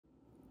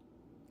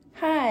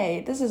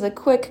Hi, this is a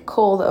quick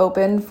cold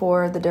open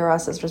for the Dara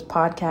Sisters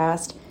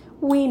podcast.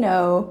 We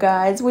know,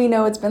 guys,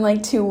 it's been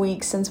like 2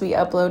 weeks since we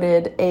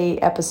uploaded a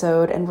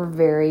episode, and we're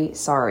very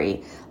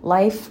sorry.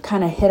 Life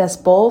kind of hit us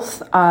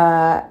both,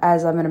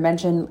 as I'm going to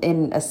mention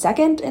in a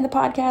second in the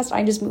podcast.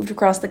 I just moved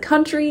across the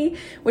country,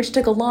 which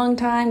took a long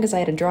time because I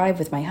had to drive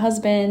with my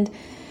husband.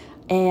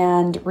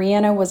 And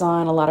Rihanna was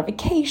on a lot of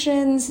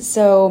vacations,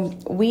 so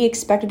we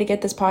expected to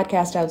get this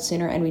podcast out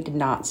sooner, and we did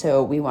not.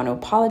 So we want to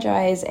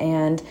apologize,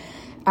 and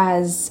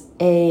as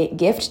a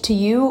gift to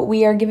you,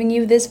 we are giving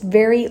you this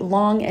very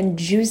long and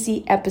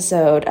juicy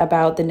episode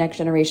about the Next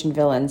Generation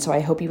villains, so I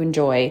hope you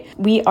enjoy.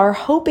 We are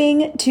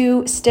hoping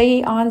to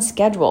stay on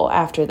schedule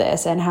after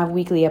this and have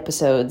weekly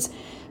episodes,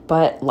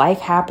 but life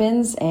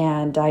happens,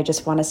 and I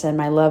just want to send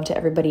my love to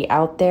everybody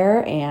out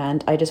there,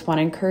 and I just want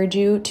to encourage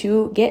you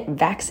to get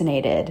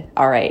vaccinated.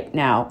 All right,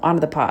 now, on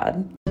to the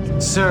pod.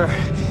 Sir,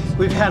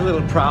 we've had a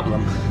little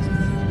problem.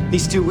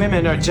 These two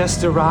women are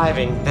just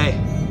arriving. They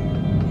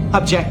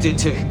objected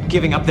to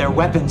giving up their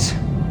weapons.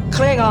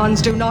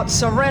 Klingons do not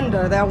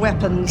surrender their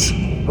weapons.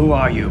 Who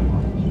are you?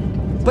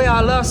 We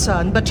are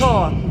Lursa and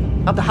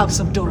Bator of the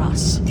House of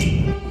Duras.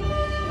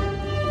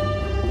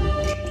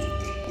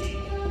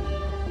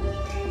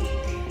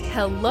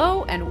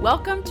 Hello and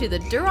welcome to the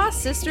Duras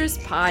Sisters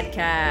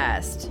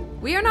podcast.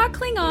 We are not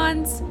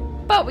Klingons,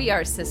 but we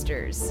are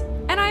sisters.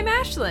 And I'm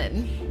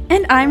Ashlyn.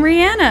 And I'm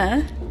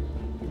Rihanna.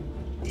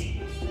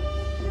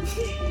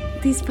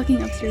 These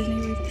fucking upstairs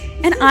neighbors.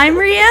 And I'm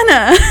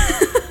Rihanna.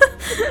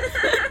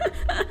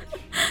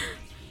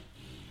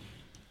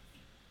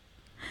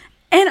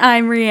 And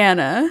I'm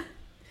Rihanna.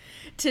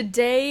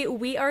 Today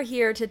we are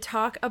here to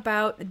talk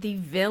about the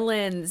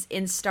villains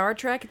in Star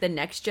Trek: The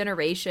Next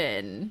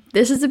Generation.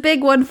 This is a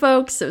big one,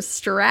 folks, so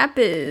strap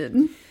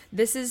in.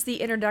 This is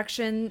the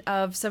introduction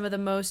of some of the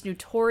most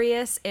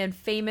notorious and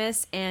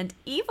famous and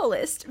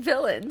evilest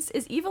villains.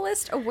 Is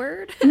evilest a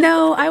word?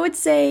 No, I would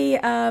say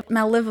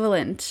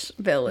malevolent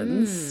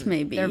villains,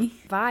 maybe. They're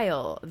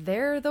vile.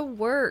 They're the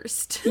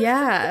worst.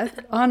 Yeah,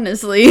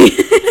 honestly.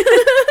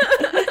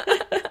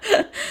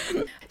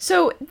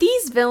 So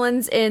these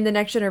villains in The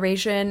Next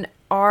Generation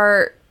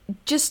are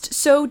just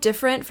so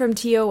different from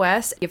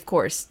TOS. Of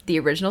course, the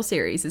original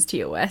series is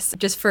TOS.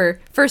 Just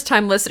for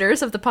first-time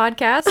listeners of the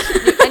podcast,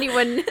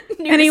 anyone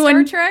new to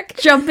Star Trek?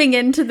 Jumping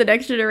into The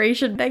Next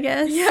Generation, I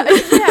guess.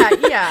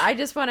 Yeah. I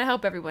just want to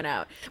help everyone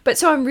out. But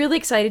so I'm really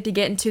excited to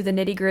get into the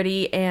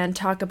nitty-gritty and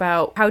talk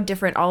about how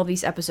different all of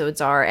these episodes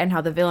are and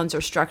how the villains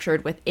are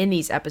structured within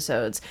these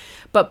episodes.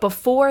 But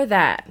before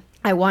that,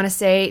 I want to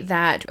say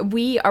that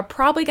we are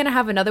probably going to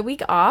have another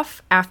week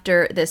off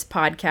after this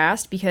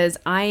podcast because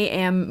I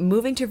am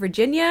moving to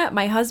Virginia.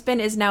 My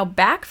husband is now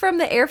back from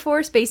the Air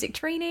Force basic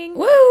training.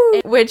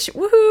 Woo! Which,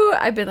 woohoo,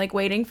 I've been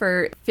waiting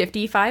for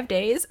 55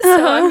 days.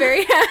 So I'm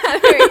very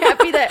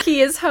happy that he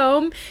is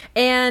home.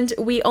 And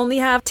we only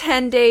have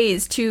 10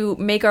 days to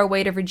make our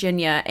way to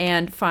Virginia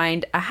and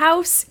find a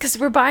house because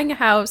we're buying a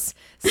house.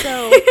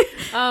 So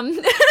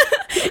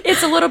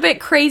it's a little bit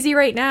crazy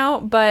right now,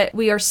 but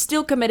we are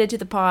still committed to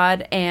the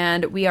pod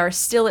and we are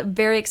still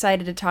very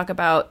excited to talk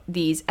about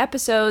these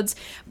episodes,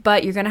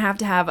 but you're going to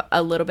have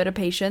a little bit of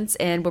patience,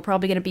 and we're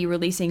probably going to be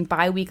releasing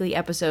bi-weekly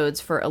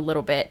episodes for a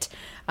little bit.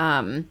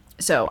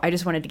 So I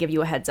just wanted to give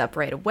you a heads up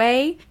right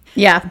away.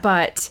 Yeah.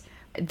 But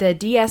the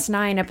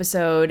DS9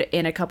 episode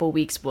in a couple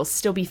weeks will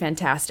still be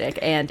fantastic,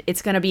 and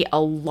it's going to be a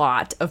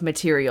lot of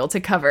material to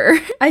cover.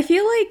 I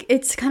feel like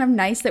it's kind of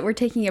nice that we're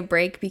taking a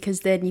break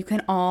because then you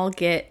can all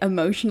get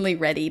emotionally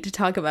ready to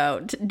talk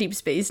about Deep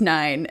Space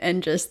Nine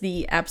and just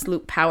the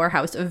absolute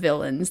powerhouse of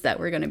villains that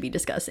we're going to be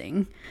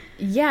discussing.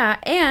 Yeah,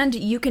 and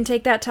you can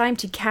take that time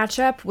to catch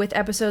up with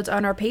episodes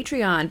on our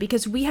Patreon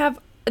because we have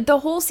the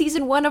whole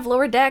season 1 of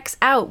Lower Decks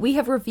out. We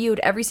have reviewed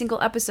every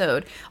single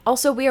episode.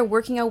 Also, we are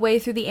working our way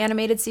through the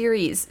animated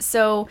series,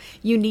 so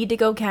you need to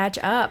go catch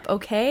up,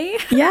 okay?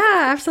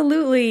 Yeah,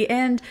 absolutely.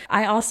 And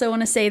I also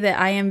want to say that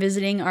I am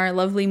visiting our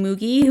lovely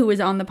Moogie, who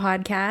is on the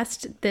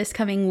podcast this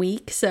coming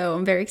week, so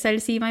I'm very excited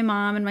to see my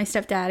mom and my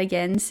stepdad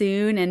again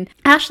soon. And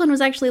Ashlyn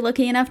was actually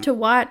lucky enough to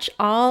watch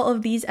all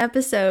of these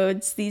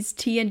episodes, these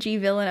TNG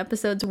villain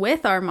episodes,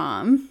 with our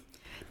mom.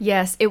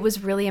 Yes, it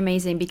was really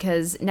amazing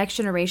because Next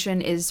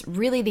Generation is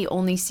really the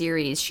only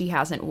series she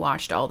hasn't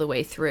watched all the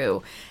way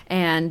through.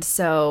 And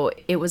so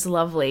it was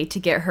lovely to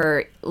get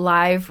her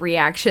live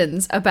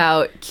reactions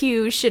about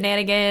Q's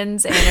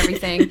shenanigans and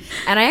everything.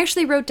 And I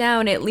actually wrote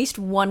down at least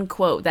one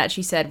quote that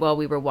she said while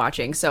we were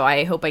watching. So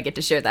I hope I get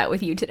to share that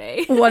with you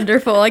today.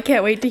 Wonderful. I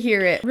can't wait to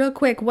hear it. Real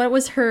quick, what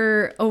was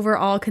her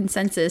overall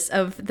consensus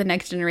of the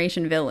Next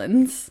Generation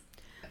villains?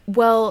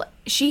 Well,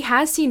 she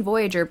has seen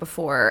Voyager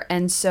before,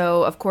 and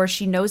so, of course,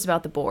 she knows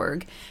about the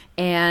Borg,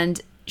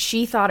 and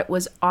she thought it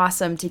was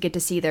awesome to get to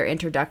see their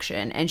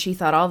introduction, and she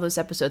thought all those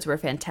episodes were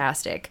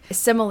fantastic.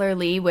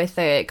 Similarly, with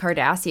the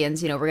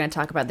Cardassians, we're going to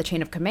talk about the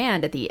Chain of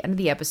Command at the end of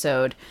the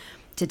episode.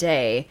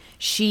 today,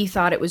 she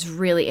thought it was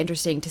really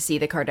interesting to see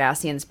the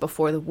Cardassians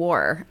before the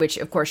war, which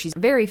of course she's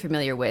very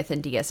familiar with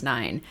in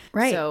DS9.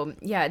 Right. So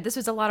yeah, this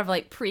was a lot of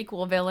like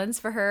prequel villains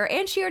for her,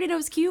 and she already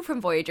knows Q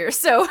from Voyager.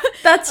 So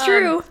That's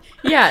true.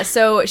 Yeah,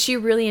 so she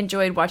really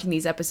enjoyed watching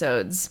these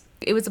episodes.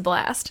 It was a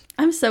blast.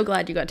 I'm so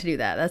glad you got to do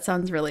that. That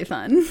sounds really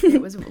fun.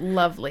 It was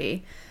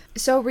lovely.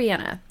 So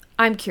Rhianna,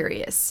 I'm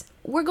curious.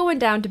 We're going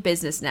down to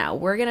business now.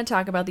 We're going to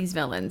talk about these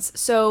villains.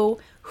 So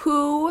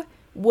who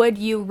would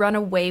you run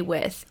away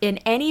with in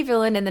any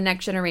villain in the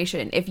Next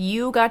Generation? If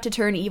you got to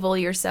turn evil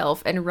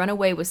yourself and run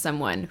away with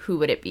someone, who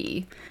would it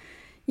be?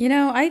 You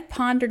know, I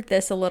pondered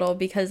this a little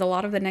because a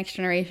lot of the Next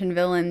Generation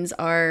villains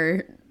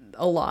are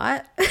a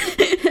lot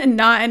and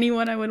not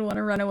anyone I would want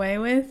to run away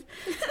with.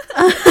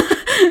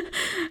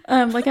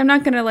 Like, I'm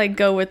not gonna like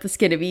go with the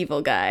skin of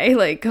evil guy.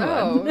 Like, come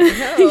on.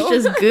 No.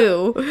 He's just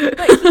goo.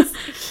 But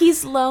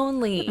he's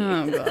lonely.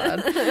 Oh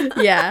god.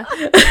 Yeah.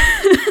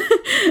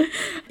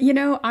 You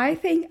know, I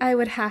think I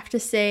would have to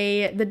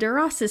say the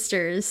Duras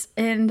sisters,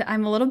 and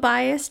I'm a little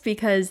biased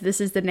because this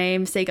is the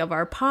namesake of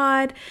our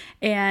pod,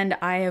 and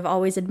I have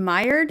always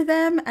admired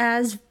them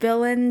as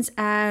villains,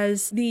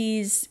 as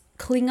these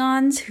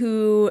Klingons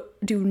who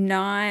do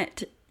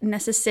not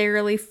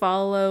necessarily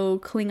follow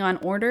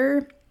Klingon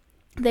order.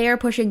 They are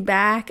pushing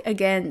back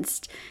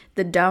against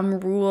the dumb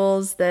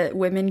rules that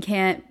women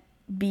can't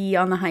be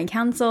on the High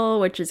Council,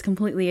 which is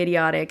completely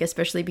idiotic,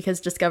 especially because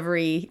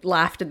Discovery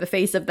laughed in the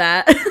face of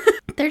that.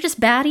 They're just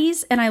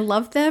baddies, and I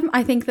love them.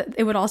 I think that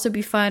it would also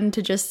be fun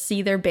to just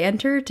see their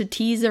banter, to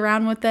tease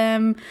around with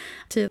them,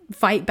 to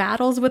fight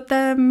battles with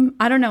them.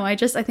 I don't know. I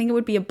think it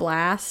would be a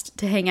blast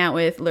to hang out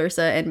with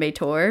Lursa and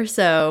B'Etor.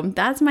 So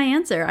that's my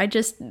answer.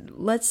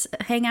 Let's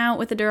hang out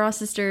with the Duras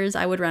sisters.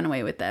 I would run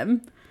away with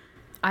them.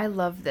 I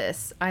love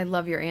this. I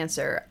love your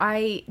answer.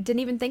 I didn't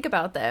even think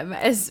about them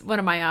as one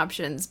of my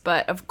options,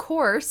 but of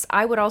course,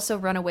 I would also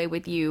run away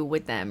with you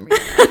with them.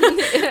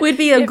 Would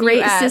be a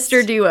great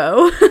sister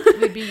duo.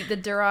 We'd be the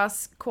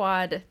Duras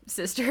Quad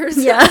sisters.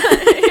 Yeah.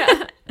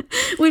 Yeah.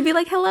 We'd be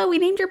like, hello, we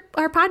named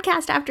our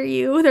podcast after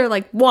you. They're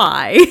like,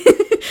 why?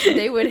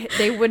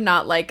 They would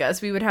not like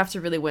us. We would have to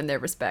really win their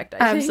respect, I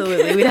think.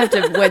 Absolutely. We'd have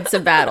to win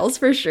some battles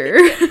for sure.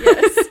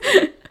 Yes.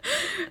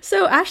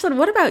 So, Ashlyn,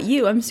 what about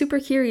you? I'm super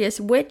curious.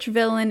 Which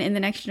villain in the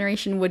Next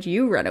Generation would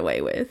you run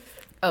away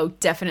with? Oh,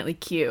 definitely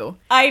Q.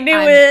 I knew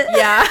it.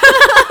 Yeah.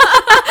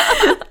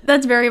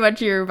 That's very much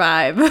your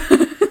vibe.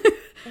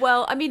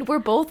 Well, I mean, we're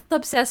both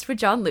obsessed with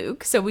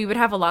Jean-Luc, so we would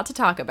have a lot to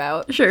talk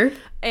about. Sure.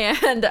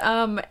 And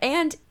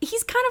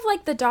he's kind of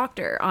like the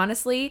Doctor,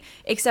 honestly,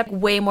 except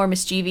way more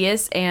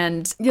mischievous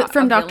and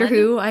From Doctor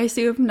Who, I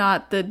assume,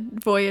 not the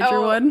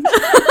Voyager one.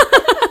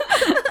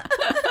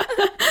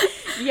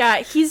 Yeah,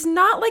 he's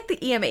not like the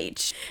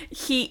EMH.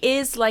 He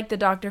is like the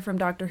Doctor from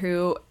Doctor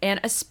Who, and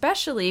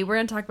especially, we're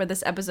going to talk about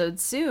this episode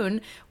soon,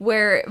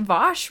 where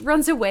Vosh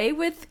runs away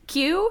with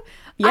Q.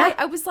 Yeah.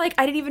 I was like,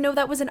 I didn't even know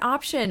that was an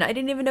option. I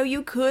didn't even know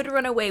you could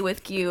run away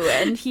with Q,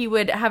 and he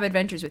would have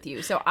adventures with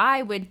you. So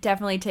I would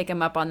definitely take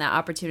him up on that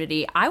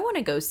opportunity. I want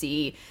to go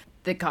see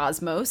the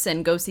cosmos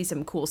and go see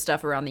some cool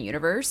stuff around the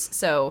universe.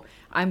 So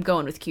I'm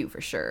going with Q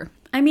for sure.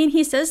 I mean,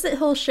 he says that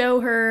he'll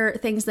show her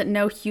things that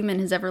no human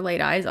has ever laid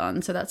eyes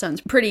on, so that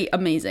sounds pretty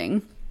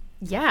amazing.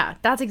 Yeah,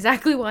 that's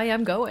exactly why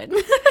I'm going.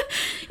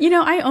 You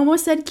know, I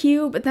almost said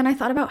Q, but then I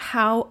thought about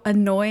how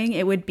annoying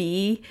it would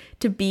be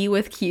to be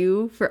with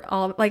Q for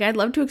all, like, I'd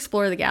love to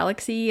explore the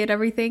galaxy and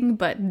everything,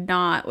 but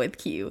not with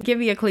Q. Give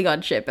me a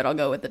Klingon ship and I'll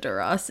go with the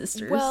Duras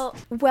sisters.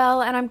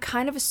 Well, and I'm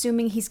kind of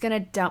assuming he's going to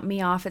dump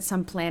me off at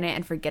some planet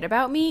and forget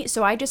about me,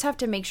 so I just have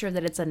to make sure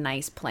that it's a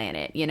nice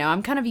planet, you know?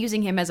 I'm kind of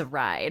using him as a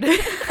ride.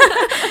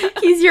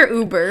 He's your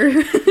Uber.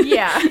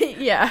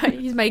 Yeah,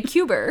 he's my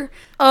Cuber.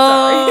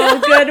 Oh,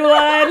 good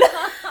one.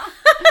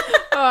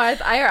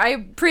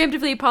 I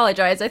preemptively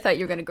apologize. I thought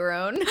you were going to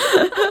groan.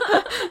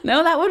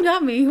 No, that one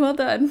got me. Well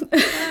done.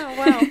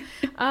 Oh,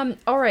 wow.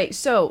 All right,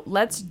 so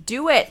let's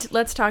do it.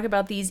 Let's talk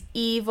about these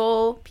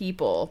evil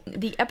people.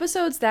 The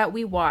episodes that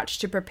we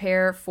watched to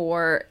prepare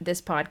for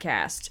this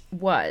podcast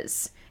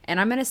was, and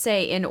I'm just going to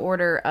say in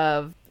order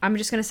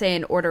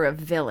of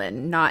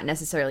villain, not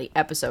necessarily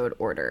episode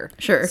order.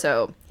 Sure.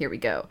 So here we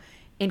go.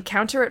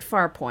 Encounter at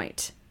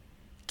Farpoint,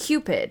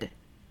 Cupid,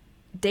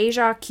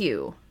 Deja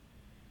Q,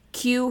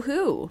 Q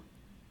Who,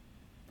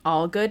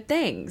 All Good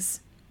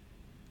Things,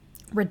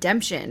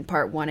 Redemption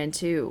Part 1 and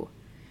 2,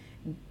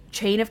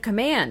 Chain of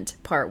Command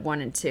Part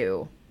 1 and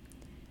 2,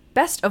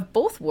 Best of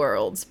Both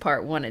Worlds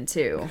Part 1 and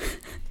 2,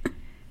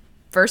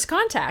 First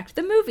Contact,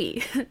 the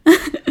movie,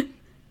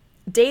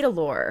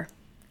 Datalore,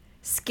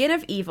 Skin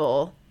of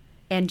Evil,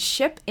 and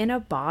Ship in a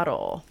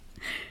Bottle.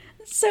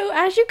 So,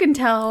 as you can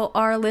tell,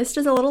 our list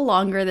is a little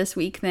longer this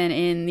week than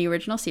in the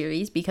original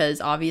series because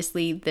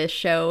obviously this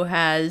show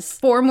has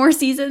 4 more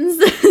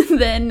seasons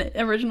than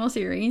original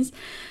series.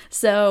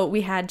 So,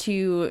 we had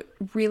to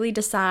really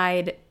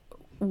decide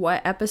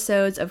what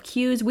episodes of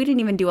Q's. We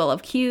didn't even do all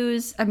of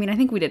Q's. I mean, I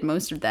think we did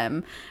most of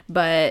them,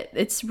 but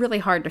it's really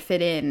hard to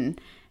fit in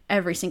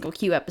every single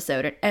Q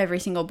episode and every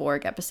single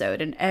Borg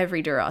episode and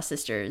every Duras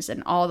sisters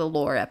and all the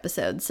lore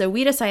episodes. So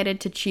we decided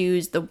to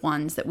choose the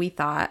ones that we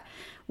thought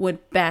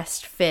would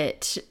best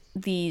fit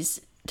these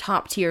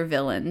top tier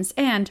villains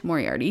and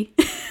Moriarty.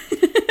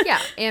 Yeah,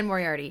 and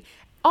Moriarty.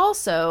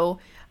 Also,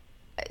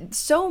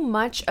 so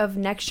much of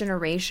Next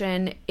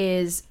Generation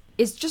is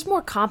just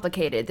more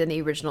complicated than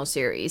the original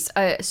series.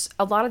 A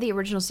lot of the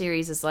original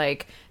series is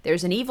like,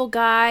 there's an evil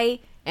guy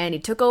and he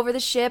took over the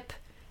ship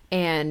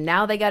and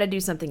now they got to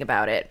do something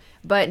about it.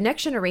 But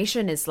Next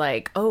Generation is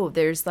like, oh,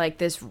 there's like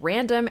this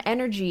random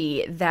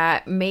energy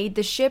that made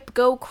the ship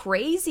go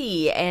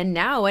crazy and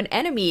now an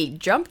enemy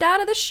jumped out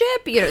of the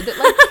ship. You know,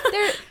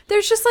 like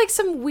there's just like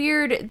some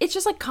weird, it's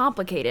just like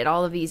complicated,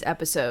 all of these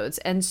episodes.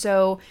 And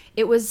so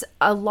it was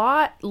a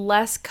lot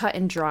less cut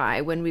and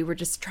dry when we were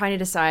just trying to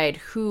decide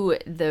who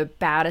the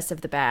baddest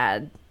of the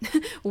bad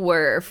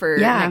were for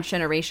Next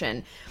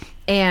Generation.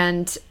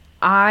 And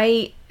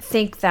I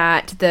think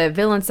that the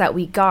villains that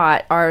we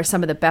got are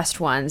some of the best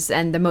ones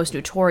and the most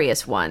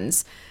notorious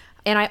ones.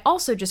 And I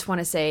also just want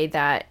to say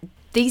that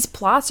these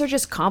plots are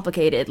just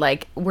complicated.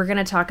 Like, we're going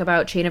to talk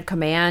about Chain of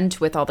Command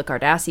with all the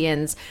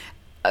Cardassians.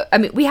 I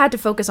mean, we had to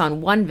focus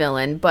on one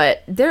villain,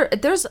 but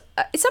there's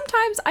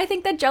sometimes I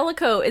think that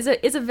Jellicoe is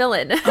a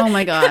villain. Oh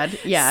my God.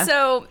 Yeah.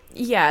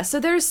 So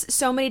there's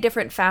so many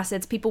different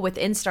facets. People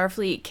within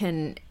Starfleet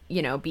can,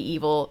 you know, be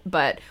evil,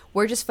 but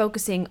we're just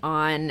focusing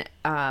on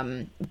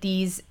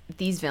these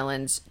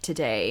villains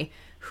today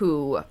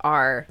who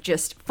are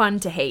just fun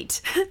to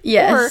hate.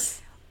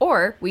 Yes.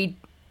 or we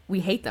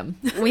hate them.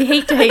 We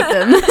hate to hate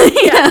them.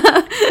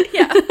 Yeah.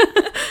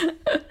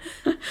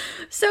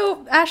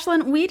 So,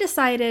 Ashlyn, we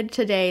decided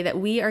today that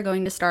we are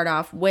going to start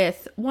off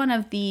with one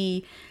of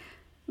the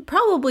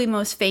probably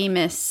most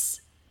famous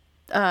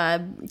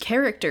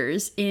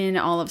characters in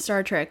all of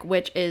Star Trek,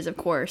 which is, of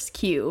course,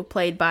 Q,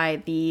 played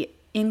by the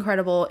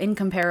incredible,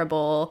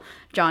 incomparable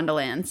John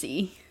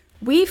Delancey.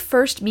 We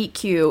first meet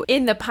Q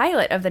in the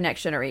pilot of The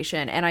Next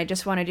Generation, and I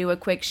just want to do a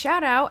quick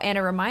shout out and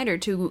a reminder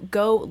to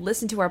go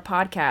listen to our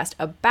podcast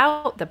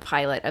about the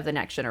pilot of The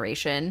Next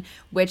Generation,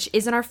 which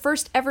is in our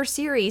first ever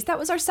series. That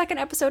was our second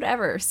episode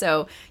ever,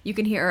 so you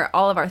can hear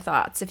all of our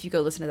thoughts if you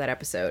go listen to that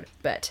episode.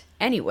 But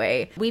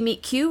anyway, we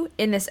meet Q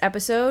in this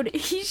episode.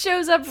 He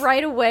shows up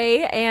right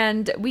away,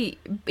 and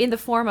in the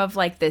form of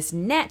like this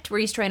net where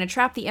he's trying to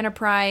trap the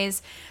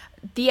Enterprise.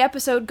 The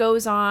episode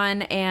goes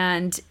on,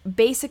 and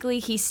basically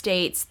he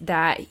states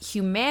that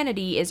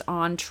humanity is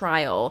on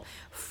trial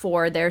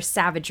for their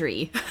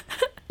savagery.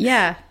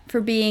 Yeah,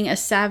 for being a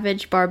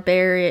savage,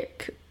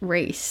 barbaric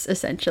race,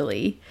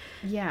 essentially.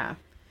 Yeah.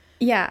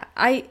 Yeah,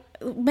 I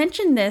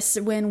mentioned this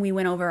when we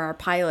went over our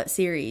pilot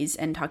series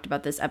and talked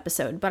about this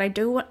episode, but I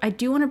do want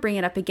to bring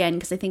it up again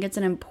because I think it's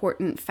an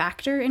important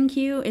factor in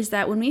Q, is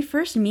that when we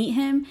first meet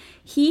him,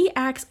 he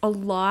acts a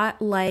lot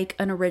like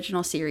an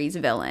original series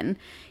villain.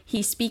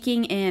 He's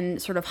speaking in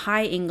sort of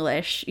high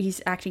English. He's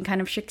acting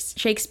kind of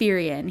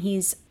Shakespearean.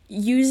 He's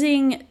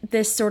using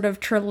this sort of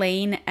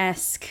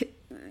Trelane-esque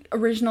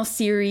original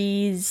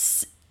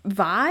series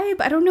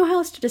vibe. I don't know how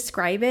else to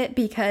describe it,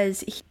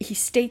 because he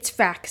states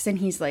facts and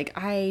he's like,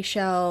 I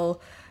shall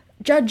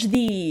judge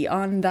thee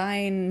on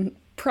thine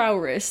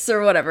prowess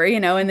or whatever, you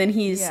know, and then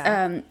he's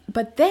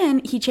but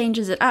then he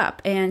changes it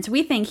up, and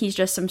we think he's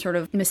just some sort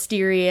of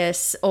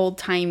mysterious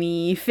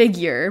old-timey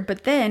figure,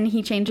 but then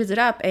he changes it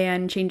up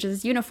and changes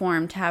his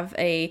uniform to have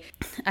I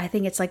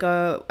think it's like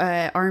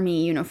a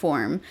army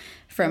uniform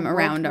from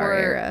around our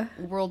era.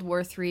 World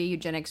War III,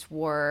 eugenics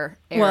war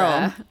era.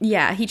 Well,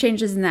 yeah, he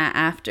changes in that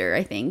after,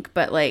 I think.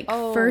 But, like,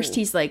 first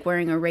he's, like,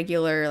 wearing a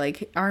regular,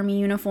 like, army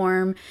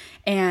uniform,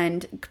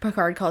 and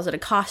Picard calls it a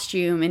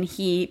costume, and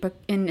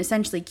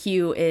essentially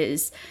Q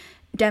is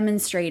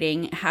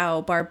demonstrating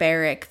how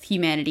barbaric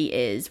humanity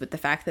is with the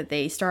fact that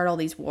they start all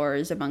these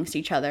wars amongst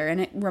each other.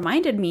 And it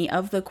reminded me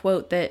of the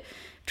quote that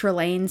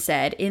Trelane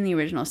said in the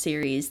original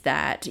series,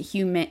 that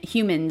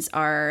humans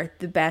are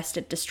the best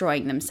at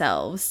destroying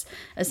themselves,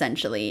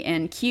 essentially.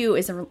 And Q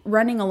is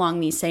running along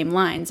these same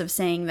lines of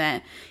saying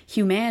that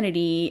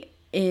humanity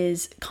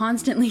is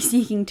constantly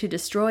seeking to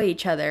destroy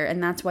each other,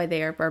 and that's why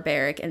they are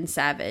barbaric and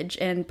savage.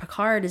 And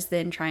Picard is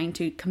then trying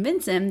to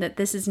convince him that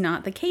this is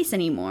not the case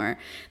anymore,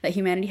 that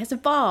humanity has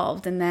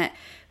evolved, and that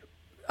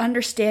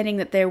understanding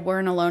that they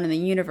weren't alone in the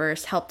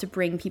universe helped to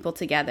bring people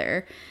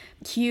together.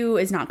 Q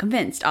is not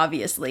convinced,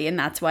 obviously, and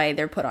that's why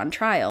they're put on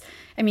trial.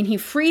 I mean, he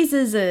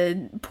freezes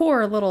a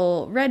poor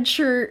little red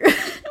shirt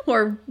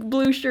or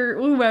blue shirt,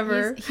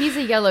 whoever. He's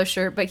a yellow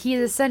shirt, but he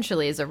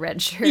essentially is a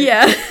red shirt.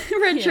 Yeah,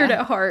 red shirt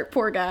at heart,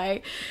 poor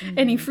guy. Mm-hmm.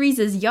 And he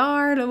freezes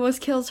Yard,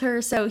 almost kills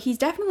her. So he's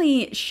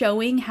definitely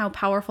showing how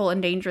powerful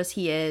and dangerous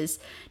he is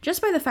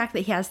just by the fact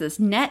that he has this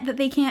net that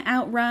they can't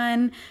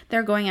outrun.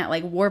 They're going at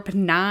like warp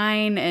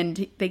 9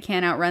 and they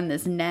can't outrun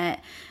this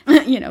net.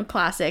 You know,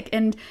 classic.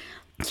 And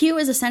Q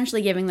is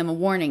essentially giving them a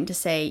warning to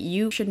say,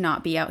 you should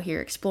not be out here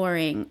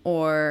exploring,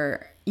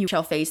 or you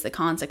shall face the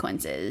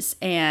consequences.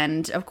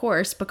 And of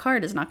course,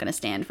 Picard is not going to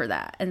stand for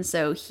that. And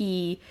so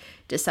he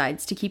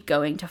decides to keep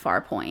going to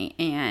Farpoint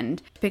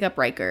and pick up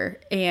Riker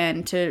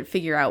and to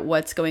figure out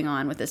what's going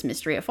on with this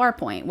mystery at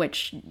Farpoint,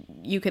 which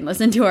you can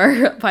listen to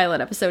our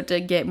pilot episode to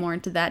get more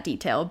into that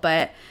detail.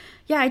 But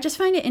yeah, I just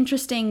find it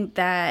interesting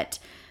that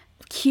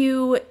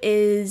Q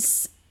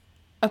is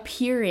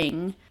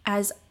appearing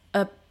as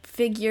a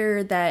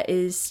figure that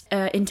is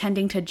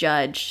intending to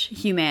judge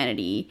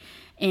humanity.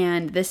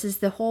 And this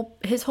is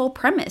his whole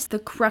premise. The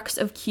crux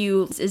of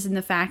Q is in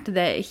the fact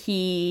that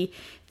he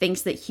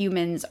thinks that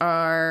humans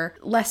are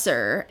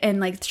lesser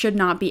and like should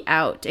not be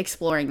out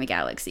exploring the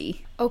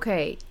galaxy.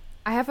 Okay,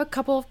 I have a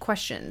couple of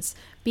questions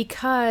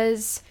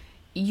because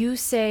you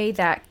say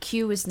that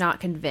Q is not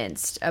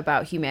convinced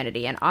about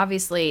humanity, and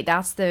obviously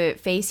that's the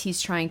face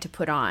he's trying to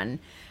put on.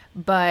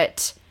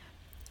 But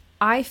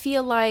I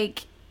feel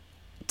like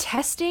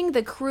testing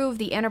the crew of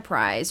the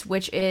Enterprise,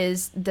 which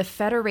is the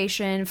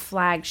Federation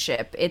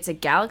flagship. It's a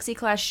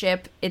Galaxy-class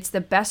ship. It's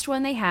the best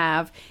one they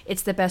have.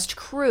 It's the best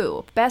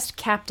crew, best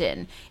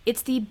captain.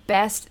 It's the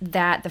best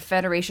that the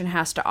Federation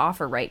has to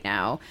offer right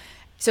now.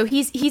 So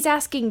he's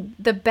asking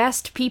the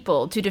best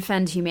people to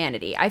defend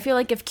humanity. I feel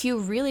like if Q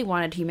really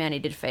wanted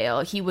humanity to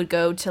fail, he would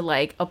go to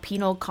like a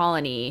penal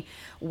colony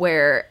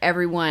where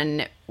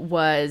everyone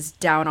was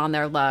down on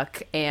their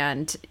luck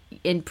and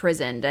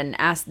imprisoned and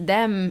ask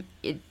them,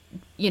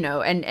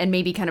 and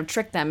maybe kind of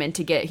trick them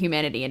into get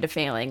humanity into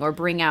failing or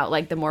bring out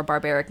like the more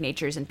barbaric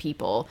natures in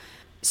people.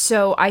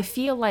 So I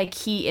feel like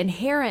he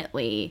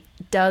inherently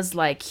does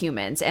like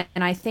humans.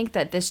 And I think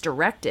that this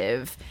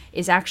directive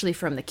is actually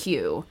from the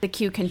Q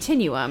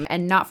continuum,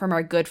 and not from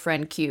our good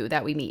friend Q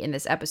that we meet in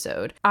this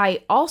episode.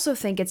 I also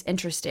think it's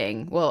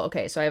interesting. Well,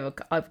 okay, so I have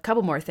a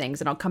couple more things,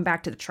 and I'll come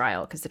back to the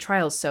trial because the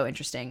trial is so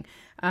interesting.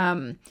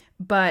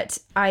 But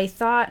I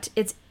thought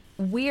it's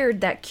weird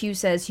that Q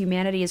says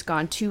humanity has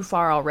gone too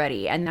far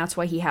already, and that's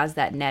why he has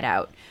that net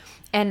out.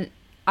 And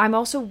I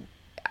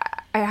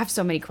have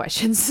so many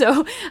questions.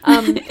 So,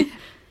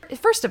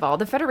 first of all,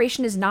 the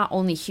Federation is not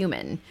only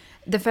human.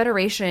 The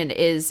Federation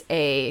is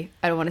I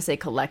don't want to say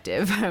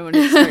collective. I want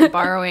to start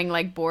borrowing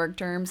like Borg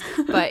terms,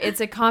 but it's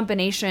a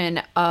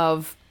combination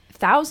of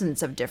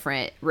thousands of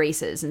different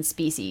races and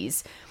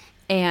species.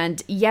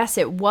 And yes,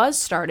 it was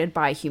started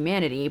by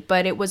humanity,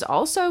 but it was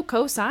also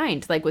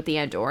co-signed like with the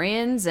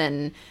Andorians,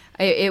 and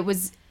it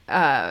was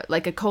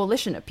like a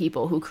coalition of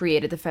people who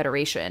created the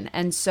Federation.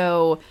 And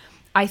so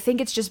I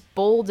think it's just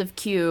bold of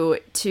Q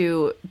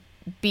to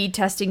be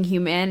testing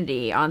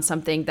humanity on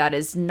something that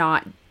is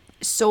not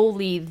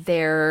solely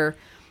their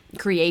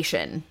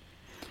creation.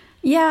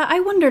 Yeah, I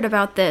wondered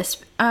about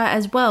this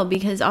as well,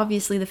 because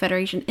obviously the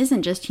Federation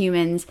isn't just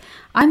humans.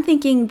 I'm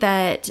thinking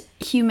that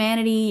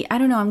humanity, I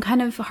don't know, I'm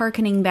kind of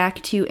hearkening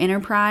back to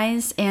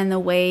Enterprise and the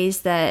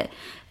ways that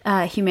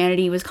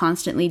humanity was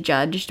constantly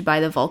judged by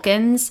the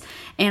Vulcans.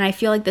 And I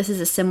feel like this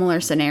is a similar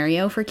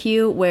scenario for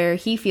Q, where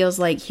he feels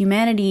like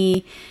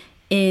humanity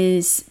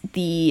is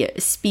the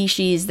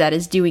species that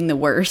is doing the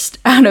worst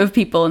out of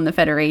people in the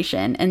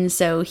Federation. And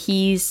so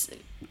he's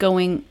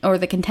going, or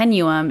the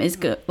continuum is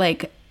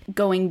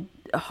going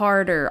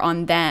harder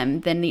on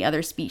them than the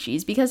other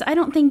species, because I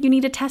don't think you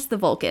need to test the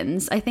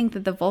Vulcans. I think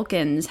that the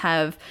Vulcans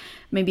have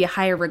maybe a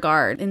higher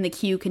regard in the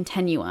Q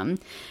continuum.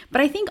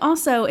 But I think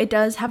also it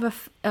does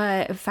have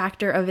a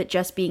factor of it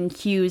just being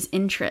Q's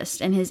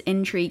interest and his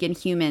intrigue in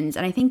humans.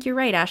 And I think you're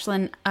right,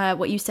 Ashlyn.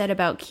 What you said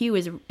about Q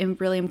is a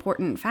really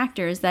important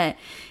factor, is that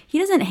he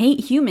doesn't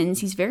hate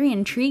humans. He's very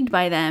intrigued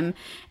by them.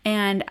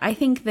 And I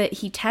think that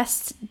he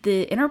tests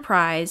the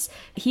Enterprise.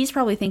 He's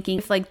probably thinking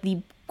if like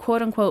the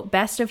quote unquote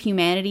best of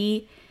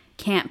humanity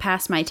can't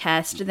pass my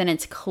test, then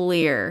it's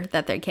clear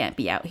that they can't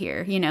be out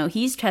here.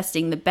 He's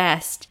testing the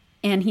best,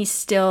 and he's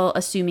still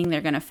assuming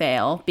they're going to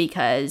fail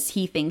because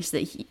he thinks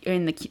that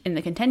in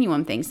the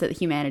continuum thinks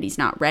that humanity's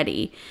not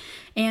ready.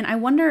 And I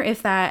wonder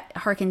if that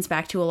harkens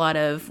back to a lot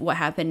of what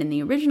happened in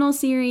the original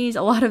series,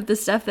 a lot of the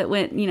stuff that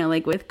went,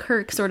 like with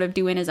Kirk sort of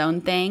doing his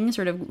own thing,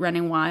 sort of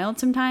running wild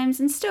sometimes.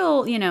 And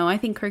still, I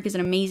think Kirk is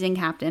an amazing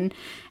captain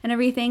and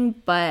everything,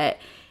 but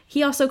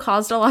he also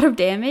caused a lot of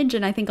damage,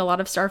 and I think a lot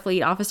of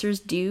Starfleet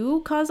officers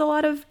do cause a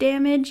lot of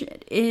damage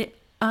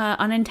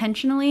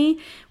unintentionally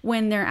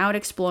when they're out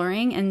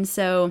exploring. And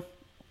so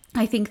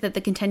I think that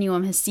the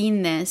Continuum has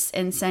seen this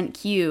and sent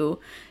Q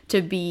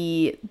to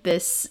be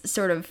this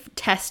sort of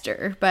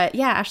tester. But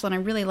yeah, Ashlyn, I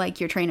really like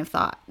your train of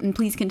thought, and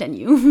please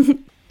continue.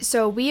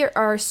 So we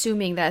are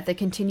assuming that the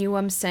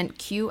Continuum sent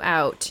Q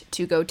out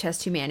to go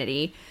test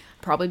humanity,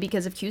 probably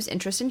because of Q's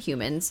interest in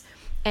humans,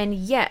 and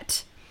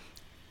yet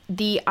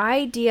the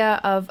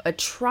idea of a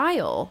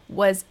trial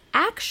was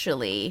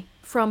actually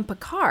from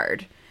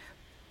Picard.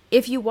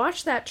 If you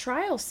watch that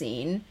trial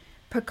scene,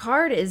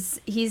 Picard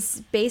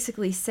he's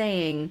basically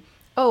saying,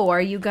 oh,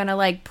 are you gonna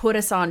like put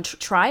us on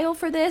trial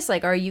for this?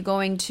 Like, are you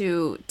going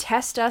to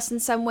test us in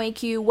some way,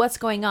 Q? What's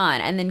going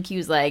on? And then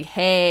Q's like,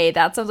 hey,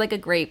 that sounds like a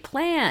great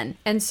plan.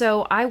 And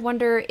so I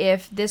wonder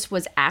if this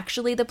was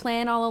actually the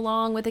plan all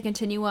along with the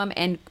Continuum,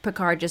 and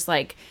Picard just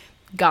like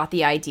got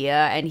the idea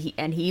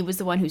and he was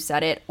the one who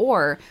said it,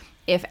 or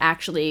if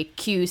actually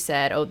Q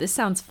said, "Oh, this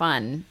sounds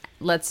fun.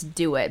 Let's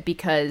do it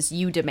because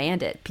you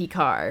demand it,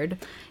 Picard."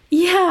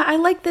 Yeah, I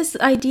like this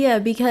idea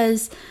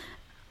because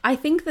I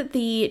think that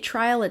the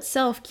trial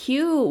itself,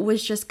 Q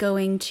was just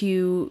going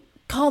to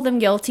call them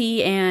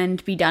guilty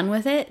and be done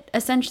with it.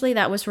 Essentially,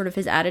 that was sort of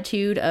his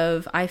attitude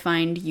of, I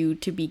find you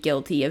to be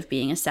guilty of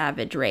being a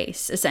savage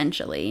race,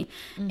 essentially.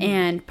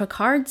 And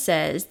Picard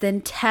says,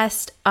 then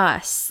test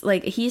us.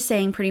 Like, he's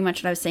saying pretty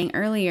much what I was saying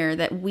earlier,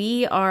 that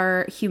we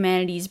are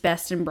humanity's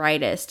best and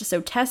brightest. So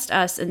test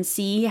us and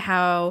see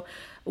how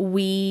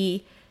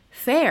we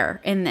fare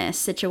in this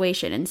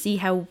situation and see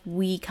how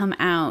we come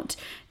out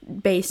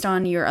based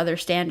on your other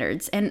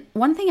standards. And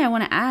one thing I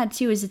want to add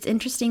too is it's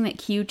interesting that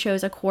Q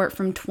chose a court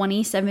from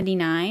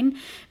 2079,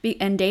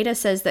 and Data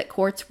says that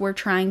courts were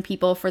trying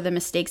people for the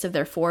mistakes of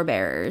their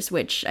forebears,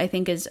 which I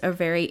think is a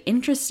very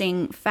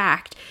interesting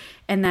fact.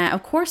 And that,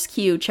 of course,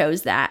 Q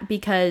chose that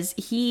because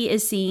he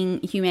is seeing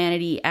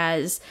humanity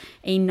as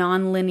a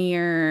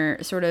non-linear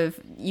sort of,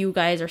 you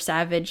guys are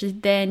savage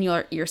then,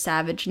 you're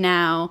savage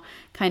now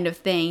kind of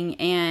thing,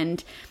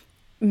 and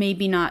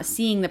maybe not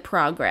seeing the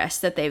progress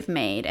that they've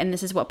made. And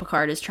this is what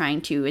Picard is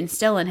trying to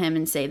instill in him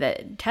and say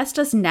that test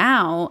us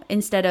now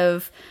instead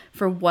of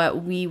for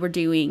what we were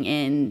doing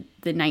in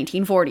the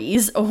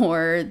 1940s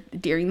or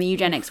during the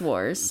eugenics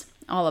wars.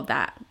 All of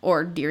that,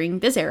 or during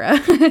this era,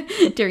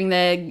 during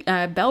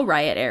the Bell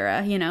Riot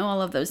era,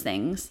 all of those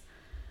things.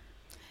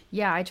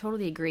 Yeah, I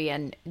totally agree.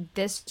 And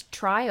this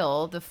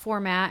trial, the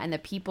format and the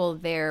people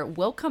there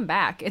will come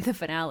back in the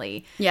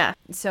finale. Yeah.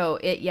 So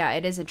it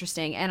is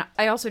interesting. And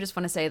I also just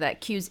want to say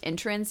that Q's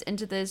entrance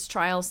into this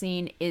trial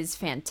scene is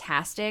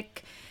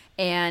fantastic.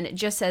 And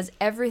just says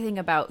everything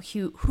about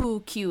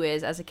who Q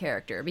is as a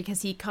character,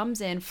 because he comes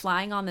in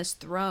flying on this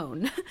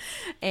throne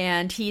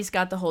and he's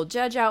got the whole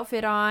judge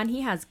outfit on.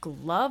 He has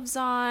gloves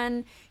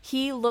on.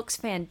 He looks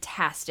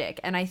fantastic.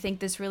 And I think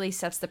this really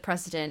sets the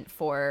precedent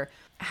for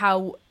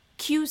how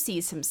Q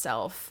sees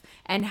himself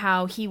and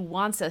how he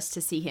wants us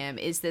to see him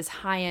is this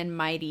high and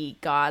mighty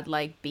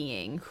godlike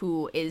being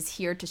who is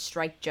here to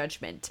strike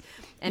judgment.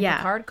 And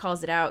Picard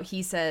calls it out.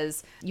 He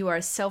says, "You are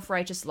a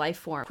self-righteous life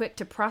form, quick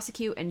to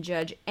prosecute and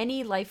judge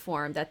any life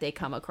form that they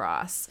come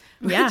across."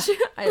 Yeah.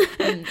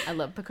 Which I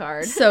love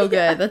Picard. So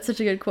good. That's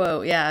such a good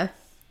quote. Yeah.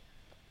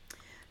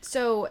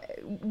 So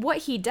what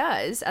he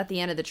does at the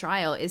end of the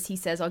trial is he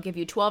says, "I'll give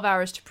you 12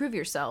 hours to prove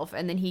yourself."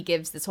 And then he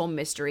gives this whole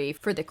mystery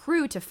for the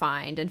crew to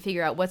find and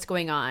figure out what's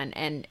going on.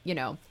 And,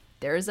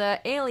 there's a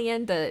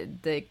alien.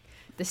 The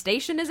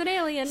station is an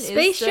alien.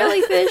 Space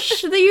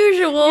jellyfish, the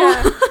usual.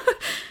 Yeah.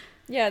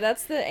 Yeah,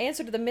 that's the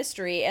answer to the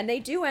mystery. And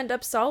they do end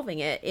up solving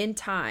it in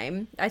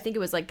time. I think it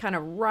was kind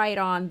of right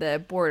on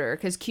the border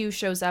because Q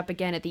shows up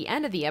again at the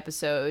end of the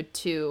episode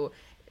to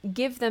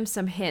give them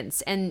some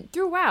hints. And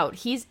throughout,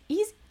 he's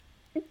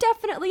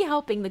definitely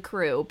helping the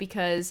crew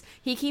because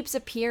he keeps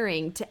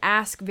appearing to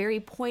ask very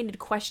pointed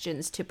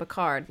questions to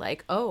Picard,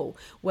 like, "Oh,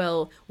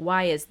 well,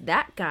 why is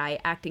that guy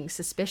acting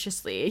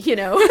suspiciously?"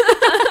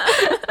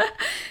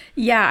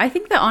 Yeah, I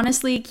think that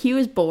honestly Q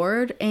is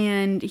bored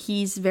and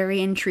he's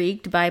very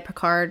intrigued by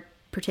Picard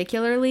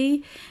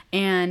particularly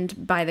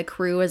and by the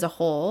crew as a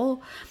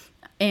whole.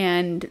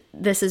 And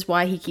this is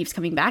why he keeps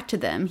coming back to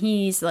them.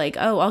 He's like,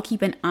 "Oh, I'll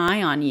keep an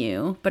eye on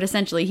you." But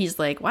essentially he's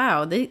like,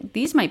 "Wow,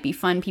 these might be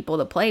fun people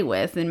to play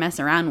with and mess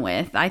around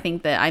with. I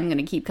think that I'm going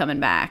to keep coming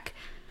back."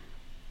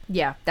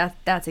 Yeah,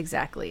 that's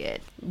exactly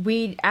it.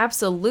 We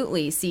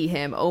absolutely see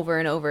him over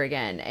and over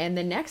again. And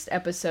the next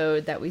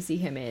episode that we see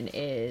him in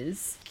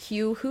is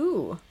Q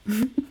Who.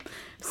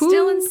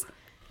 Still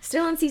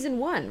in season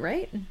 1,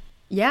 right?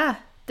 Yeah,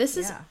 this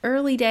is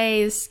early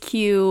days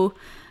Q.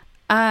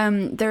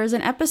 There's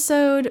an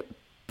episode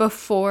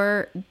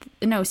before,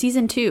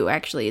 season 2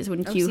 actually is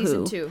when Q season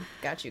Who. 2.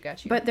 Got you.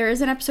 But there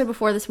is an episode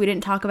before this we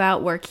didn't talk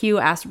about where Q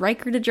asked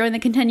Riker to join the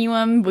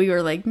Continuum. We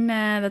were like,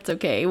 nah, that's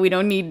okay. We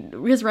don't need,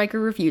 because Riker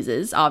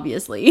refuses,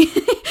 obviously.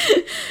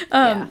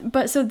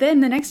 But so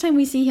then the next time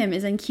we see him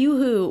is in Q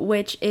Who,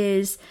 which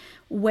is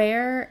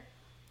where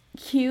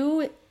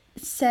Q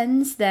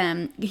sends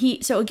them.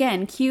 So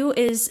again, Q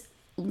is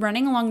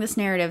running along this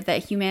narrative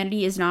that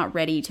humanity is not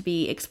ready to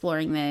be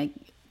exploring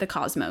the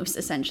cosmos,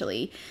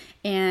 essentially.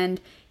 And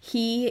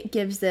he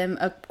gives them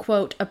a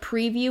quote, a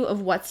preview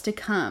of what's to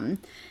come,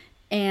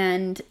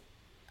 and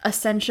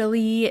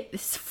essentially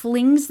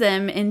flings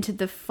them into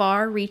the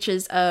far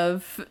reaches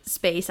of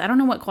space. I don't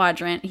know what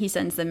quadrant he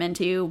sends them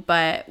into,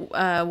 but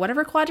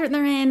whatever quadrant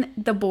they're in,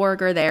 the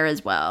Borg are there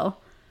as well.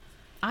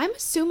 I'm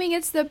assuming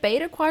it's the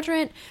Beta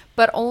Quadrant,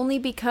 but only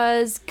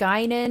because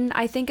Guinan,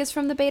 I think, is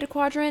from the Beta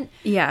Quadrant.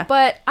 Yeah.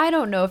 But I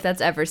don't know if that's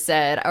ever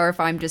said or if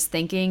I'm just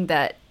thinking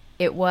that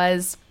it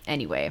was.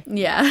 Anyway.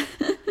 Yeah.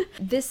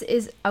 this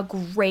is a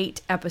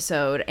great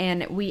episode,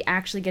 and we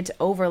actually get to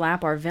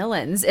overlap our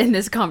villains in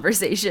this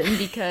conversation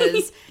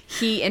because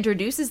he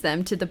introduces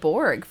them to the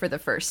Borg for the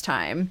first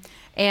time.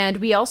 And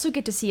we also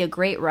get to see a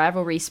great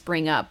rivalry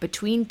spring up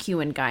between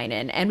Q and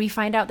Guinan, and we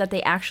find out that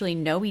they actually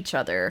know each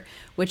other,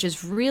 which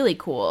is really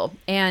cool.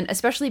 And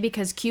especially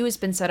because Q has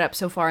been set up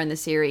so far in the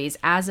series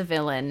as a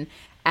villain,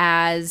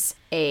 as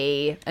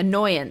a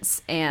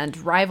annoyance and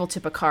rival to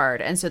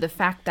Picard. And so the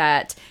fact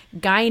that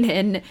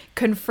Guinan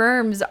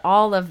confirms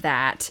all of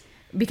that,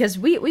 because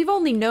we've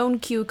only known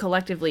Q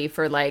collectively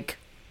for like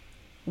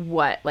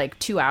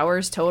 2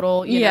 hours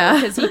total, you know,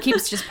 because he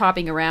keeps just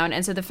popping around.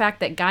 And so the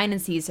fact that Guinan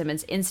sees him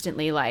is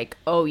instantly like,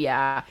 oh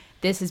yeah,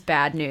 this is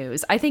bad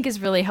news, I think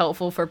is really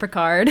helpful for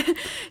Picard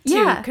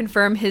to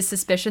confirm his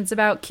suspicions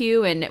about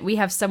Q. And we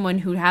have someone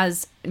who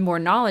has more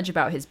knowledge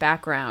about his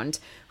background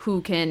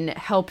who can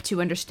help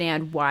to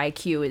understand why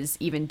Q is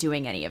even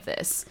doing any of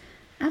this.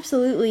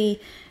 Absolutely.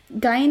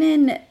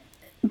 Guinan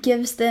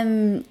gives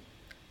them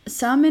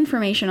some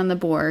information on the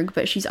Borg,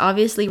 but she's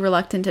obviously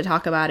reluctant to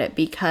talk about it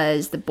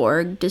because the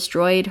Borg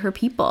destroyed her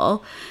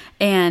people.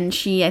 And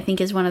she, I think,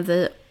 is one of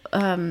the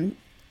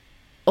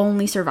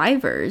only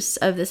survivors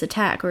of this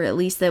attack, or at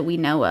least that we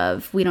know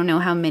of. We don't know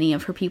how many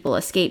of her people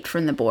escaped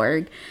from the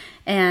Borg.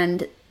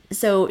 And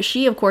so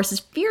she, of course,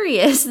 is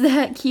furious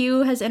that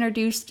Q has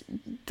introduced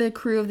the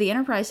crew of the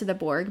Enterprise to the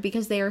Borg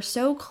because they are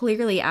so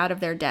clearly out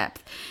of their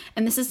depth.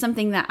 And this is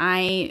something that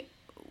I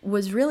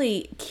was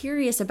really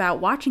curious about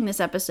watching this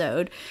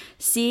episode,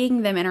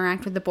 seeing them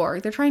interact with the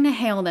Borg. They're trying to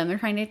hail them, they're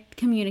trying to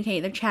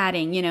communicate, they're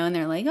chatting, you know, and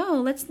they're like, oh,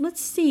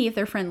 let's see if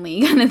they're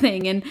friendly kind of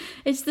thing. And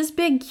it's this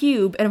big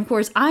cube, and of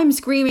course I'm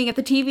screaming at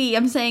the TV,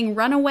 I'm saying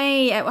run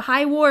away at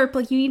high warp,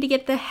 like you need to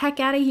get the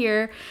heck out of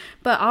here.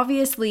 But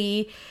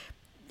obviously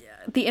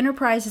the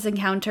Enterprise has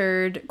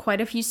encountered quite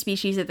a few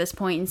species at this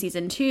point in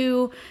season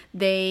 2.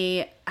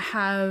 They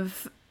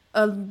have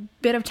a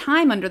bit of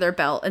time under their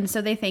belt, and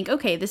so they think,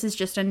 okay, this is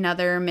just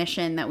another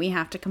mission that we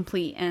have to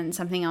complete and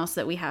something else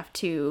that we have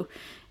to,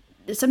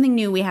 something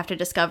new we have to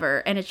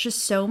discover. And it's just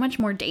so much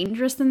more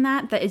dangerous than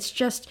that it's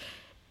just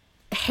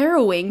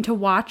harrowing to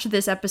watch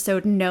this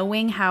episode,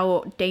 knowing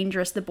how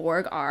dangerous the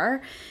Borg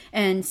are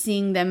and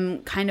seeing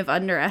them kind of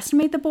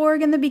underestimate the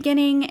Borg in the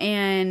beginning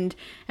and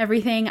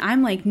everything.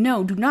 I'm like,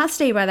 no, do not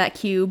stay by that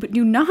cube,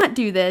 do not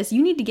do this,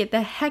 you need to get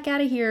the heck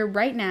out of here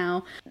right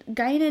now.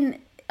 Guinan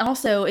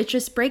also, it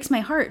just breaks my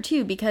heart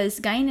too, because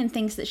Guinan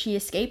thinks that she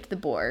escaped the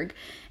Borg,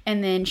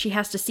 and then she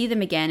has to see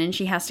them again, and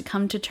she has to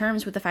come to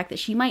terms with the fact that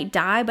she might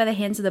die by the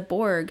hands of the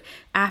Borg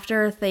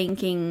after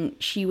thinking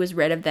she was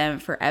rid of them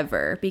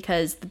forever,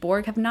 because the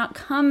Borg have not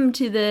come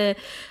to the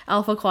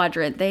Alpha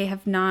Quadrant. They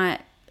have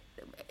not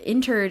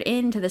entered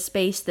into the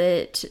space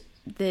that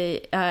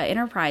the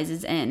Enterprise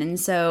is in, and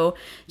so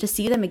to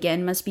see them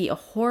again must be a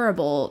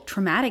horrible,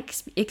 traumatic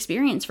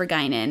experience for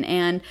Guinan.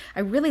 And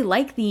I really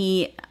like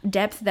the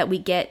depth that we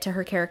get to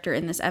her character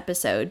in this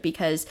episode,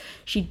 because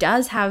she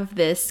does have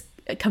this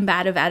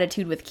combative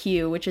attitude with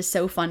Q, which is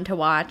so fun to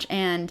watch,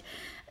 and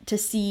to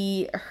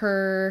see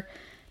her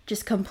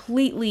just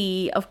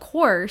completely, of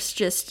course,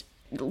 just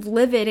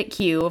livid at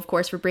Q, of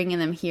course, for bringing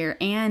them here,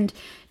 and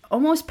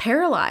almost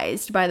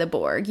paralyzed by the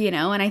Borg, you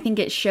know. And I think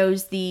it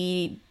shows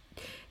the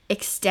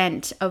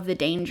extent of the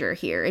danger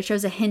here. It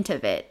shows a hint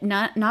of it.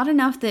 Not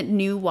enough that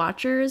new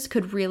watchers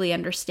could really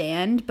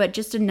understand, but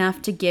just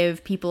enough to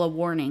give people a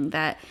warning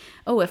that,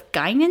 oh, if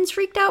Guinan's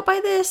freaked out by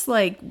this,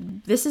 like,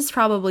 this is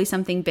probably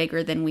something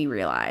bigger than we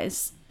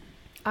realize.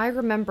 I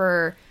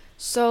remember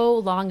so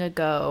long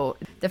ago,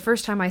 the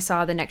first time I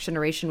saw The Next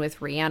Generation with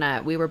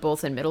Rihanna, we were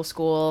both in middle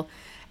school,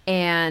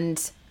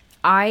 and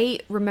I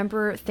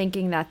remember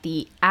thinking that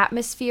the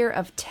atmosphere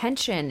of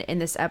tension in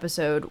this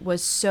episode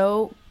was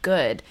so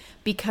good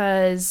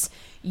because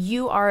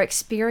you are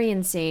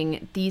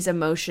experiencing these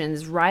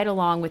emotions right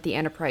along with the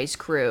Enterprise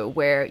crew,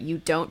 where you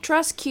don't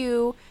trust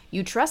Q,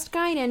 you trust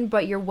Guinan,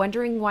 but you're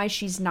wondering why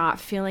she's not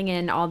filling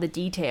in all the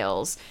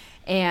details.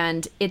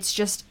 And it's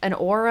just an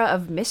aura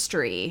of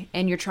mystery,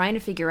 and you're trying to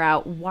figure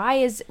out why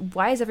is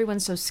everyone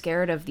so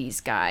scared of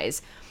these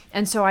guys.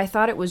 And so I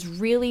thought it was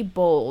really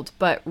bold,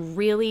 but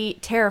really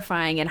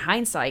terrifying in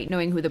hindsight,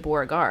 knowing who the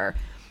Borg are.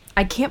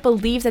 I can't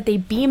believe that they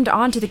beamed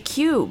onto the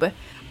cube.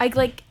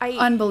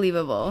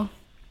 Unbelievable.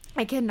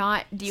 I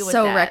cannot deal with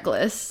that. So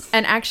reckless.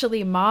 And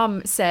actually,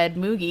 Mom said,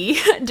 Moogie,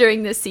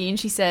 during this scene,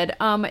 she said,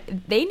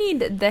 they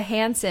need the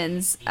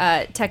Hanson's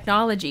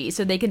technology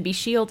so they can be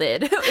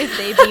shielded if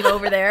they beam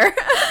over there.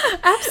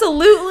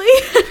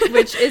 Absolutely.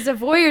 Which is a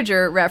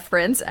Voyager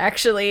reference,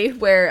 actually,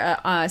 where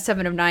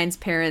Seven of Nine's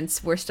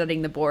parents were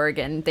studying the Borg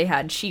and they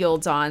had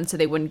shields on so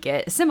they wouldn't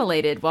get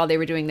assimilated while they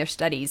were doing their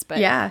studies. But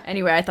yeah.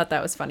 Anyway, I thought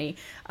that was funny.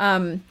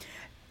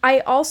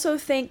 I also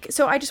think,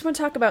 so I just want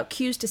to talk about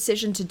Q's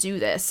decision to do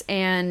this,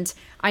 and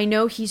I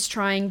know he's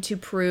trying to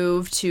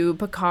prove to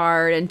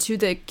Picard and to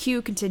the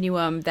Q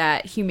continuum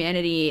that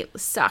humanity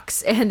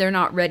sucks and they're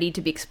not ready to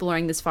be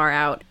exploring this far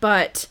out,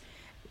 but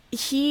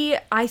he,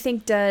 I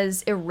think,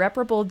 does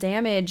irreparable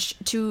damage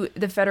to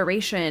the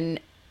Federation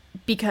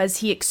because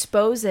he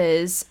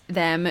exposes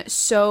them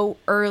so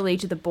early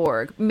to the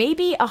Borg,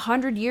 maybe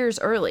 100 years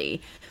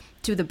early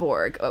to the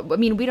Borg. I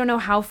mean, we don't know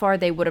how far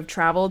they would have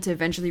traveled to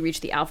eventually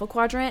reach the Alpha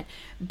Quadrant,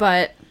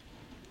 but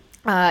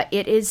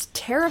it is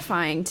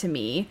terrifying to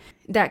me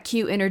that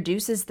Q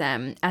introduces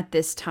them at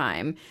this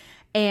time.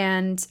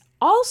 And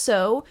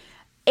also,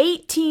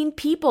 18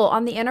 people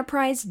on the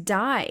Enterprise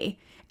die,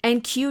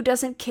 and Q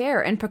doesn't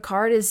care. And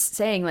Picard is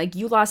saying, like,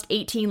 you lost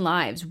 18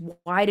 lives.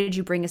 Why did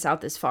you bring us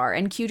out this far?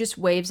 And Q just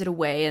waves it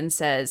away and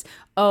says,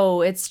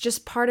 oh, it's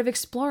just part of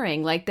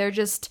exploring. Like,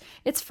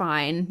 it's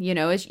fine. You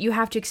know, you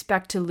have to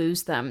expect to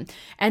lose them.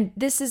 And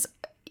this is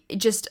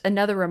just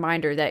another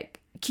reminder that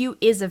Q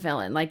is a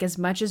villain. Like, as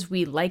much as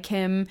we like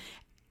him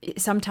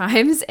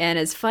sometimes and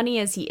as funny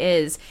as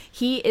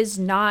he is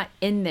not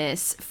in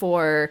this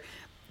for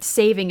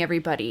saving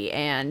everybody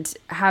and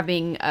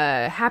having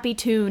a happy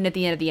tune at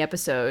the end of the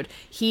episode.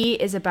 He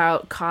is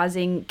about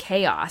causing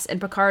chaos,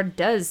 and Picard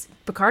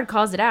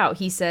calls it out.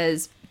 He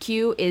says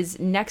Q is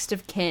next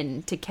of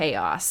kin to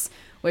chaos,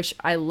 which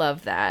I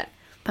love that.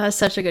 That's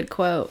such a good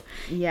quote.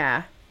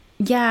 Yeah,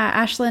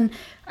 Ashlyn,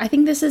 I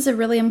think this is a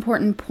really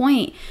important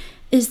point,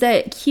 is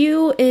that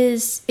Q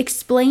is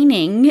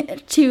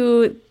explaining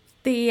to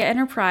the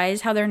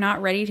Enterprise how they're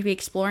not ready to be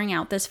exploring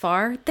out this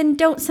far. Then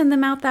don't send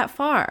them out that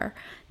far.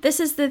 This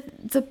is the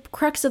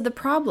crux of the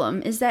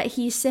problem, is that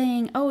he's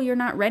saying, oh, you're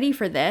not ready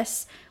for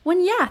this,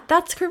 when, yeah,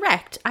 that's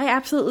correct. I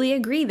absolutely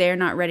agree they're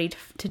not ready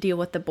to deal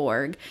with the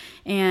Borg,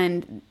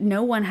 and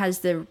no one has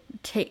the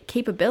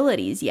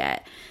capabilities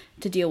yet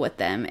to deal with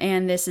them,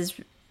 and this is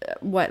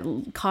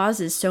what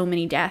causes so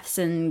many deaths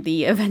in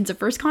the events of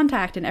First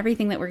Contact and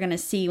everything that we're going to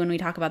see when we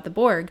talk about the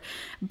Borg.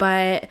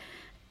 But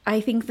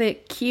I think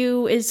that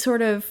Q is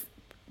sort of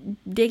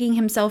digging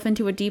himself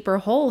into a deeper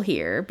hole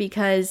here,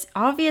 because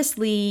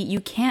obviously you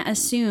can't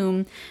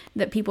assume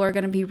that people are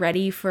going to be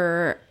ready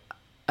for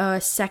a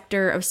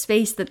sector of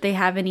space that they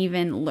haven't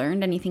even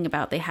learned anything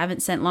about. They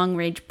haven't sent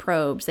long-range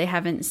probes. They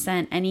haven't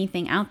sent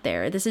anything out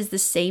there. This is the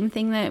same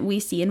thing that we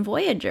see in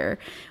Voyager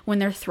when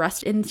they're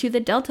thrust into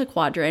the Delta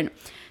Quadrant.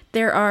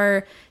 There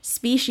are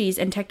species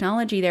and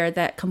technology there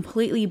that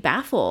completely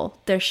baffle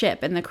their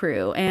ship and the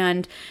crew,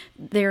 and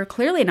they're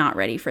clearly not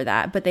ready for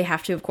that, but they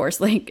have to, of course,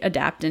 like,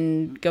 adapt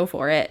and go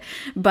for it.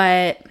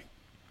 But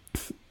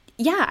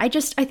yeah, I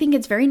think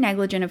it's very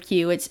negligent of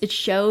Q. It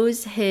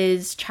shows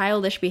his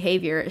childish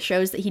behavior. It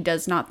shows that he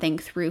does not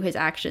think through his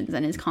actions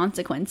and his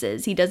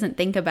consequences. He doesn't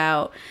think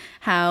about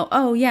how,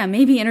 oh yeah,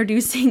 maybe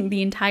introducing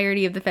the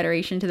entirety of the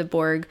Federation to the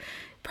Borg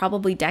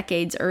probably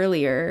decades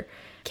earlier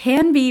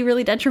can be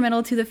really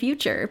detrimental to the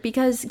future,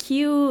 because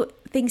Q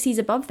thinks he's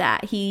above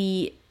that.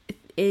 He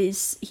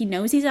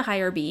knows he's a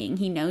higher being.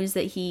 He knows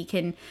that he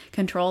can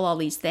control all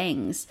these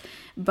things,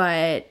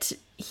 but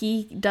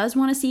he does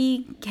want to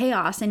see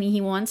chaos, and he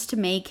wants to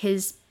make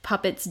his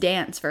puppets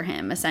dance for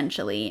him,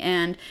 essentially.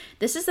 And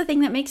this is the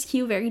thing that makes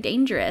Q very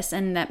dangerous,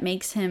 and that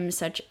makes him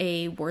such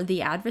a worthy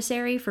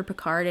adversary for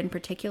Picard in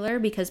particular,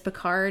 because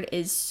Picard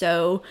is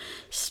so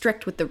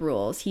strict with the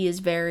rules. He is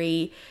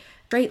very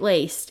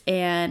straight-laced,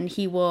 and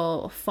he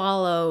will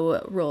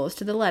follow rules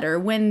to the letter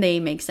when they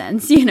make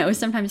sense. You know,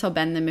 sometimes he'll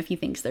bend them if he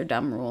thinks they're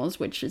dumb rules,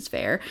 which is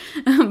fair.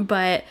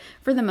 But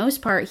for the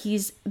most part,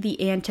 he's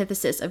the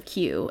antithesis of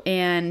Q,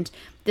 and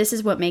this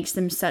is what makes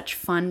them such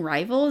fun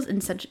rivals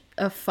and such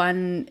a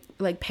fun,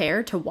 like,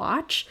 pair to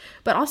watch,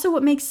 but also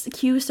what makes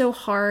Q so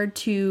hard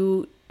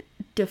to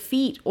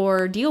defeat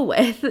or deal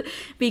with,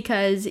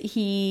 because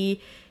he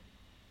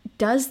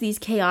does these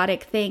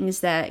chaotic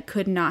things that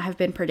could not have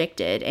been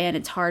predicted, and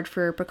it's hard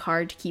for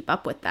Picard to keep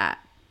up with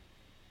that.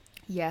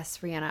 Yes,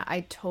 Rihanna,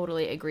 I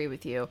totally agree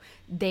with you.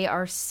 They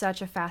are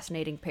such a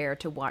fascinating pair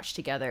to watch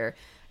together.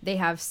 They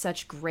have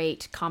such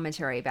great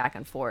commentary back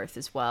and forth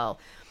as well.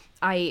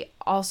 I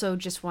also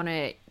just want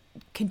to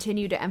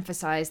continue to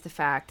emphasize the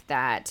fact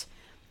that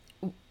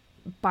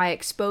by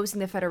exposing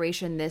the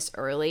Federation this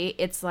early,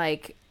 it's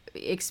like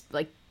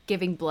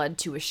giving blood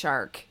to a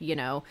shark, you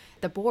know.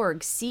 The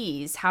Borg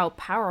sees how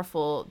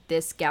powerful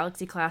this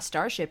Galaxy-class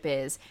starship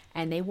is,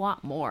 and they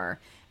want more.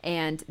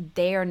 And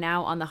they are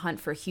now on the hunt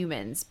for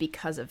humans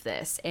because of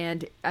this.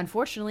 And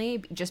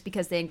unfortunately, just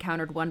because they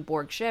encountered one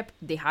Borg ship,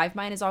 the hive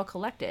mind is all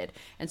collected.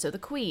 And so the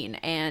Queen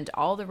and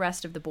all the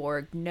rest of the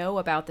Borg know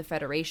about the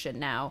Federation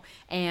now.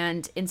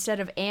 And instead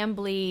of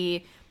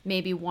ambly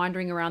maybe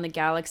wandering around the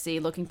galaxy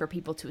looking for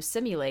people to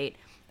assimilate,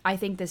 I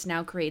think this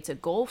now creates a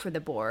goal for the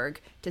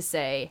Borg to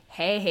say,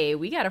 hey,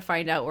 we got to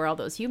find out where all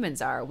those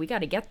humans are. We got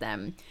to get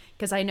them.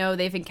 Because I know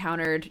they've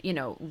encountered, you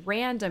know,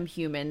 random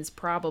humans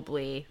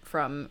probably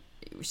from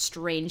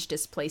strange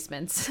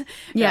displacements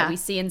that we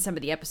see in some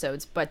of the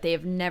episodes, but they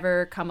have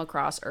never come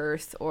across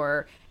Earth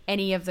or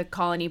any of the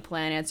colony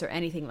planets or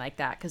anything like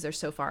that because they're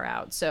so far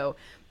out. So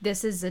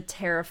this is a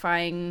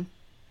terrifying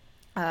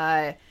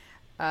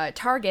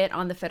target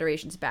on the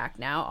Federation's back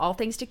now, all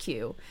thanks to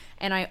Q.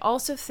 And I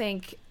also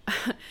think,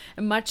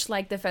 much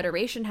like the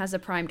Federation has a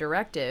prime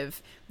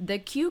directive, the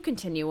Q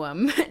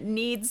continuum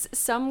needs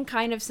some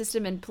kind of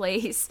system in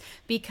place,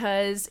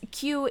 because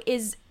Q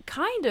is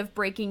kind of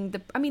breaking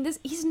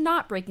he's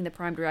not breaking the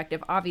prime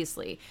directive,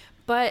 obviously,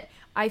 but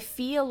I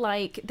feel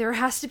like there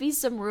has to be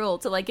some rule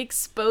to like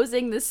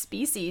exposing the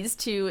species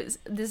to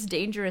this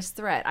dangerous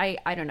threat.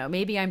 I don't know,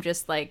 maybe I'm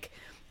just like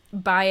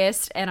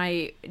biased and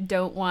I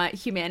don't want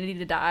humanity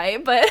to die,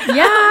 but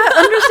yeah,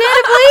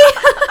 understandably.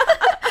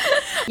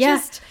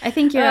 Yeah, I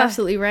think you're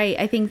absolutely right.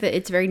 I think that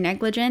it's very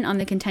negligent on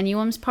the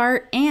Continuum's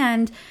part,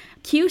 and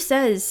Q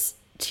says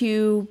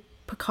to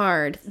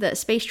Picard that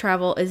space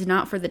travel is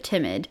not for the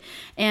timid.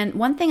 And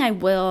one thing I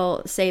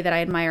will say that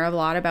I admire a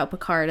lot about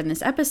Picard in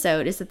this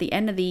episode is at the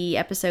end of the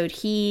episode,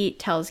 he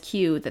tells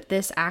Q that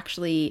this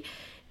actually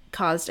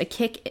caused a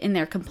kick in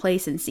their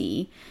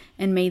complacency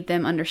and made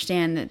them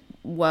understand that,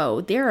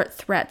 whoa, there are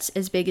threats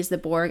as big as the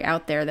Borg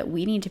out there that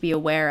we need to be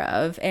aware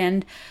of.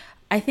 And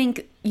I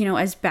think, you know,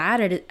 as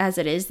bad as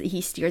it is that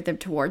he steered them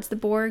towards the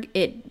Borg,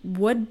 it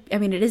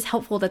is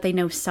helpful that they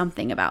know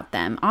something about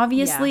them.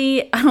 Obviously,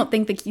 yeah. I don't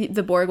think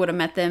the Borg would have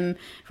met them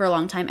for a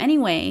long time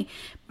anyway,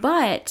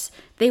 but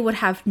they would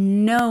have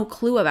no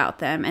clue about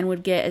them and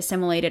would get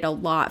assimilated a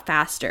lot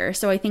faster.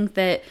 So I think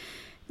that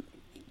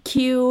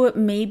Q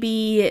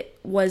maybe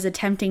was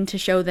attempting to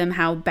show them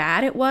how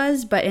bad it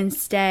was, but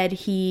instead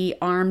he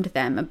armed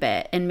them a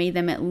bit and made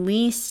them at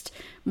least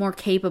more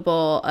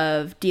capable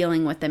of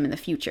dealing with them in the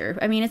future.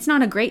 I mean, it's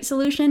not a great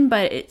solution,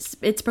 but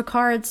it's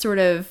Picard's sort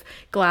of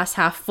glass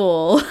half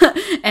full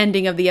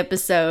ending of the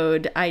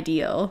episode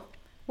ideal.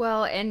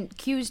 Well, and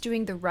Q's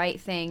doing the right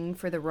thing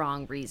for the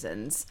wrong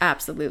reasons.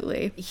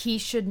 Absolutely. He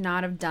should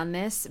not have done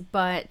this,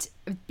 but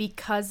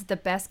because the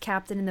best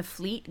captain in the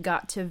fleet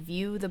got to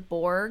view the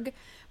Borg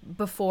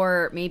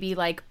before maybe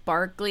like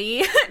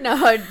Barclay. No,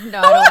 I don't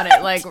want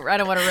to I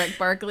don't want to wreck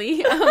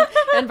Barclay.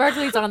 And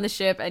Barclay's on the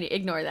ship, and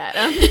ignore that.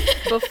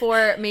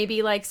 Before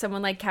maybe like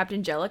someone like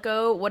Captain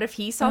Jellicoe. What if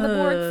he saw the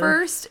Borg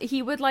first?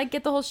 He would like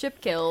get the whole ship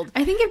killed.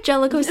 I think if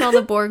Jellicoe saw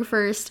the Borg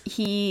first,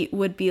 he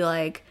would be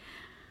like,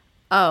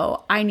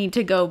 oh, I need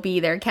to go be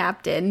their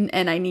captain,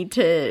 and I need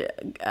to,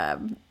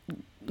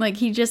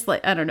 he just,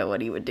 I don't know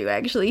what he would do,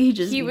 actually. He'd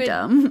just be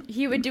dumb.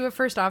 He would do a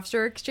first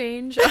officer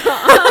exchange.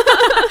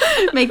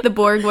 Make the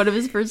Borg one of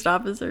his first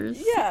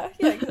officers. Yeah,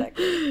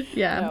 exactly.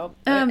 Yeah.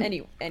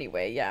 No,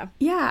 anyway, yeah.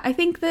 Yeah, I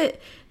think that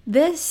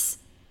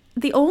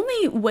the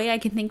only way I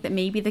can think that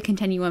maybe the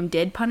Continuum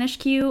did punish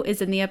Q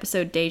is in the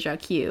episode Deja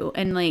Q.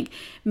 And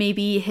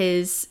maybe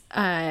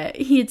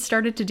he had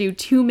started to do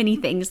too many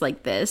things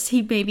like this.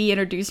 He maybe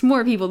introduced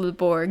more people to the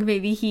Borg.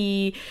 Maybe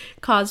he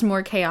caused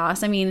more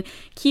chaos. I mean,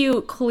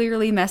 Q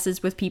clearly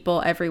messes with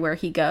people everywhere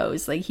he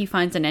goes. He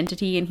finds an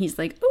entity and he's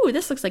like, ooh,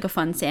 this looks like a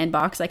fun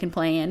sandbox I can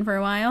play in for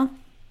a while.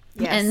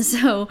 Yes. And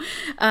so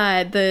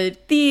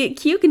the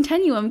Q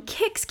Continuum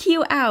kicks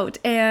Q out,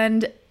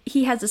 and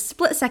he has a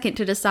split second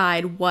to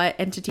decide what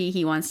entity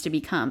he wants to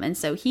become. And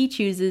so he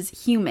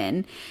chooses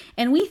human.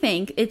 And we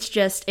think it's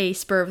just a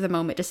spur of the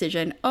moment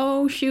decision.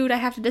 Oh, shoot, I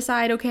have to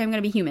decide. Okay, I'm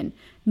going to be human.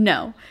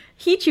 No,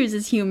 he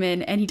chooses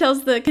human, and he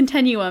tells the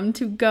Continuum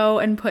to go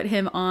and put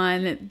him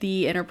on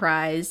the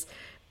Enterprise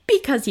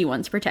because he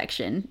wants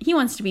protection. He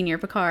wants to be near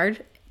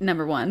Picard,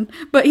 number one,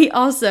 but he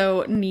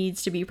also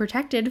needs to be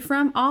protected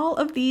from all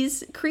of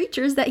these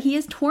creatures that he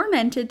has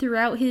tormented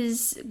throughout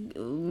his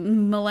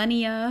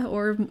millennia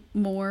or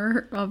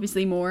more,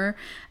 obviously more,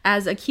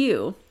 as a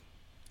Q.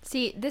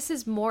 See, this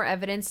is more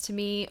evidence to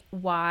me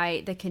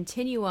why the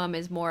Continuum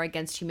is more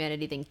against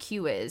humanity than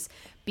Q is,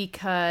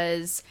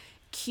 because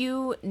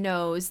Q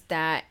knows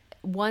that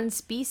one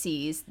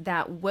species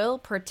that will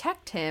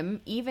protect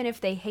him, even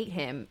if they hate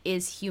him,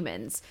 is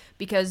humans,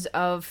 because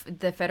of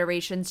the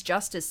Federation's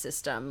justice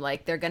system.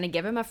 They're going to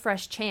give him a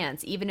fresh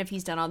chance, even if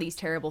he's done all these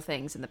terrible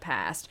things in the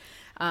past.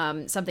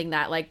 Something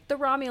that, the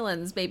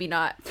Romulans maybe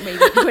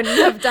wouldn't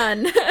have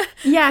done.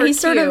 Yeah,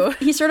 he's sort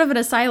of an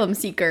asylum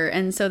seeker,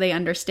 and so they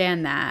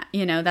understand that.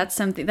 That's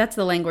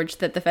the language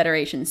that the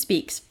Federation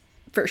speaks,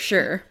 for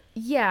sure.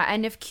 Yeah,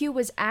 and if Q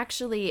was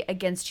actually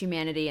against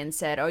humanity and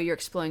said, oh, you're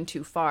exploring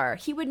too far,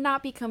 he would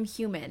not become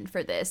human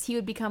for this. He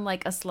would become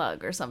like a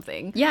slug or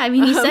something. Yeah, I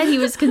mean, he said he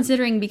was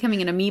considering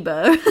becoming an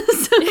amoeba.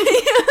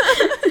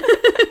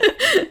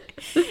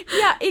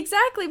 Yeah,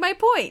 exactly. My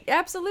point.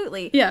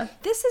 Absolutely. Yeah.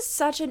 This is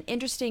such an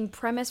interesting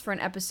premise for an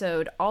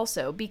episode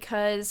also,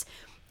 because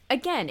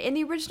again, in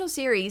the original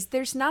series,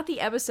 there's not the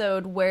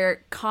episode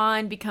where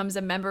Khan becomes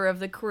a member of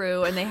the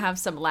crew and they have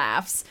some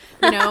laughs.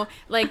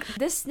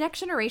 This Next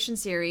Generation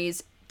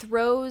series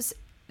throws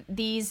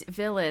these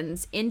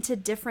villains into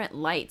different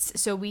lights,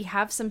 so we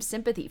have some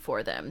sympathy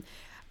for them.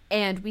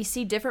 And we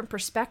see different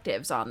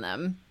perspectives on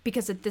them,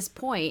 because at this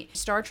point,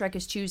 Star Trek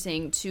is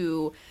choosing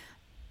to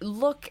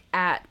look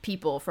at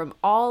people from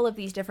all of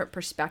these different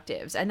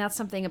perspectives, and that's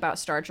something about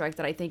Star Trek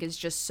that I think is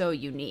just so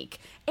unique.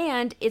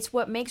 And it's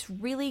what makes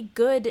really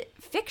good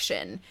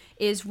fiction,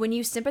 is when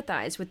you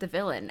sympathize with the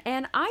villain.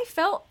 And I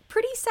felt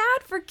pretty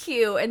sad for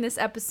Q in this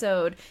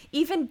episode.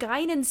 Even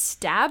Guinan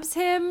stabs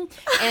him,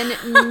 and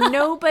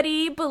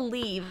nobody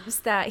believes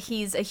that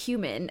he's a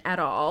human at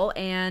all.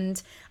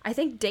 And I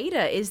think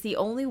Data is the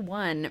only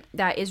one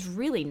that is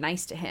really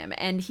nice to him,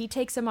 and he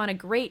takes him on a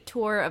great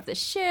tour of the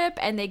ship,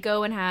 and they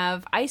go and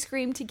have ice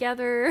cream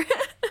together.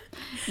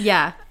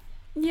 Yeah.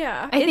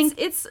 Yeah. I think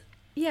it's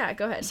yeah,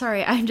 go ahead.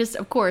 Sorry, I just,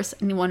 of course,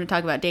 want to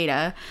talk about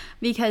Data,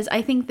 because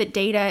I think that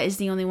Data is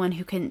the only one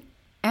who can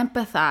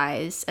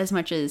empathize as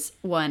much as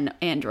one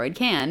android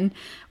can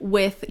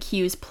with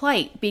Q's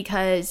plight,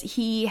 because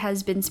he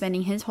has been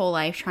spending his whole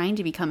life trying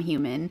to become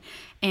human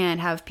and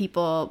have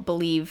people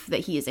believe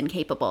that he is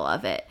incapable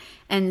of it.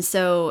 And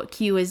so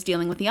Q is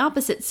dealing with the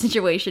opposite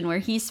situation, where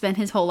he spent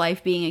his whole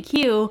life being a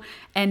Q,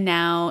 and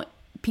now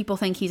people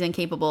think he's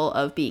incapable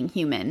of being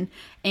human.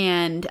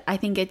 And I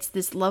think it's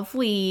this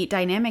lovely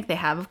dynamic they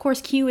have. Of course,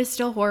 Q is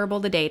still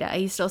horrible to Data.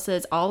 He still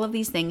says all of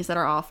these things that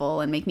are awful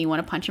and make me want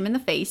to punch him in the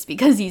face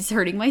because he's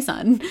hurting my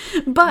son.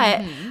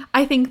 But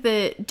I think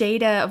that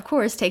Data, of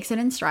course, takes it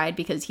in stride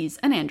because he's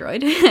an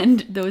android,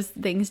 and those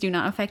things do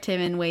not affect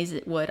him in ways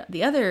that would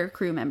the other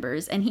crew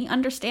members. And he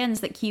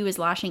understands that Q is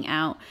lashing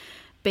out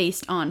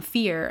based on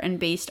fear and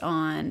based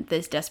on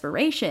this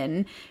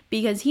desperation,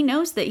 because he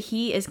knows that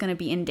he is going to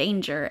be in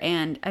danger.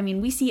 And I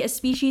mean, we see a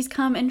species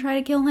come and try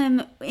to kill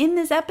him in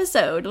this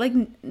episode, like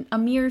a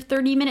mere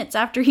 30 minutes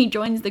after he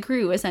joins the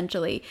crew,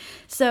 essentially.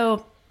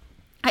 So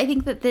I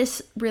think that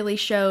this really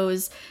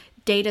shows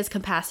Data's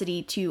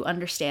capacity to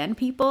understand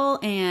people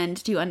and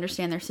to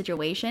understand their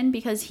situation,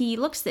 because he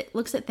looks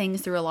at things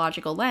through a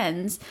logical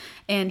lens,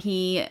 and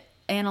he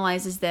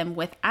analyzes them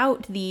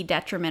without the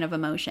detriment of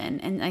emotion.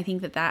 And I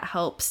think that that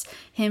helps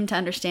him to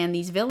understand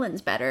these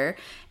villains better.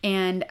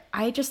 And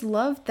I just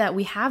love that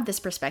we have this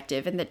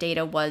perspective, and that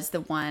Data was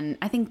the one.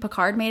 I think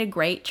Picard made a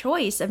great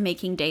choice of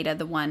making Data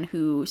the one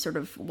who sort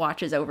of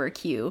watches over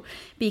Q,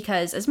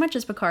 because as much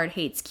as Picard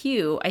hates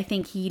Q, I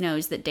think he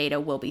knows that Data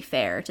will be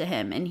fair to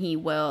him, and he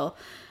will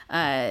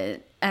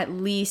at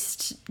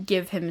least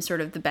give him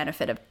sort of the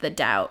benefit of the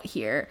doubt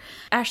here.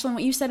 Ashlyn,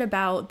 what you said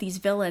about these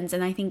villains,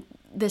 and I think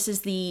this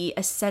is the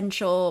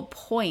essential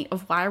point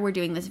of why we're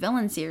doing this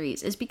villain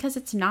series, is because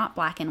it's not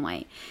black and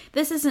white.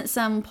 This isn't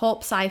some pulp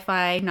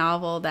sci-fi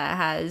novel that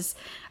has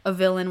a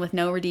villain with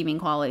no redeeming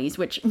qualities,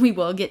 which we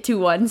will get to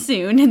one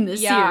soon in this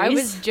series. Yeah, I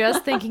was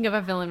just thinking of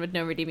a villain with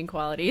no redeeming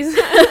qualities.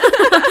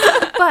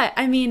 But,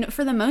 I mean,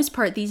 for the most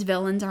part, these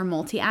villains are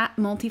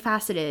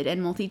multifaceted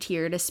and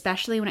multi-tiered,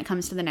 especially when it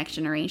comes to the Next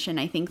Generation.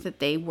 I think that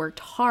they worked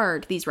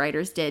hard, these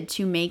writers did,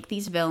 to make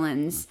these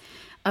villains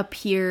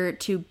appear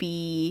to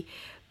be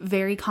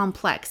very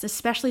complex,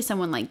 especially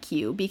someone like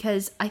Q,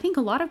 because I think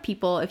a lot of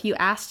people, if you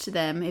asked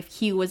them if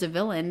Q was a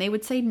villain, they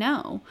would say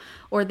no,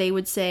 or they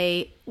would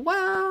say,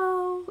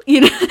 well,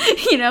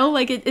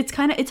 like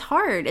it's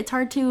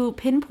hard to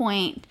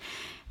pinpoint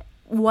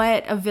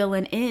what a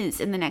villain is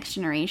in the Next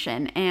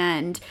Generation.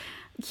 And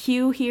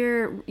Q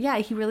here, yeah,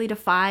 he really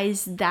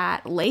defies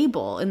that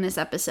label in this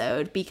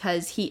episode,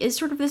 because he is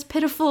sort of this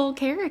pitiful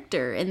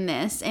character in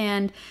this.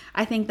 And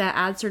I think that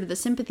adds sort of the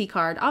sympathy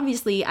card.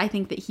 Obviously, I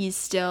think that he's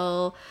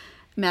still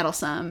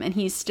meddlesome, and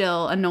he's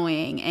still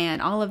annoying,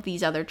 and all of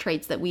these other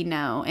traits that we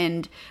know.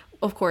 And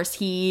of course,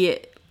 he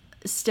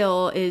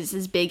still is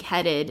as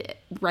big-headed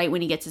right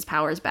when he gets his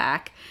powers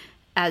back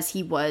as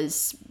he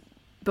was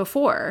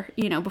before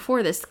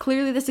this.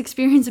 Clearly this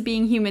experience of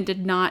being human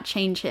did not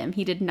change him.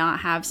 He did not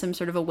have some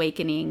sort of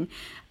awakening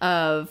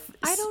of...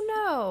 I don't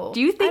know.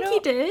 Do you think he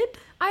did?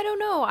 I don't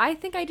know. I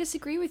think I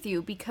disagree with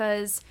you,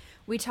 because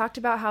we talked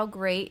about how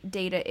great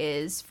Data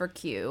is for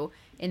Q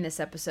in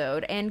this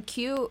episode, and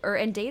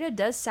Data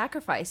does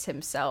sacrifice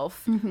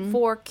himself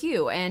for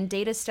Q, and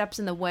Data steps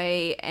in the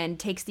way and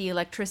takes the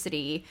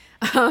electricity,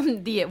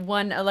 the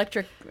one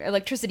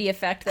electricity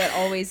effect that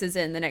always is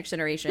in the Next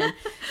Generation.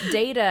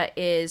 Data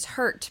is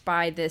hurt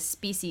by this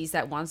species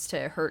that wants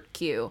to hurt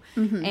Q,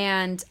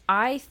 and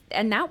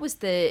that was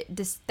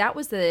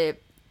the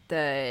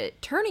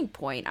turning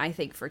point, I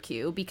think, for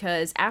Q,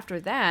 because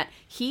after that,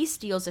 he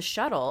steals a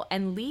shuttle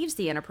and leaves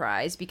the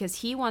Enterprise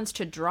because he wants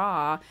to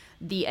draw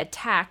the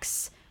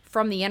attacks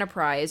from the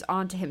Enterprise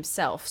onto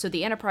himself. So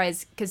the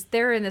Enterprise, because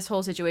they're in this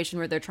whole situation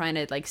where they're trying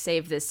to like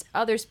save this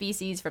other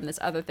species from this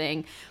other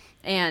thing,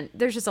 and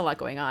there's just a lot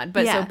going on.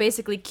 But so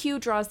basically, Q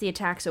draws the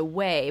attacks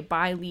away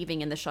by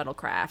leaving in the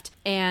shuttlecraft,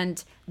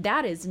 and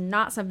that is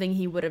not something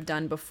he would have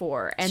done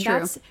before. And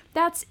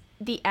that's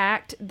the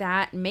act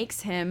that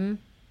makes him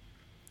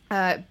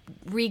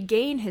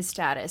regain his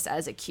status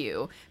as a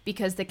Q,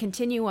 because the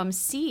Continuum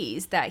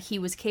sees that he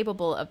was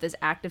capable of this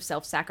act of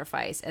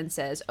self-sacrifice and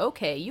says,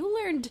 okay, you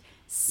learned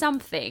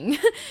something,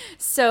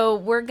 so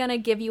we're gonna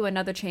give you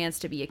another chance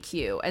to be a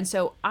Q. And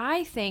so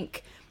I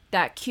think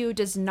that Q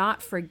does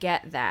not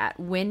forget that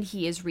when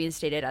he is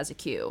reinstated as a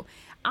Q.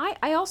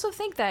 I also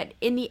think that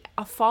in the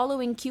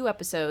following Q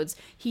episodes,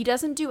 he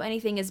doesn't do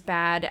anything as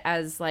bad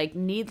as, like,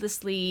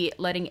 needlessly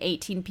letting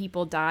 18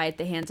 people die at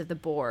the hands of the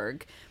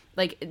Borg.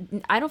 Like,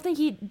 I don't think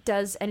he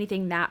does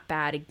anything that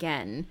bad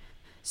again.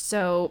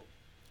 So,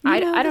 I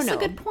don't know. That's a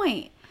good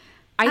point.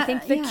 I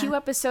think the Q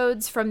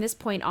episodes from this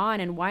point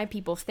on, and why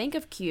people think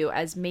of Q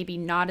as maybe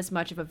not as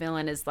much of a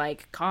villain as,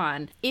 like,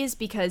 Khan, is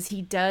because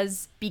he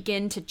does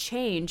begin to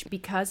change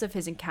because of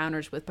his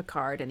encounters with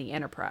Picard and the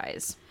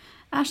Enterprise.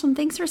 Ashlyn,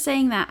 thanks for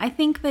saying that. I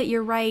think that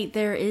you're right.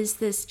 There is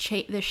this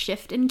this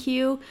shift in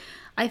Q.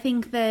 I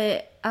think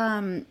that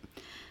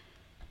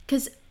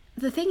because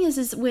the thing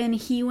is when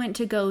he went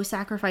to go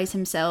sacrifice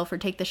himself or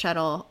take the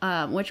shuttle,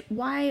 which,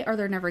 why are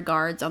there never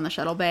guards on the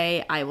shuttle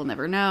bay? I will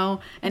never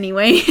know.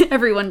 Anyway,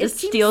 everyone just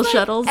steals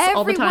shuttles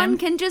all the time. Everyone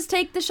can just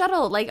take the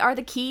shuttle. Like, are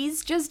the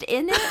keys just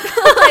in it?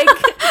 Like,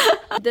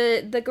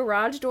 the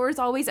garage door is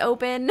always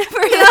open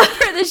for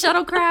the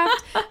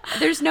shuttlecraft.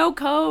 There's no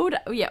code.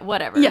 Yeah,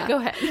 whatever. Yeah. Go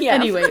ahead. Yeah.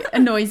 Anyway,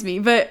 annoys me.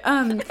 But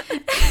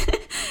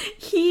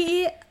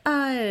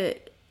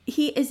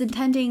he is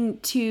intending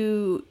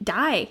to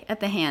die at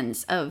the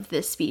hands of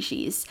this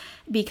species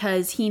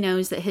because he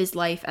knows that his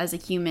life as a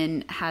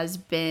human has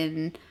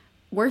been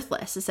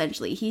worthless,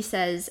 essentially. He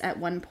says at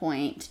one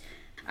point,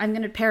 I'm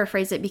going to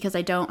paraphrase it because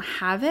I don't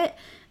have it,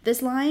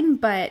 this line,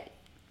 but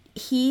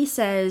he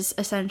says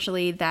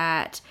essentially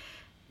that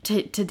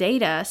to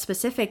Data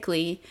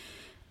specifically,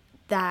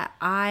 that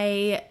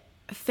I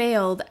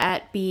failed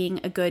at being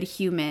a good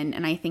human,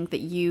 and I think that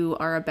you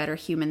are a better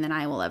human than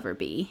I will ever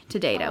be, to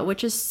Data,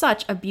 which is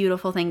such a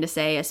beautiful thing to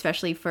say,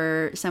 especially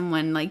for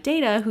someone like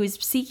Data who's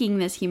seeking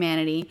this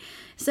humanity.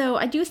 So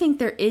I do think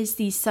there is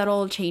these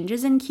subtle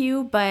changes in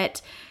Q,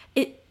 but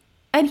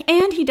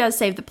and he does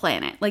save the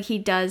planet. Like, he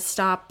does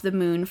stop the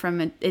moon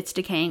from its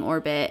decaying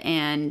orbit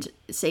and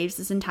saves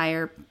this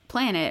entire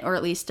planet, or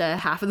at least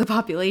half of the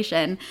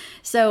population.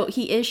 So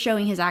he is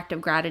showing his act of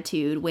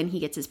gratitude when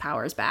he gets his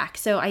powers back.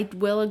 So I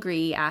will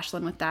agree,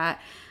 Ashlyn, with that.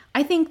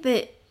 I think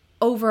that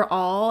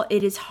overall,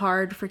 it is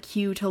hard for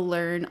Q to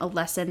learn a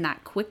lesson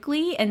that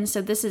quickly. And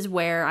so this is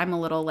where I'm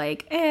a little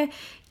like,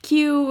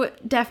 Q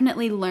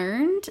definitely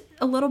learned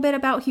a little bit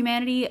about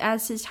humanity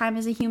as his time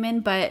as a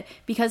human, but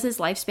because his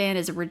lifespan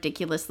is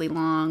ridiculously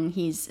long,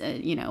 he's,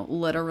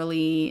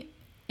 literally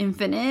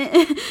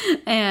infinite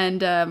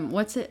and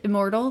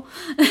immortal.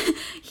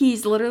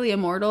 He's literally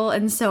immortal,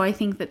 and so I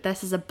think that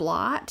this is a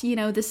blot.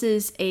 This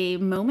is a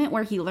moment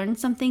where he learned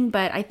something,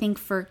 but I think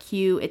for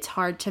Q it's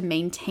hard to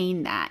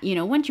maintain that.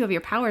 Once you have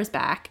your powers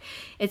back,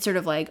 it's sort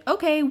of like,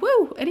 okay,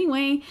 woo,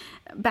 anyway,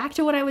 back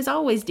to what I was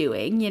always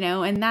doing,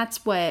 and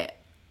that's what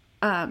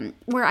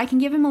where I can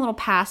give him a little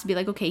pass to be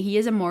like, okay, he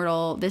is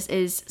immortal. This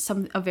is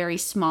a very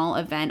small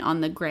event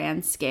on the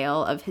grand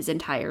scale of his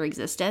entire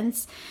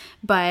existence.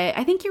 But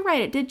I think you're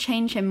right. It did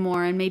change him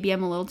more, and maybe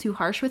I'm a little too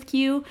harsh with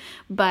Q.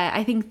 But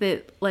I think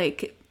that,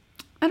 like,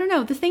 I don't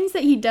know, the things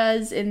that he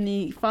does in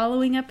the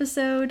following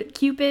episode,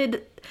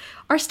 Cupid,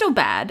 are still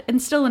bad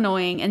and still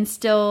annoying and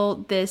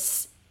still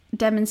this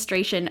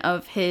demonstration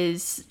of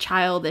his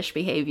childish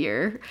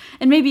behavior.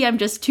 And maybe I'm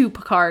just too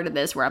Picard in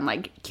this, where I'm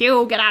like,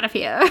 Q, get out of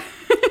here.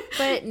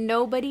 But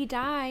nobody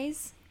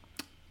dies.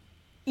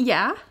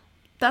 Yeah,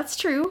 that's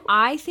true.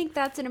 I think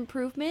that's an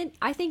improvement.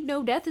 I think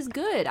no death is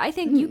good. I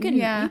think you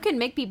can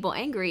make people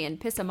angry and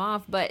piss them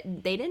off, but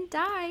they didn't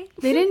die.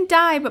 They didn't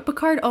die, but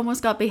Picard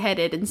almost got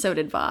beheaded, and so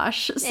did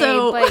Vosh.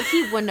 So, but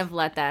he wouldn't have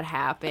let that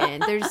happen.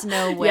 There's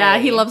no way. Yeah,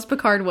 he loves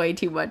Picard way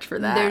too much for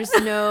that. There's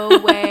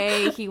no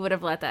way he would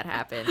have let that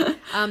happen.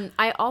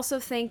 I also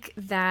think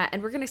that,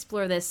 and we're going to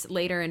explore this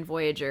later in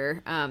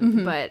Voyager,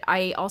 but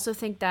I also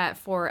think that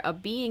for a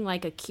being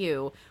like a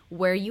Q,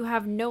 where you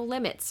have no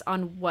limits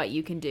on what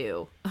you can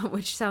do,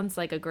 which sounds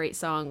like a great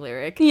song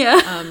lyric.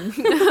 Yeah.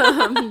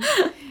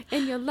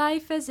 In your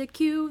life as a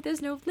Q,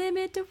 there's no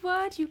limit to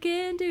what you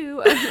can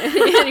do.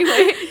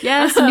 Anyway.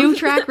 Yes, new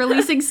track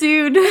releasing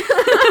soon. Drop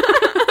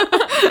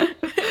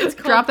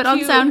it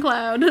on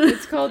SoundCloud.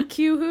 It's called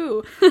Q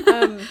Who.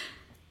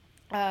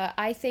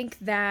 I think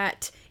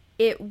that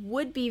it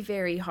would be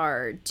very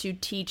hard to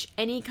teach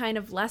any kind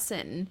of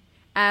lesson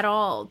at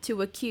all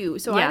to a Q.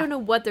 So I don't know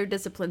what their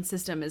discipline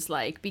system is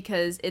like,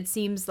 because it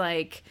seems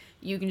like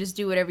you can just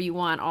do whatever you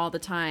want all the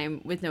time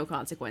with no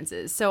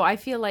consequences. So I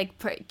feel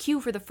like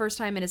Q, for the first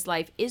time in his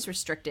life, is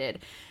restricted.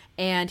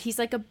 And he's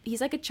like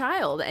a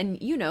child,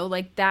 and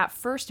like that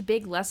first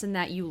big lesson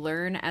that you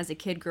learn as a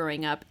kid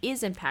growing up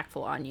is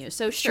impactful on you.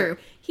 So sure,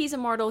 he's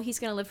immortal, he's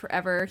gonna live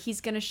forever,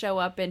 he's gonna show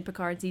up in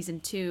Picard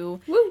season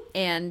 2. Woo!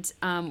 And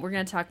we're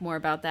gonna talk more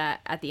about that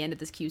at the end of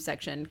this Q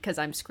section, because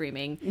I'm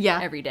screaming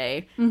every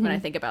day when I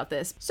think about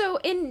this. So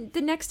in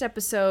the next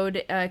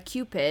episode,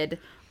 Cupid.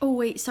 Oh,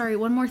 wait, sorry,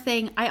 one more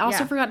thing. I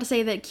also forgot to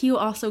say that Q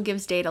also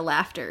gives Data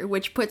laughter,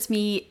 which puts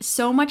me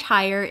so much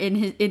higher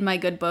in my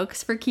good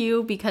books for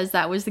Q, because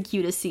that was the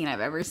cutest scene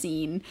I've ever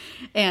seen,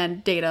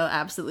 and Data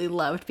absolutely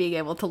loved being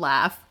able to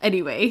laugh.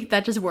 Anyway,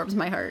 that just warms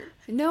my heart.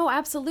 No,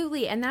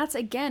 absolutely. And that's,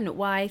 again,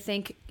 why I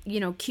think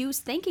Q's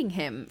thanking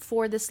him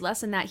for this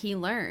lesson that he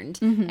learned,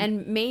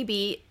 and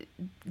maybe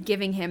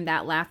giving him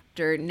that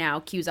laughter. Now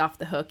Q's off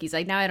the hook. He's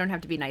like, now I don't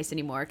have to be nice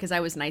anymore because I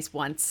was nice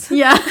once.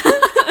 Yeah.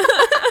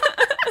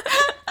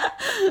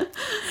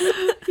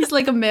 He's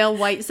like a male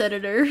white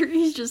senator.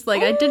 He's just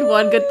like, I did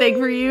one good thing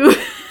for you.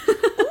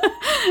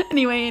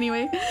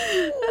 Anyway.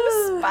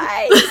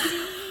 Spicy.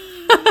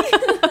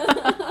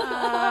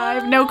 I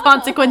have no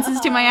consequences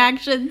to my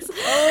actions.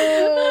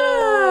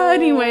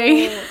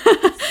 Anyway.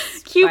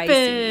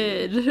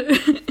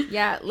 Cupid.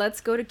 Yeah,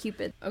 let's go to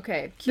Cupid.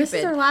 Okay, Cupid. This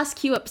is our last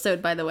Q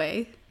episode, by the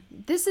way.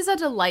 This is a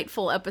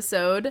delightful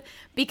episode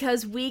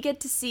because we get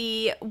to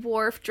see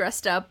Worf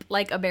dressed up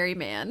like a merry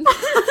man.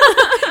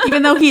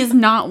 Even though he is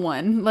not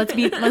one. Let's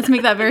make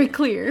that very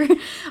clear.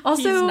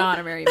 Also, he's not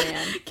a merry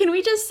man. Can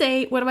we just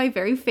say one of my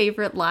very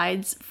favorite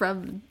lines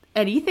from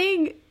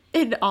anything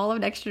in all of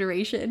Next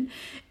Generation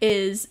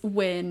is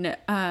when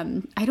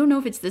I don't know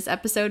if it's this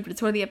episode, but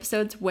it's one of the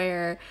episodes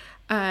where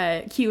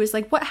Q is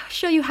like, "What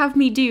shall you have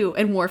me do?"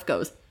 And Worf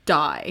goes,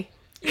 "Die."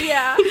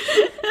 Yeah.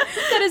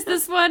 That is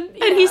this one.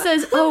 Yeah. And he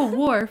says, "Oh,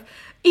 Worf,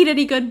 eat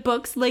any good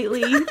books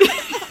lately?"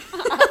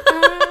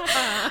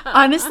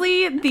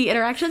 Honestly, the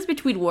interactions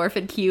between Worf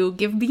and Q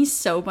give me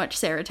so much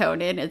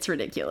serotonin. It's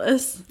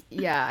ridiculous.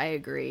 Yeah, I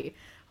agree.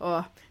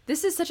 Oh,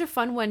 this is such a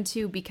fun one,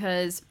 too,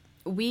 because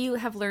we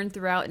have learned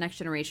throughout Next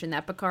Generation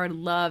that Picard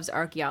loves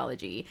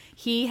archaeology.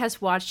 He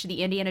has watched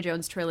the Indiana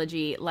Jones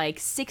trilogy like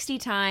 60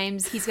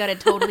 times. He's got it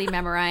totally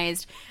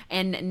memorized.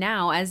 And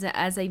now, as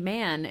a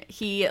man,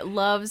 he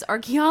loves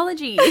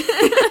archaeology.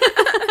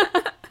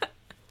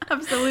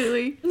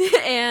 Absolutely.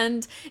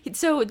 And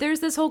so there's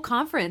this whole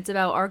conference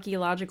about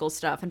archaeological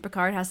stuff, and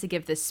Picard has to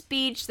give this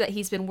speech that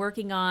he's been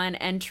working on,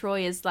 and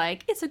Troy is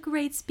like, "It's a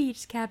great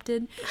speech,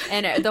 Captain."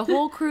 And the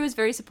whole crew is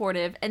very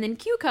supportive, and then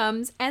Q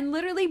comes and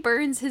literally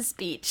burns his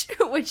speech,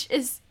 which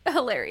is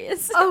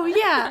hilarious. Oh,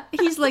 yeah.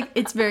 He's like,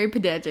 it's very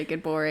pedantic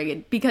and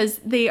boring because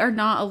they are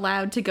not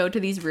allowed to go to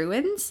these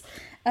ruins.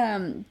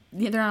 They're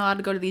not allowed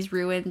to go to these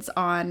ruins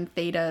on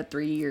Theta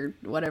 3 or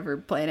whatever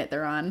planet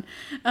they're on.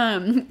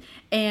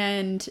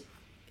 And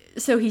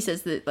so he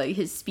says that like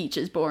his speech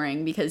is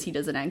boring because he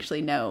doesn't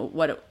actually know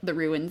what the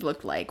ruins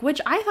looked like,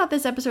 which I thought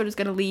this episode was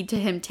going to lead to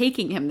him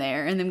taking him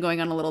there and them going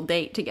on a little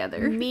date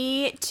together.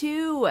 Me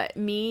too.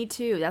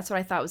 That's what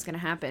I thought was going to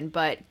happen.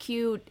 But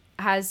Q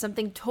has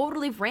something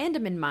totally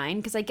random in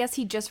mind because I guess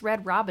he just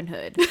read Robin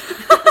Hood.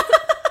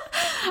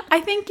 I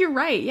think you're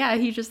right. Yeah,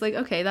 he's just like,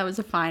 okay, that was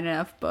a fine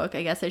enough book.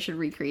 I guess I should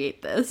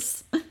recreate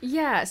this.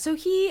 Yeah, so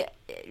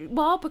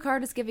while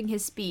Picard is giving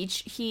his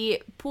speech, he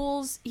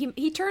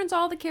turns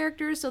all the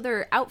characters so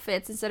their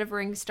outfits, instead of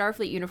wearing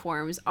Starfleet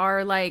uniforms,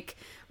 are like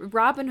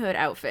Robin Hood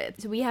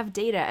outfits. So we have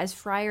Data as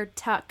Friar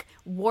Tuck.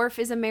 Worf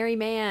is a merry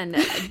man.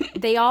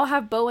 They all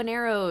have bow and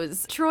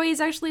arrows. Troy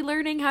is actually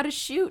learning how to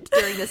shoot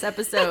during this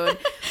episode.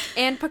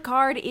 And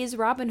Picard is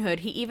Robin Hood.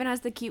 He even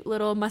has the cute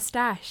little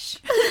mustache.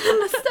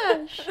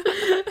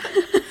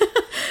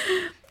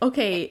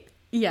 Okay,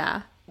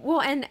 yeah.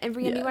 Well, and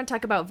Rhiannon, you want to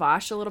talk about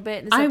Vosh a little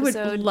bit in this episode?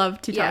 I would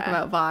love to talk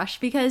about Vosh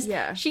because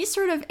she's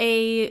sort of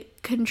a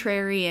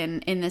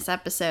contrarian in this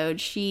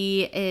episode.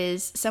 She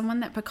is someone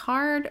that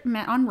Picard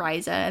met on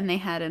Risa, and they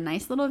had a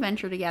nice little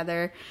adventure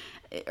together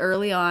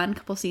early on, a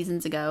couple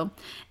seasons ago,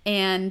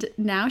 and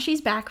now she's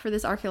back for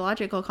this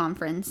archaeological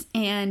conference.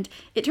 And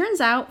it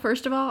turns out,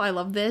 first of all, I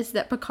love this,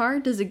 that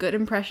Picard does a good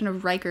impression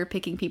of Riker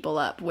picking people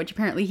up, which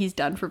apparently he's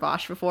done for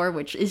Vosh before,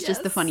 which is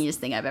just the funniest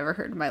thing I've ever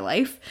heard in my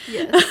life.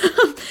 Yes.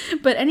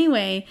 But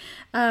anyway,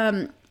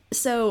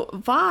 so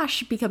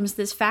Vosh becomes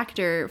this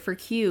factor for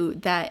Q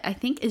that I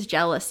think is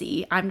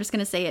jealousy. I'm just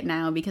going to say it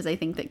now because I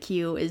think that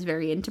Q is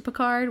very into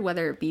Picard,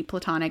 whether it be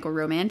platonic or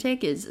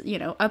romantic is,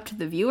 up to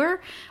the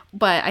viewer.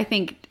 But I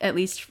think, at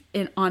least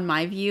on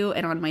my view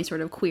and on my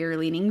sort of queer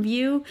leaning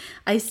view,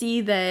 I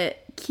see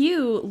that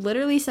Q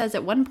literally says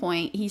at one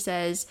point, he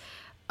says,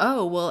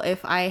 "Oh, well,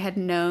 if I had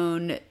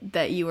known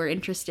that you were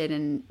interested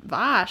in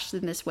Vosh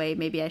in this way,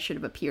 maybe I should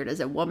have appeared as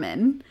a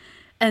woman."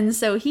 And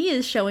so he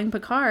is showing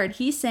Picard,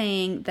 he's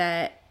saying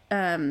that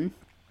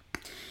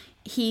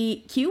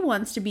Q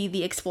wants to be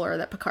the explorer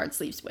that Picard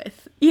sleeps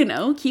with.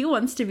 Q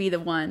wants to be the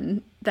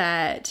one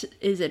that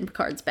is in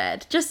Picard's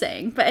bed. Just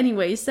saying. But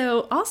anyway,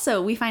 so also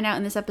we find out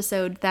in this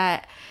episode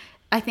that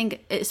I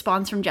think it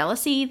spawns from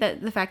jealousy,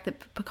 that the fact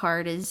that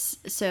Picard is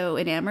so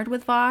enamored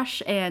with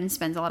Vosh and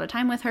spends a lot of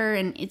time with her,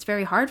 and it's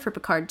very hard for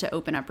Picard to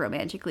open up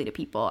romantically to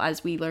people,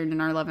 as we learned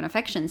in our Love and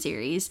Affection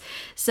series.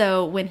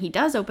 So when he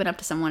does open up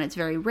to someone, it's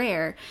very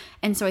rare.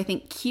 And so I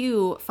think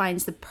Q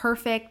finds the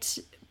perfect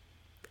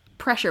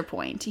pressure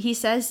point. Q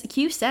says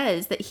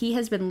that he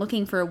has been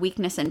looking for a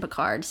weakness in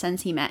Picard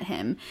since he met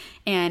him,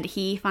 and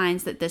he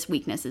finds that this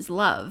weakness is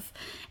love,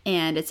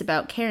 and it's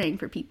about caring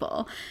for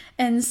people.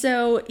 And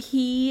so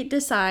he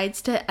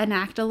decides to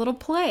enact a little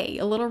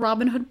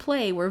Robin Hood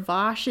play, where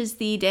Vosh is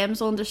the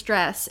damsel in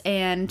distress,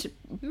 and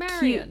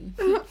Marion.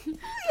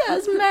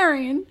 Yes,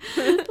 Marion.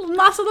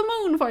 Mass of the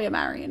moon for you,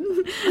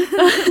 Marion.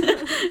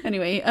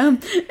 Anyway,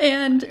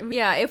 and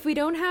yeah, if we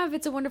don't have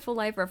It's a Wonderful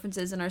Life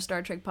references in our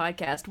Star Trek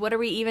podcast, what are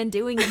we even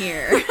doing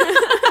here?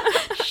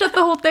 Shut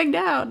the whole thing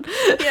down.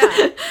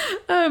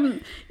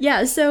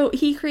 Yeah. So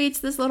he creates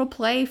this little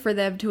play for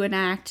them to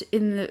enact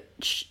in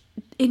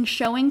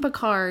showing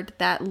Picard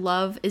that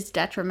love is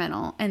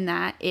detrimental and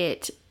that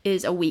it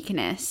is a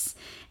weakness.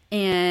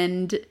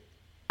 And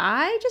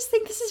I just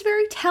think this is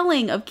very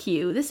telling of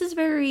Q. This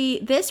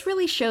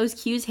really shows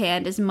Q's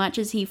hand as much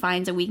as he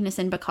finds a weakness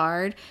in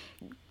Picard.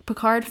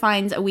 Picard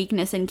finds a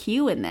weakness in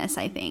Q in this,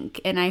 I think.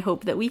 And I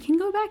hope that we can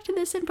go back to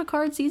this in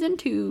Picard season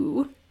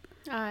 2.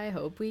 I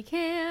hope we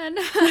can.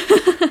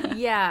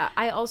 Yeah,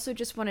 I also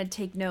just want to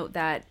take note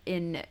that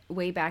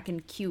way back in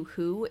Q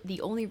Who,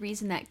 the only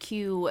reason that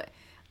Q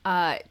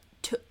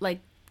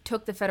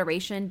took the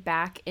Federation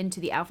back into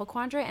the Alpha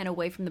Quadrant and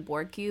away from the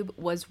Borg cube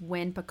was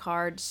when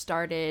Picard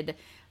started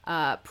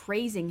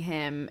praising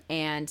him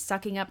and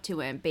sucking up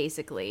to him,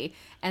 basically.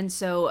 And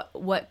so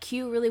what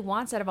Q really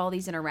wants out of all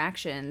these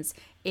interactions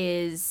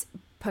is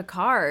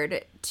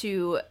Picard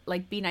to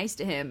be nice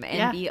to him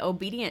and be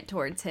obedient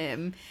towards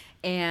him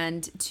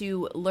and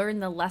to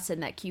learn the lesson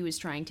that Q is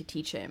trying to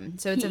teach him.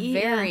 So it's a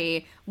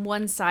very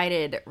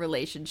one-sided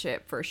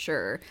relationship for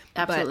sure.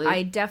 Absolutely. But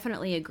I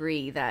definitely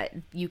agree that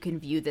you can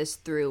view this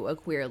through a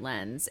queer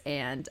lens,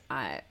 and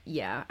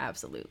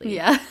absolutely.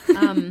 Yeah.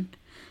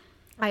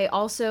 I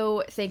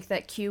also think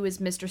that Q is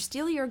Mr.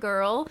 Steal Your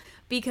Girl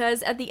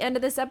because at the end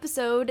of this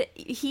episode,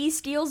 he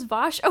steals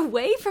Vosh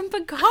away from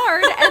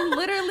Picard and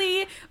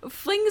literally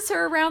flings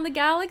her around the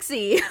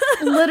galaxy.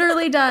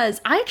 Literally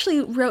does. I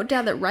actually wrote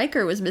down that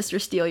Riker was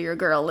Mr. Steal Your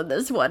Girl in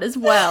this one as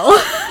well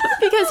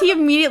because he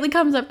immediately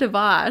comes up to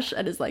Vosh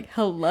and is like,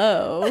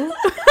 hello.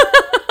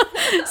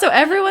 So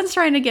everyone's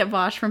trying to get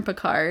Vosh from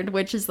Picard,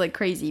 which is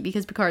crazy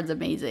because Picard's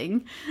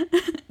amazing.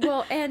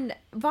 Well, and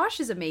Vosh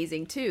is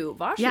amazing too.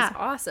 Vosh is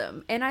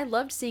awesome. And I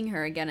loved seeing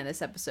her again in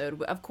this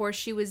episode. Of course,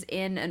 she was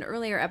in an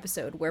earlier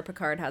episode where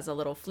Picard has a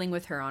little fling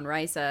with her on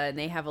Risa and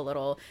they have a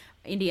little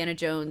Indiana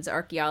Jones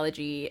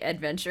archaeology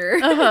adventure.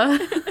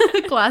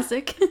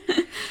 Classic.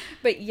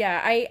 But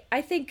yeah,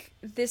 I think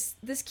this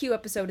Q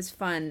episode is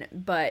fun,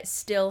 but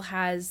still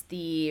has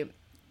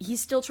he's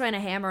still trying to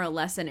hammer a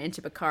lesson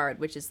into Picard,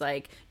 which is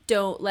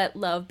don't let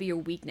love be your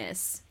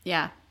weakness.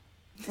 Yeah.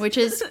 Which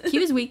is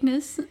Q's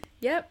weakness.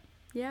 Yep.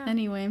 Yeah.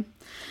 Anyway.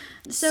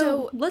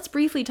 So let's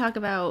briefly talk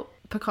about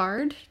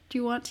Picard. Do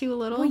you want to a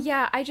little? Well,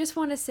 yeah, I just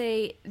want to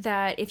say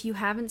that if you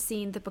haven't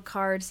seen the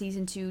Picard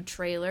season 2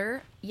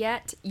 trailer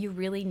yet, you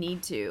really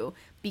need to,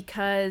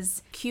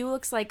 because Q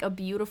looks like a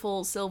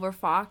beautiful silver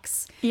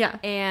fox. Yeah.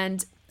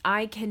 And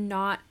I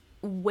cannot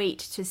wait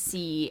to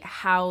see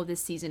how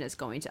this season is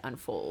going to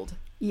unfold.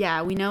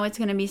 Yeah, we know it's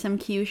going to be some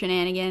Q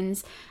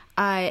shenanigans.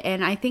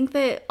 And I think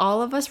that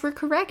all of us were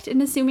correct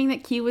in assuming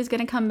that Q was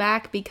going to come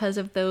back because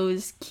of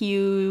those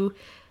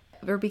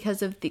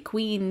because of the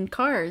Queen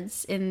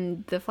cards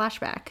in the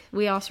flashback.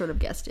 We all sort of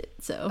guessed it,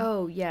 so.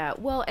 Oh, yeah.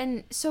 Well,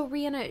 and so,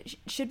 Rihanna,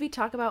 should we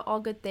talk about All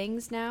Good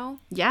Things now?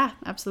 Yeah,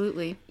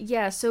 absolutely.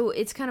 Yeah, so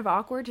it's kind of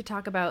awkward to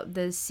talk about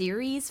the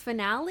series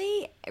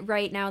finale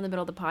right now in the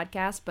middle of the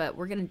podcast, but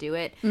we're going to do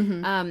it.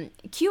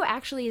 Mm-hmm. Q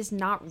actually is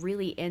not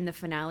really in the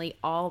finale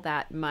all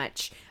that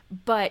much,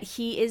 but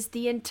he is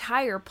the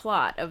entire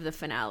plot of the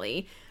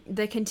finale.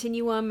 The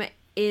Continuum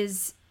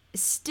is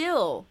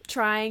still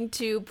trying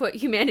to put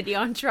humanity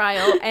on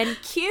trial, and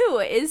Q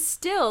is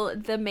still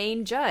the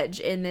main judge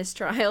in this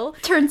trial.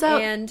 Turns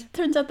out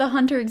the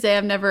Hunter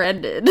exam never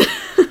ended.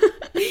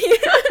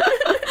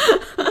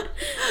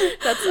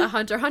 That's a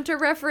Hunter x Hunter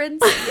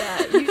reference.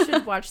 Yeah, you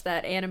should watch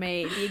that anime.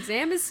 The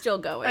exam is still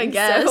going, I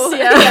guess. So,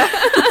 yeah.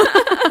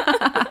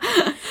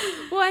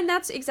 Well, and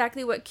that's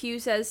exactly what Q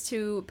says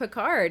to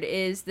Picard,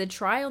 is the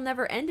trial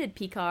never ended,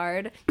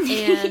 Picard.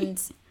 And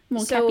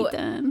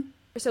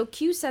So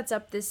Q sets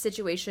up this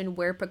situation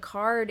where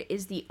Picard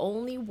is the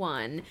only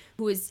one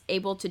who is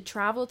able to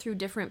travel through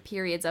different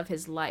periods of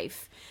his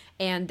life.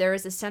 And there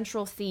is a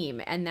central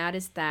theme, and that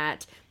is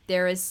that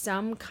there is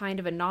some kind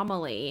of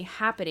anomaly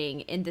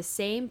happening in the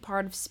same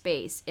part of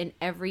space in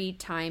every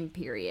time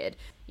period.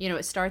 You know,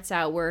 it starts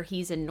out where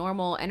he's in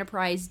normal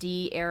Enterprise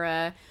D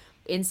era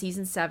in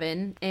season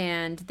 7,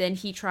 and then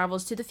he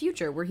travels to the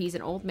future where he's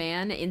an old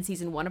man in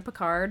season 1 of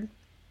Picard.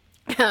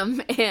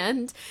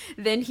 And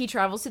then he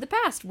travels to the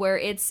past where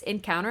it's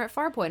Encounter at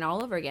Farpoint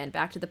all over again,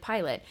 back to the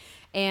pilot.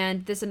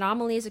 And this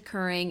anomaly is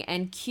occurring,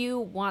 and Q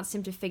wants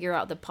him to figure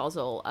out the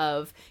puzzle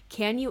of,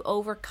 can you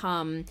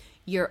overcome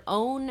your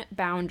own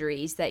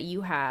boundaries that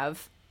you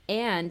have,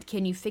 and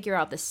can you figure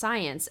out the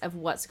science of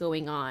what's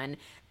going on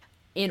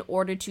in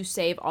order to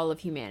save all of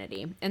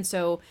humanity? And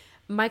so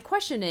my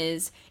question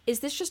is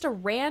this just a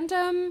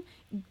random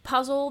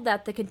puzzle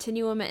that the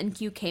Continuum and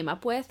Q came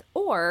up with,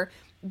 or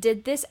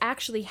did this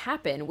actually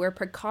happen where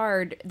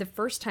Picard, the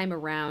first time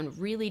around,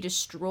 really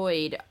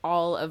destroyed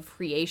all of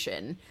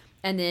creation,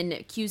 and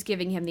then Q's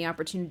giving him the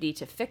opportunity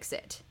to fix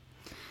it?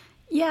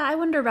 Yeah, I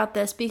wonder about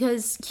this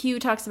because Q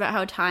talks about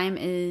how time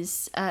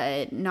is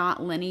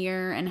not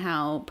linear and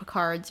how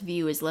Picard's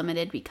view is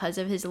limited because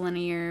of his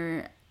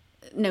linear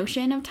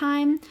notion of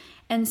time.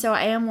 And so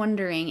I am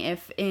wondering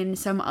if in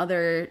some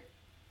other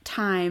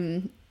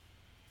time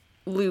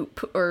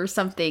loop or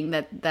something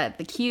that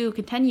the Q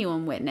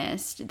continuum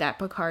witnessed, that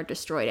Picard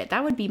destroyed it.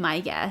 That would be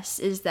my guess,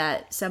 is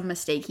that some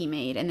mistake he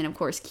made. And then, of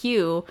course,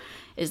 Q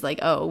is like,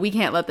 oh, we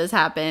can't let this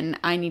happen.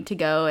 I need to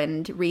go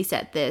and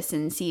reset this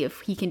and see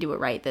if he can do it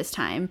right this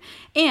time.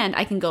 And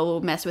I can go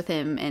mess with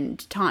him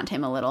and taunt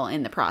him a little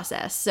in the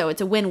process. So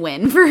it's a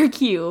win-win for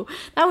Q.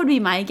 That would be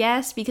my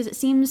guess, because it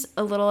seems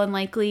a little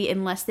unlikely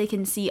unless they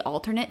can see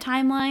alternate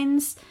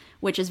timelines,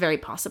 which is very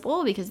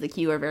possible because the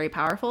Q are very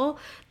powerful,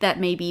 that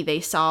maybe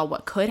they saw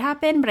what could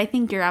happen. But I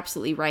think you're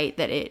absolutely right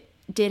that it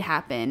did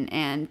happen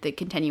and the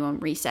continuum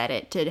reset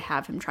it to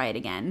have him try it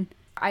again.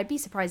 I'd be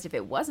surprised if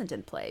it wasn't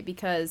in play,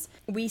 because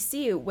we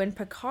see when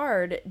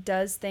Picard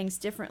does things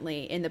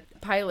differently in the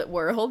pilot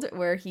world,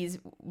 where he's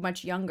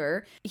much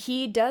younger,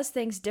 he does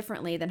things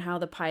differently than how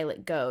the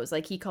pilot goes.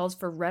 Like, he calls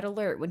for red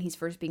alert when he's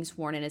first being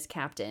sworn in as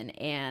captain,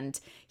 and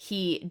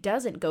he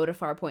doesn't go to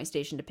Farpoint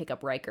Station to pick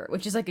up Riker,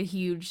 which is like a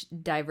huge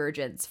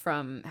divergence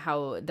from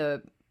how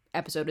the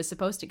episode is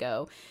supposed to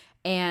go.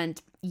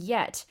 And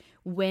yet,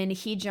 when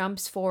he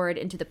jumps forward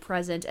into the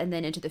present and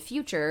then into the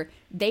future,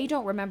 they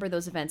don't remember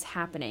those events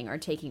happening or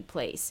taking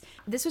place.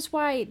 This is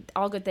why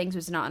All Good Things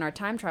was not in our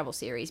time travel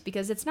series,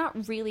 because it's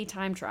not really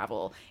time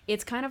travel.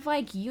 It's kind of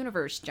like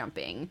universe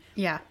jumping.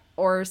 Yeah.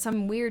 Or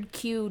some weird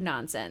Q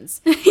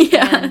nonsense.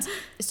 Yeah. And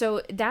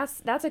so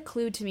that's a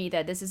clue to me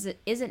that this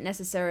isn't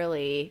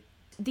necessarily...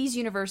 These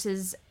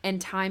universes and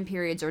time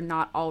periods are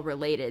not all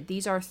related.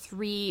 These are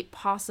three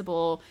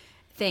possible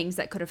things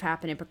that could have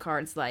happened in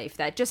Picard's life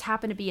that just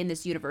happen to be in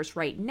this universe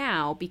right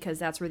now, because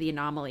that's where the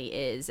anomaly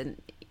is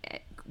and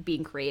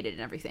being created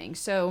and everything.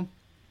 So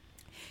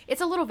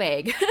it's a little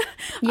vague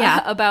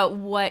about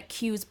what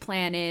Q's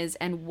plan is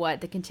and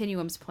what the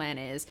Continuum's plan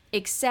is,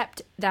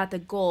 except that the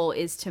goal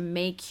is to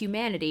make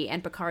humanity,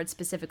 and Picard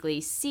specifically,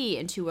 see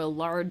into a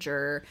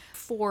larger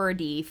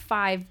 4D,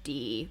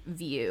 5D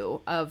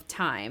view of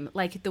time,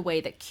 like the way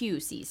that Q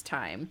sees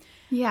time.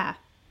 Yeah.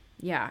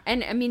 Yeah,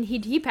 and I mean,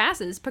 he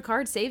passes.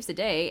 Picard saves the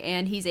day,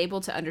 and he's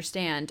able to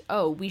understand,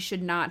 oh, we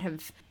should not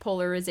have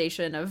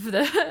polarization of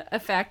the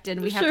effect,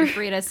 and we have to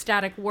create a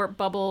static warp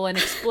bubble and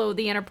explode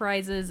the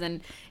Enterprises,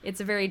 and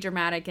it's a very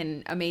dramatic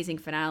and amazing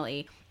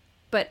finale.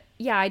 But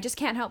yeah, I just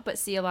can't help but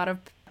see a lot of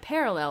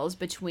parallels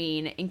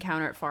between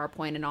Encounter at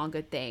Farpoint and All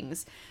Good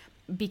Things,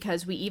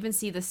 because we even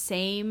see the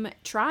same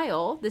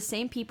trial, the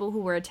same people who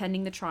were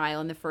attending the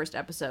trial in the first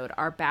episode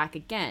are back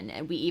again.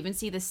 And we even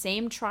see the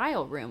same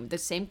trial room, the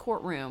same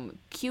courtroom.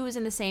 Q is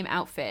in the same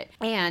outfit.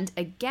 And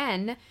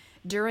again,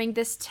 during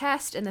this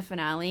test in the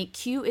finale,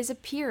 Q is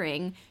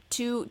appearing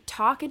to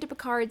talk into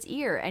Picard's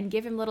ear and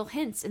give him little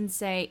hints and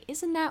say,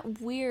 isn't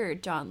that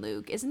weird,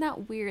 Jean-Luc? Isn't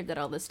that weird that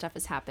all this stuff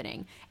is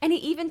happening? And he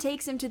even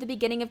takes him to the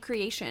beginning of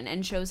creation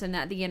and shows him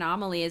that the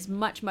anomaly is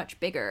much, much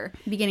bigger.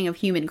 Beginning of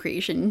human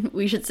creation,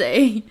 we should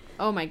say.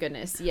 Oh my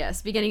goodness,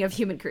 yes. Beginning of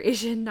human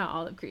creation, not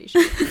all of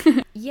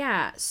creation.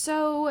 Yeah,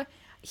 so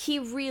he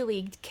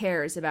really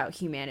cares about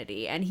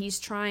humanity, and he's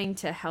trying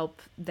to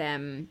help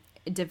them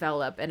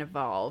develop and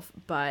evolve,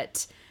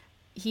 but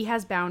he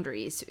has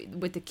boundaries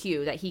with the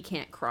Q that he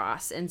can't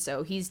cross, and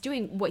so he's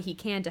doing what he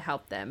can to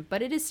help them,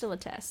 but it is still a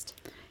test.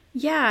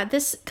 Yeah,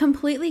 this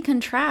completely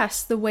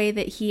contrasts the way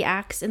that he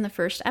acts in the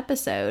first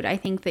episode. I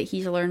think that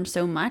he's learned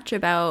so much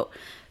about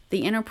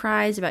the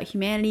Enterprise, about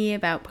humanity,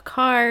 about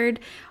Picard,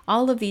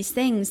 all of these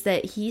things,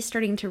 that he's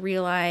starting to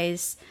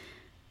realize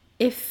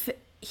if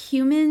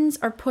humans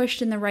are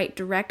pushed in the right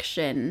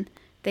direction,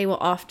 they will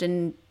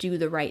often do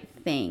the right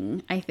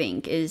thing, I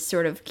think, is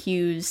sort of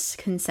Q's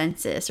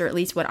consensus, or at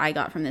least what I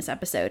got from this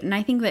episode. And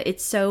I think that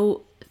it's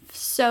so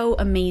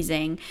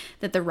amazing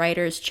that the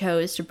writers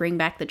chose to bring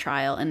back the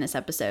trial in this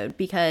episode,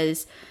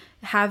 because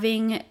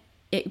having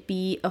it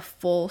be a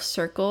full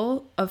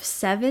circle of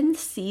 7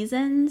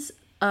 seasons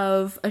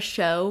of a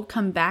show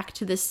come back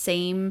to the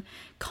same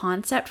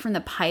concept from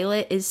the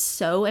pilot is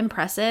so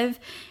impressive.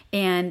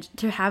 And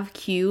to have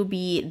Q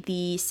be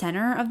the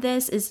center of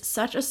this is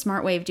such a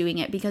smart way of doing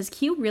it, because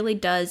Q really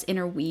does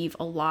interweave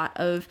a lot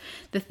of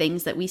the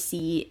things that we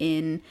see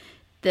in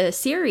the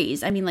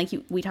series. I mean, like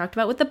we talked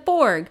about with the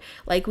Borg,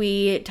 like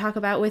we talk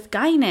about with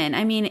Guinan.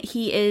 I mean,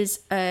 he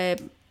is a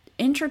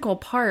integral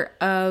part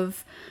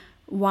of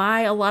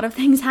why a lot of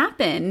things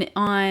happen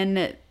on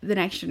The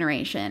Next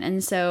Generation.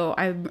 And so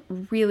I'm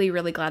really,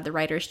 really glad the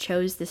writers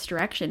chose this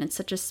direction. It's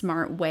such a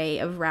smart way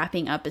of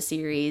wrapping up a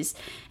series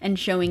and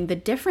showing the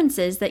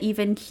differences that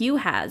even Q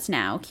has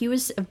now. Q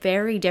is a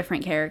very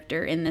different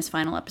character in this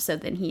final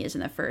episode than he is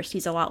in the first.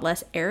 He's a lot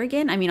less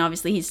arrogant. I mean,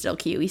 obviously he's still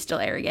Q, he's still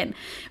arrogant,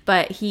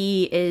 but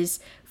he is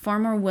far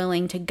more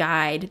willing to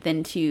guide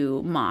than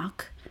to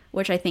mock,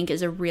 which I think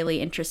is a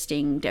really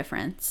interesting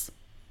difference.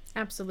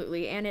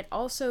 Absolutely, and it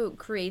also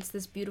creates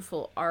this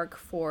beautiful arc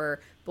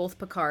for both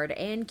Picard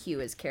and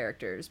Q as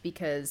characters,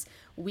 because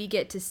we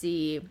get to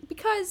see,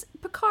 because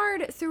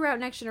Picard throughout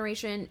Next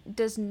Generation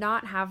does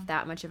not have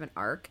that much of an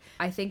arc.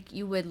 I think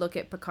you would look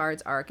at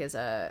Picard's arc as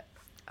a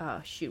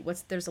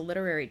there's a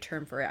literary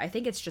term for it. I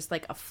think it's just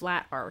like a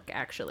flat arc,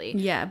 actually.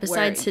 Yeah,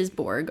 besides his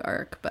Borg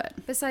arc, but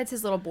besides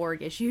his little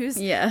Borg issues.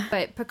 Yeah.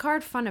 But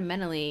Picard,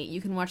 fundamentally, you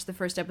can watch the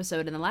first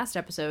episode and the last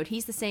episode,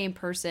 he's the same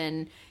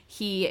person.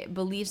 He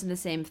believes in the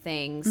same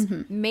things.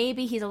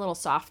 Maybe he's a little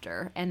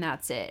softer, and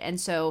that's it. And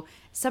so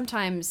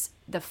sometimes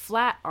the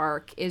flat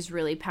arc is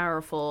really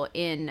powerful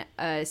in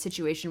a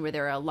situation where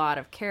there are a lot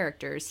of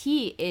characters.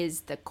 He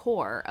is the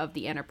core of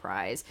the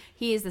Enterprise.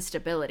 He is the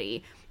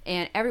stability.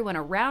 And everyone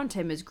around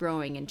him is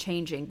growing and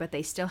changing, but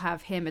they still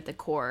have him at the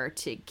core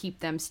to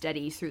keep them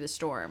steady through the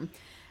storm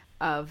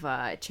of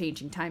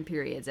changing time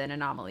periods and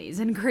anomalies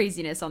and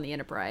craziness on the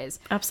Enterprise.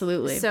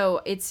 Absolutely.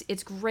 So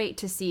it's great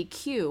to see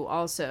Q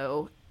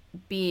also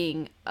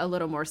being a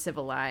little more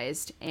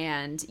civilized,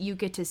 and you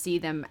get to see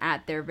them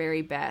at their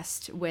very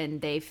best when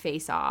they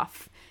face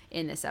off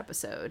in this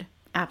episode.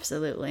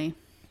 Absolutely.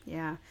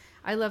 Yeah.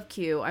 I love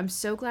Q. I'm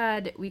so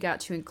glad we got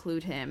to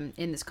include him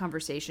in this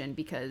conversation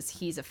because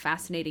he's a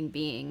fascinating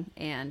being.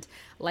 And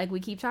like we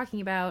keep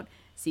talking about,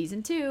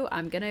 season 2,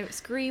 I'm going to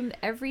scream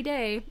every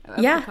day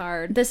of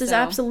Picard. This is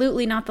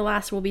absolutely not the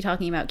last we'll be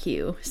talking about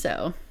Q.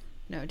 So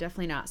no,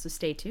 definitely not. So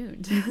stay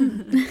tuned.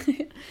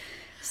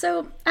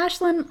 So,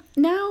 Ashlyn,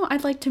 now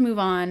I'd like to move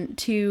on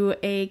to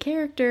a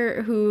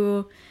character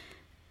who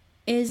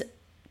is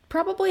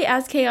probably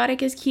as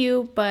chaotic as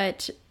Q,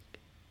 but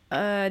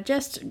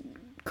just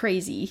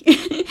crazy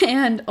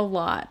and a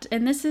lot.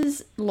 And this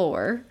is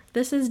Lore.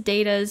 This is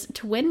Data's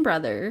twin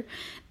brother,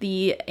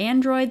 the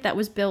android that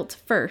was built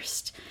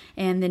first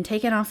and then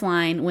taken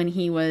offline when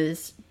he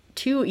was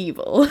too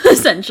evil,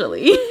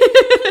 essentially,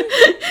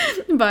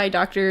 by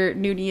Dr.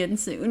 Noonien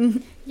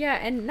Soon. Yeah,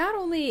 and not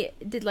only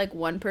did like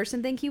one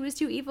person think he was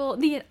too evil,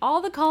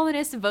 all the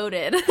colonists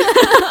voted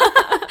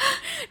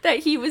that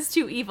he was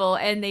too evil,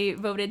 and they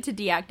voted to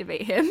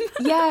deactivate him.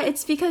 Yeah,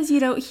 it's because,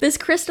 this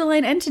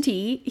crystalline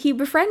entity he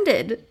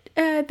befriended,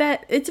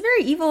 that it's a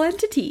very evil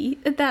entity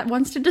that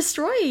wants to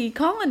destroy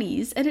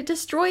colonies, and it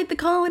destroyed the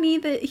colony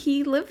that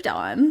he lived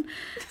on.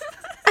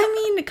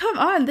 I mean, come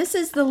on, this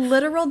is the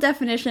literal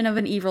definition of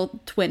an evil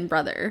twin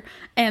brother.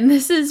 And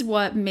this is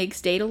what makes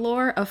Data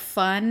Lore a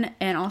fun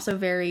and also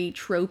very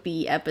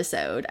tropey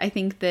episode. I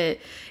think that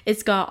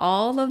it's got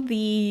all of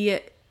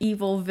the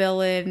evil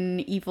villain,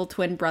 evil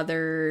twin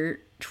brother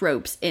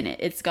tropes in it.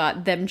 It's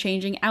got them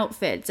changing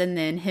outfits and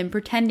then him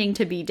pretending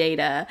to be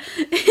Data.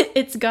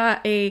 It's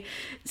got a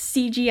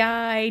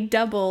CGI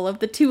double of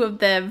the two of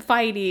them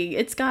fighting.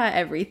 It's got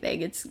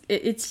everything.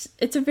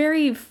 It's a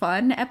very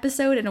fun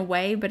episode in a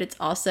way, but it's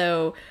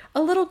also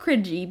a little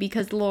cringy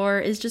because Lore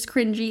is just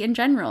cringy in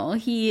general.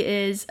 He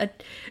is a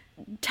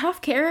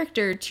tough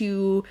character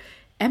to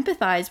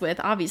empathize with.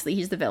 Obviously,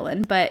 he's the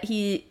villain, but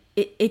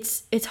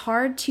it's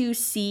hard to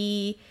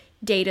see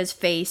Data's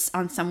face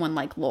on someone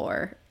like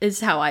Lore, is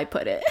how I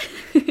put it.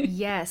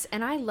 Yes,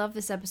 and I love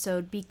this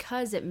episode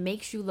because it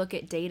makes you look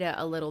at Data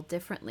a little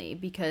differently,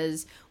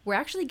 because we're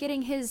actually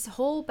getting his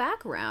whole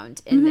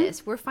background in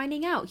this. We're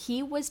finding out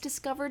he was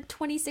discovered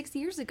 26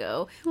 years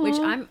ago, which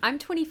I'm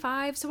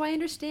 25, so I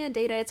understand,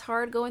 Data. It's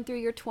hard going through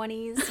your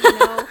 20s,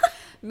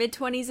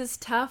 Mid-20s is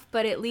tough,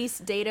 but at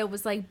least Data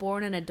was like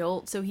born an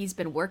adult, so he's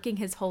been working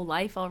his whole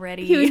life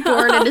already. He was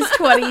born in his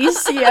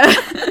 20s, yeah.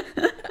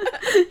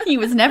 He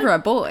was never a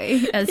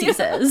boy, as he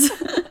says.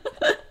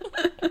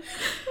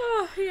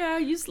 Oh, yeah,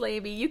 you slay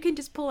me. You can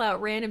just pull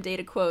out random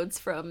Data quotes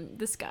from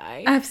the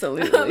sky.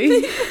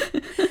 Absolutely.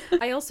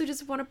 I also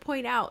just want to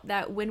point out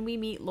that when we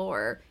meet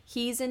Lore,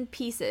 he's in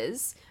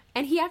pieces,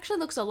 and he actually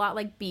looks a lot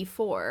like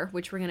B4,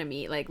 which we're going to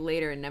meet like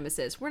later in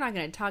Nemesis. We're not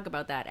going to talk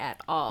about that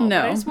at all.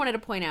 No. But I just wanted to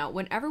point out,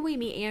 whenever we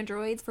meet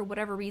androids, for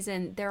whatever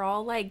reason, they're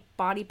all like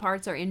body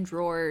parts are in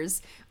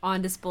drawers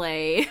on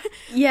display.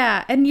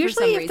 Yeah, and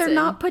usually if they're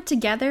not put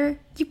together,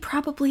 you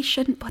probably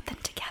shouldn't put them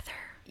together.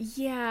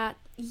 Yeah,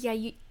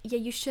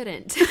 you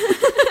shouldn't.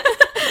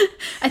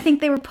 I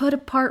think they were put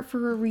apart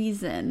for a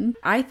reason.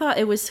 I thought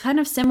it was kind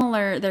of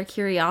similar, their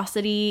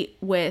curiosity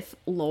with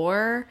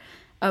Lore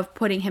of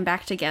putting him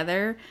back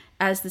together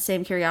as the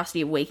same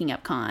curiosity of waking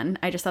up Khan.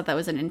 I just thought that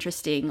was an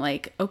interesting,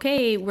 like,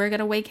 okay, we're going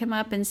to wake him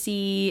up and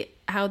see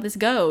how this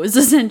goes,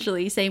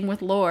 essentially. Same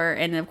with Lore,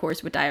 and of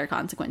course with dire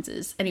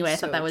consequences. Anyway, I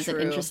thought that was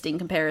an interesting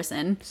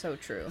comparison. So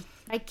true.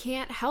 I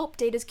can't help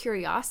Data's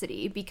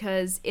curiosity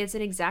because it's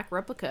an exact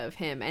replica of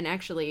him. And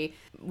actually,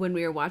 when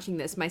we were watching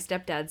this, my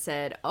stepdad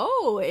said,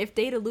 oh, if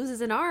Data loses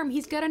an arm,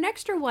 he's got an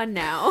extra one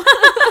now.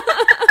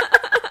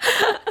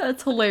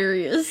 That's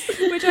hilarious.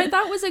 Which I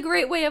thought was a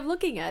great way of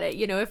looking at it.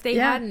 If they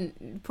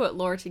hadn't put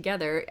Lore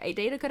together,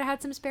 Data could have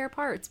had some spare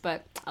parts,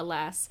 but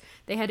alas,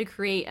 they had to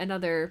create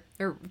another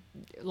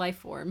life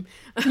form.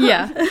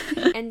 Yeah.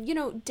 And,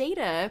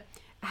 Data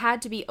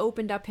had to be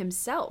opened up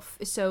himself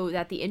so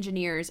that the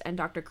engineers and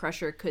Dr.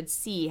 Crusher could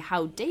see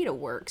how Data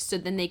works, so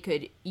then they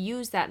could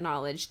use that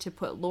knowledge to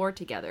put Lore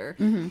together.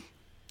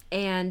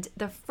 And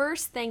the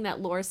first thing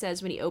that Lore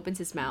says when he opens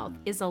his mouth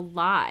is a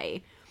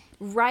lie.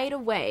 right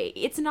away.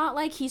 It's not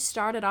like he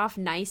started off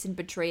nice and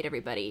betrayed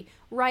everybody.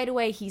 Right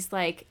away, he's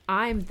like,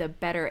 I'm the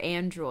better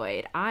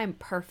android. I'm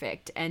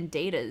perfect, and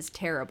Data's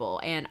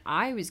terrible, and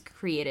I was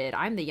created.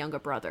 I'm the younger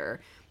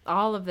brother.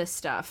 All of this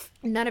stuff.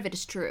 None of it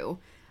is true.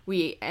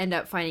 We end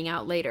up finding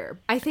out later.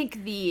 I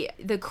think the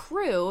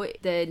crew,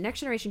 the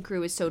Next Generation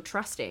crew, is so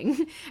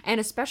trusting, and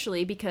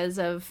especially because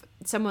of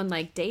someone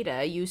like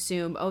Data, you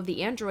assume, oh,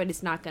 the android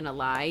is not going to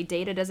lie.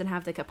 Data doesn't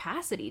have the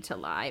capacity to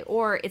lie,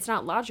 or it's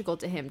not logical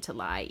to him to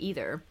lie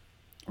either.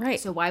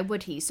 Right. So why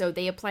would he? So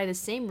they apply the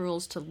same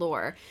rules to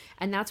Lore,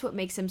 and that's what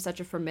makes him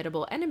such a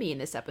formidable enemy in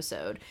this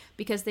episode,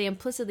 because they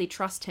implicitly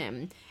trust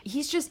him.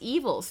 He's just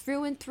evil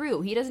through and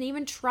through. He doesn't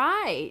even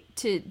try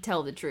to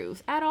tell the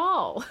truth at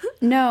all.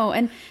 No,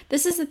 and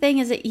this is the thing,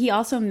 is that he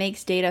also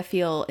makes Data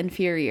feel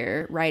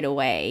inferior right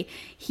away.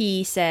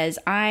 He says,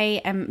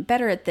 I am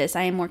better at this.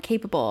 I am more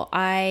capable.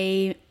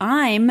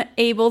 I'm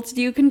able to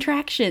do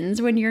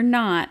contractions when you're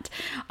not.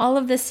 All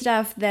of this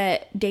stuff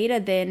that Data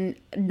then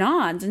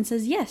nods and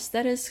says, yes,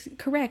 that is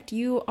correct.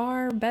 You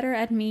are better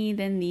at me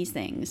than these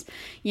things.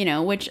 You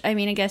know, which, I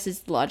mean, I guess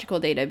is logical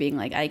Data being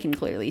like, I can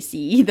clearly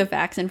see the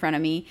facts in front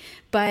of me.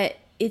 But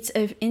it's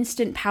an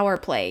instant power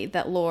play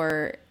that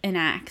Lore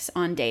enacts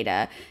on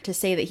Data to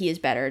say that he is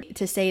better,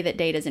 to say that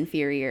Data's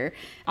inferior,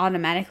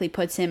 automatically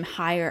puts him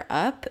higher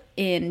up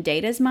in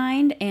Data's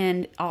mind,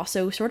 and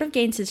also sort of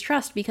gains his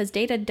trust, because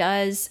Data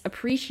does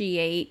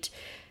appreciate,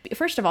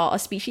 first of all, a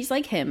species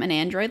like him, an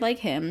android like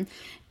him,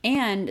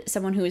 and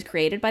someone who is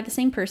created by the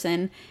same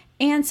person,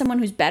 and someone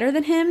who's better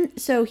than him,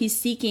 so he's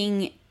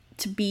seeking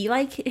to be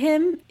like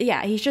him.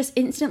 Yeah, he's just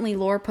instantly,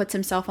 Lore puts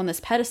himself on this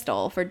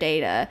pedestal for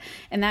Data,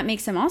 and that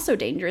makes him also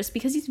dangerous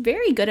because he's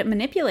very good at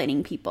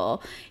manipulating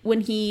people.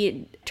 When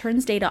he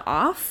turns Data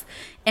off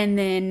and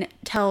then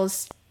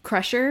tells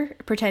Crusher,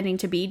 pretending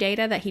to be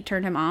Data, that he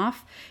turned him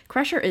off,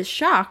 Crusher is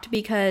shocked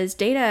because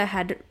Data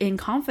had in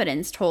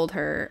confidence told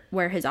her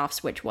where his off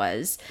switch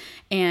was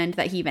and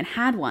that he even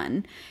had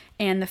one.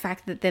 And the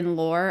fact that then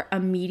Lore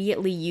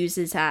immediately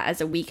uses that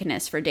as a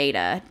weakness for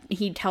Data.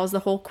 He tells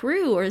the whole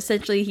crew, or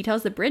essentially he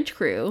tells the bridge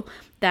crew,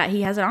 that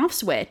he has an off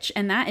switch.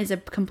 And that is a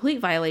complete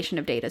violation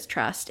of Data's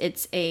trust.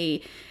 It's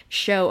a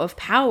show of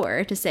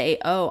power to say,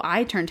 oh,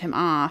 I turned him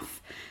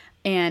off,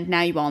 and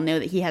now you all know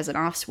that he has an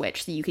off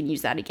switch, so you can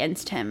use that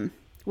against him,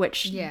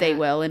 which they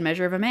will in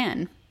Measure of a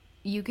Man.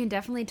 You can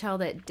definitely tell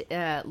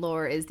that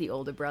Lore is the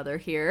older brother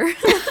here.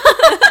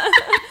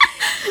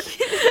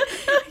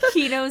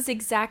 He knows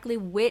exactly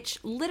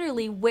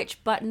literally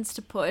which buttons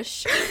to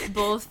push,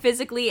 both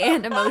physically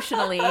and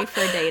emotionally, for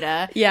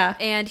Data. Yeah.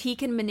 And he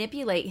can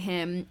manipulate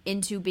him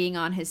into being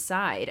on his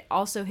side.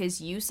 Also,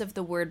 his use of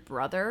the word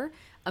brother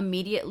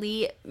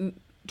immediately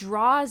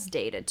draws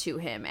Data to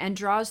him and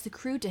draws the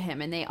crew to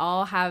him, and they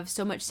all have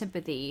so much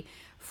sympathy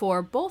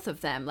for both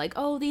of them. Like,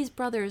 oh, these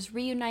brothers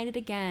reunited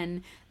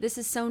again. This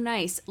is so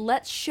nice.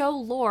 Let's show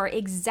Lore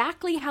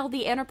exactly how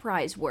the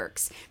Enterprise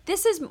works.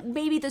 This is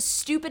maybe the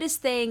stupidest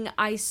thing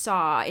I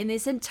saw in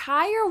this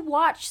entire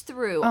watch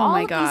through. Oh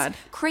my God. These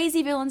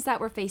crazy villains that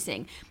we're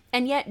facing.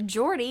 And yet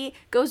Geordi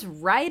goes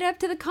right up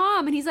to the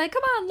comm and he's like,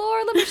 come on,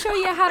 Lore, let me show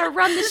you how to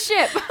run the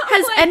ship.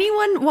 Has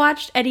anyone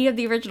watched any of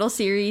the original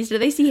series? Do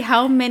they see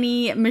how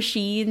many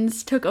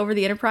machines took over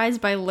the Enterprise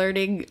by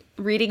reading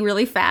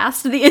really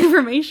fast the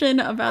information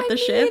about the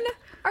ship?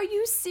 Are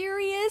you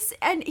serious?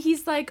 And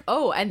he's like,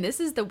 oh, and this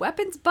is the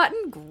weapons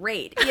button?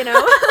 Great, you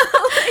know?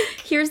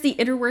 Here's the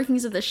inner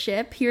workings of the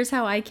ship. Here's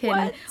how I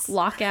can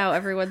lock out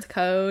everyone's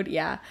code.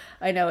 Yeah,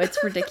 I know,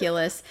 it's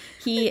ridiculous.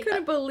 I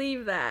couldn't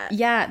believe that.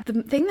 Yeah,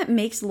 the thing that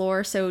makes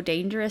Lore so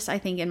dangerous, I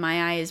think, in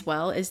my eye as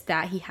well, is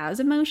that he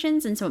has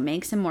emotions, and so it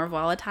makes him more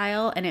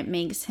volatile, and it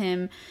makes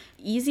him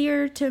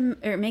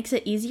it makes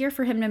it easier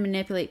for him to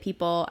manipulate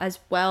people, as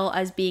well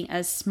as being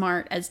as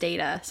smart as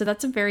Data. So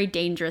that's a very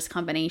dangerous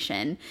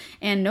combination.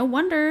 And no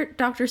wonder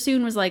Dr.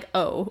 Soon was like,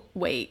 oh,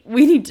 wait,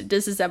 we need to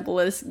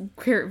disassemble this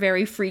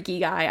very freaky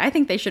guy. I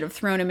think they should have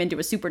thrown him into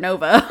a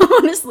supernova,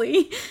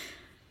 honestly.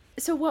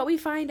 So what we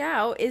find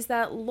out is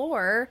that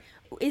Lore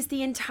is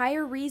the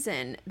entire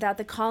reason that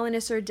the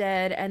colonists are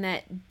dead and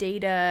that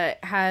Data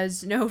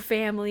has no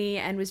family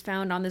and was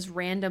found on this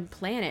random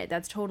planet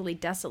that's totally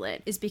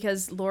desolate, is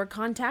because Lore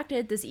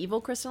contacted this evil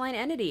crystalline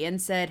entity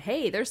and said,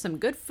 hey, there's some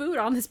good food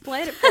on this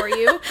planet for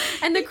you.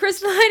 And the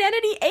crystalline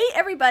entity ate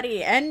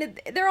everybody and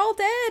they're all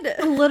dead.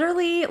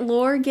 Literally,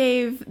 Lore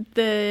gave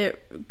the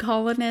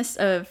colonists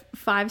a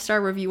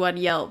 5-star review on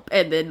Yelp,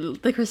 and then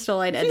the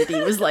crystalline entity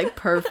was like,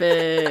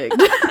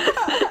 perfect.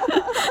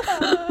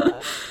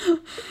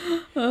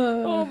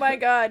 Oh my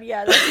God,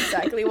 yeah, that's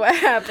exactly what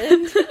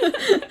happened.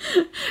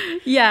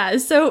 Yeah,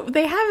 so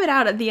they have it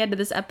out at the end of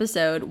this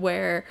episode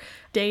where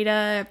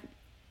Data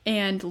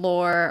and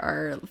Lore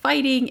are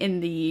fighting in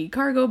the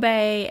cargo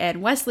bay,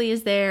 and Wesley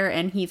is there,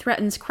 and he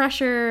threatens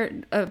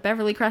Crusher,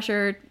 Beverly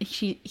Crusher.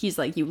 He's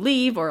like, you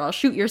leave or I'll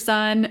shoot your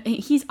son.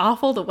 He's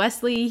awful to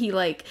Wesley. He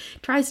like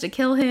tries to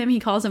kill him. He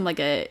calls him like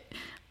a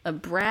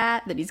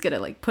brat that he's gonna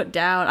like put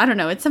down. I don't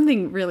know, it's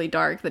something really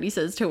dark that he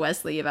says to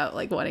Wesley about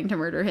like wanting to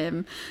murder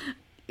him.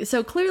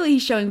 so clearly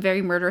he's showing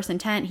very murderous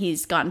intent.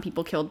 He's gotten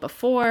people killed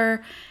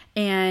before.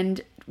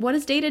 And what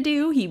does Data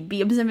do? He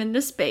beams him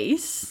into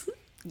space.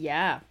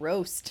 Yeah,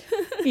 roast.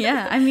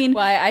 Yeah, I mean...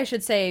 Why, I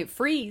should say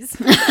freeze.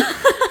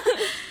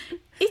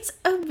 It's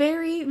a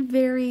very,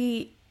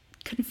 very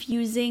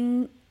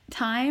confusing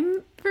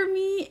time for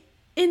me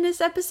in this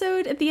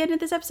episode. At the end of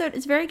this episode,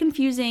 it's very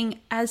confusing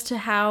as to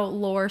how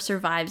Lore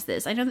survives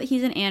this. I know that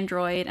he's an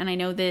android, and I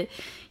know that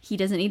he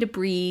doesn't need to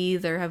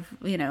breathe or have,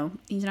 he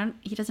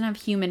doesn't have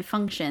human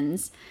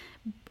functions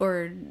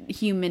or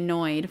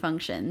humanoid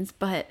functions,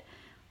 but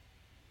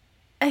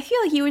I feel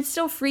like he would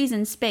still freeze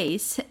in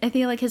space. I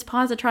feel like his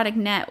positronic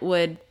net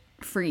would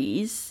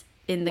freeze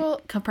in the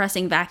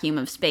compressing vacuum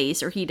of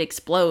space, or he'd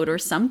explode or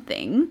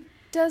something.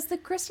 Does the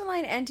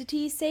crystalline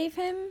entity save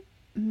him?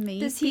 Maybe.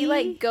 Does he,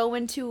 like, go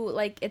into,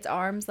 like, its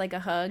arms like a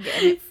hug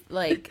and it,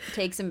 like,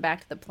 takes him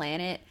back to the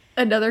planet?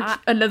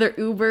 Another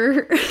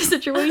Uber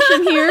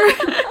situation here.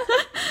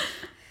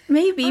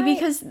 Maybe,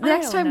 because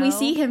next time we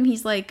see him,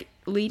 he's, like,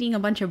 leading a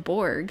bunch of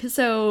Borg.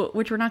 So,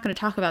 which we're not going to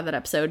talk about that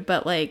episode,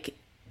 but, like,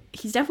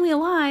 he's definitely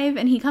alive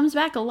and he comes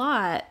back a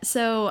lot.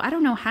 So, I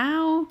don't know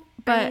how,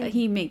 but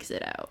he makes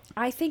it out.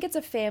 I think it's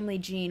a family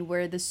gene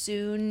where the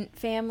Soon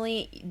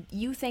family,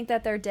 you think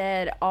that they're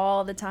dead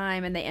all the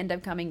time and they end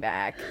up coming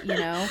back,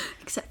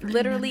 Except for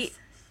literally.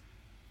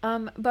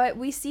 But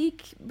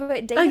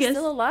Data's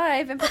still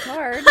alive in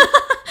Picard.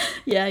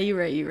 Yeah, you're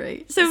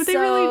right. So they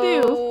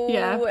really do.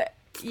 Yeah.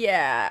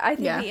 Yeah, I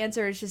think the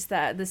answer is just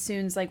that the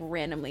Soons, like,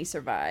 randomly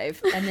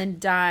survive and then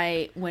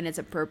die when it's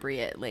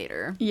appropriate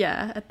later.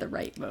 Yeah, at the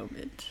right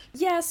moment.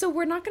 Yeah, so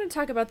we're not going to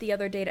talk about the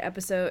other Data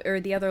episode or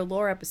the other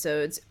Lore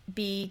episodes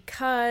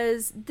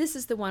because this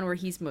is the one where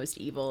he's most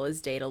evil, is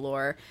Data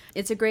Lore.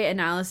 It's a great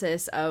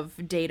analysis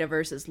of Data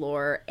versus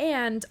Lore,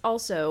 and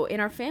also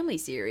in our family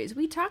series,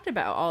 we talked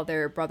about all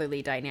their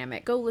brotherly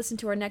dynamic. Go listen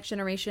to our Next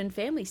Generation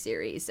family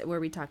series where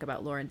we talk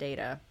about Lore and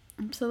Data.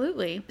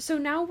 Absolutely. So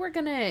now we're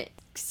going to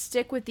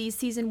stick with these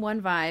season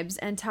 1 vibes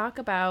and talk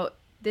about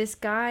this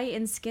guy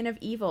in Skin of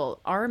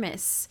Evil,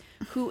 Armis,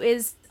 who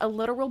is a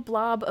literal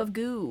blob of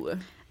goo.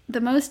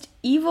 The most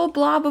evil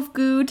blob of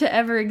goo to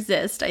ever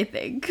exist, I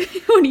think.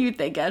 What do you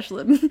think,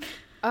 Ashlyn?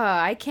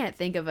 I can't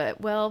think of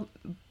it. Well,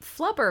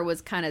 Flubber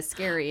was kind of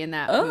scary in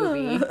that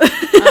movie.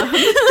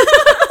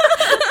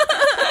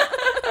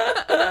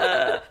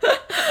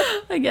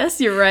 I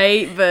guess you're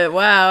right, but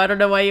wow, I don't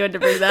know why you had to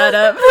bring that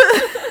up.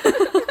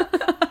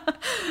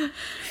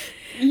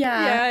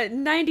 Yeah,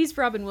 90s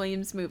Robin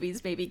Williams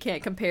movies maybe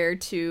can't compare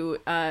to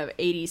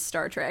 80s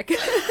Star Trek.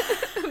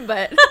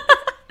 But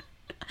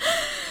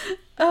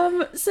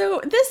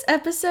so this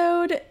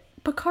episode,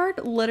 Picard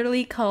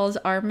literally calls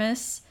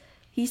Armis.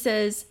 He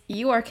says,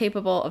 "You are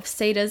capable of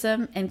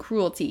sadism and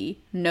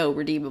cruelty, no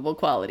redeemable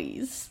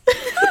qualities."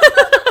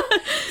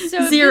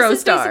 So 0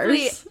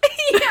 stars.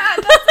 Yeah,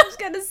 that's what I was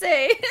gonna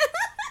say.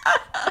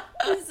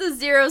 This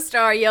is a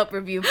 0-star Yelp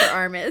review for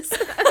Armis.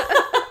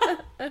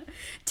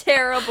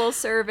 Terrible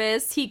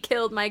service. He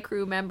killed my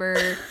crew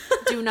member.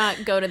 Do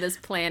not go to this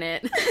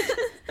planet.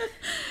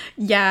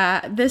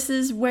 Yeah, this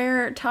is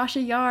where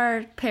Tasha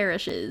Yar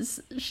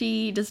perishes.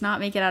 She does not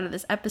make it out of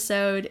this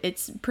episode.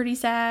 It's pretty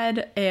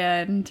sad,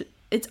 and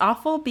it's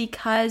awful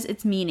because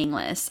it's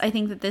meaningless. I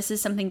think that this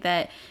is something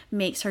that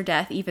makes her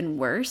death even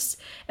worse.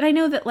 And I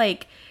know that,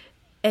 like,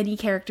 any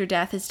character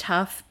death is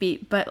tough,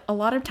 but a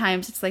lot of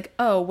times it's like,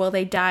 oh, well,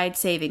 they died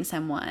saving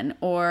someone,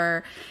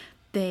 or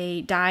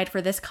they died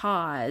for this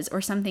cause,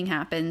 or something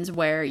happens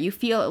where you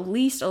feel at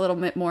least a little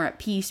bit more at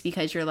peace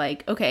because you're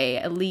like, okay,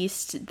 at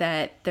least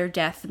that their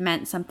death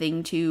meant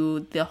something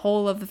to the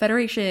whole of the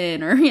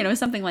Federation, or,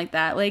 something like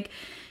that. Like,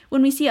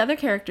 when we see other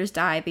characters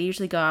die, they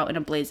usually go out in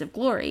a blaze of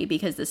glory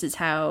because this is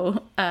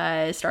how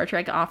Star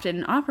Trek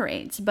often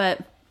operates.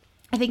 But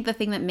I think the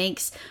thing that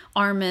makes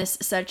Armis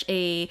such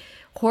a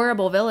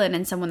horrible villain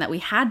and someone that we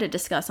had to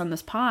discuss on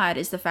this pod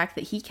is the fact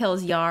that he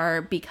kills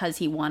Yar because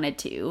he wanted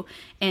to,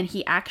 and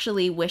he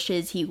actually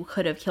wishes he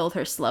could have killed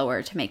her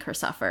slower to make her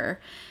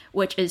suffer,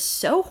 which is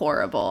so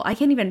horrible. I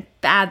can't even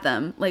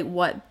fathom, like,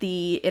 what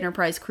the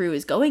Enterprise crew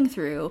is going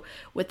through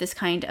with this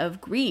kind of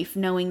grief,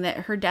 knowing that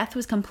her death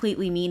was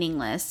completely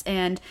meaningless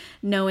and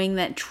knowing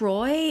that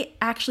Troy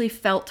actually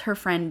felt her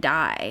friend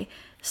die.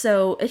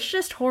 So it's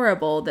just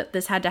horrible that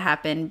this had to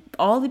happen,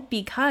 all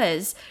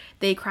because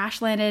the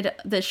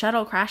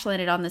shuttle crash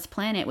landed on this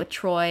planet with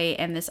Troy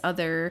and this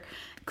other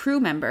crew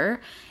member,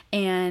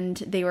 and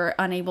they were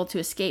unable to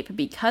escape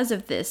because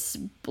of this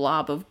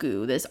blob of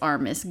goo, this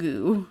Armis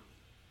goo.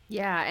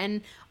 Yeah,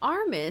 and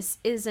Armis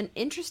is an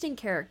interesting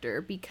character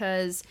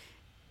because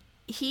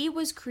he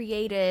was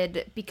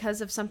created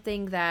because of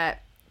something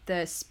that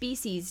the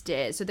species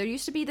did. So there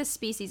used to be this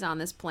species on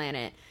this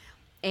planet,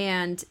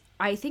 and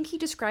I think he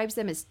describes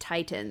them as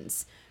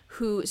Titans,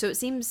 so it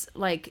seems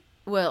like,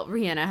 well,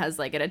 Rihanna has,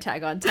 like, an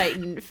Attack on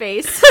Titan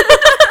face.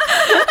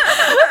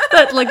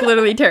 That, like,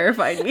 literally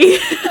terrified me.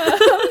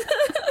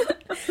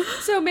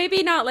 So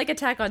maybe not like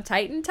Attack on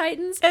Titan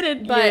Titans,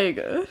 Eren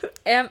Yeager.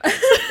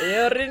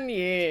 Eren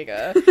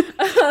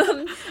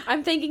Yeager.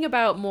 I'm thinking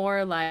about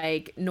more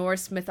like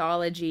Norse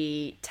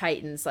mythology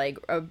Titans, like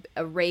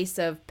a race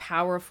of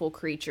powerful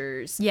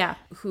creatures. Yeah.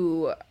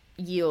 Who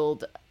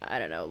yield, I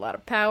don't know, a lot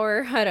of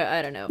power.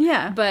 I don't know.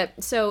 Yeah.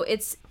 But so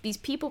it's these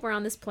people were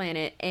on this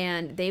planet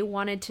and they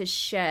wanted to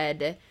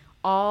shed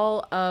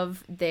all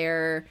of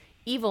their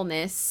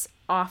evilness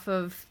off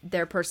of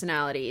their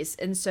personalities,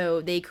 and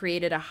so they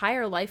created a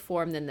higher life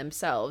form than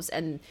themselves,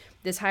 and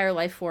this higher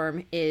life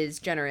form is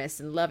generous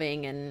and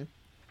loving and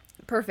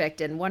perfect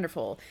and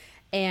wonderful,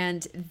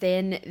 and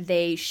then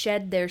they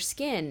shed their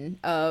skin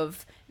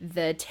of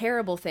the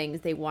terrible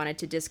things they wanted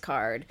to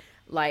discard,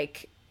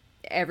 like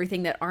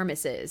everything that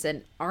Armis is.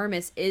 And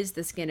Armis is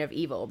the skin of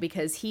evil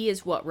because he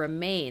is what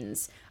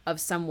remains of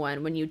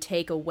someone when you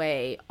take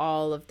away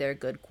all of their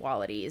good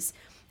qualities.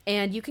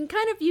 And you can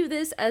kind of view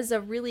this as a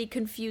really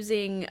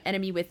confusing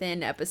Enemy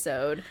Within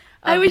episode.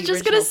 I was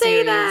just going to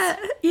say that.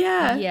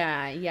 Yeah.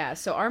 Yeah.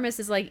 So Armis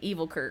is like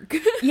Evil Kirk.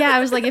 Yeah, I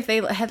was like, if they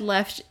had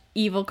left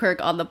Evil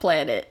Kirk on the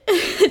planet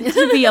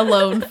to be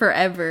alone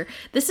forever.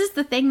 This is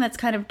the thing that's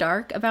kind of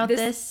dark about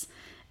this.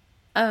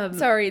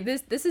 Sorry,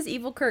 this is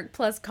Evil Kirk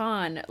plus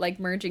Khan, like,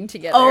 merging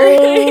together.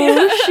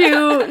 Oh,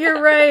 shoot.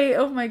 You're right.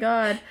 Oh, my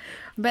God.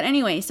 But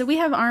anyway, so we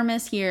have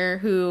Armis here,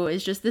 who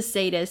is just the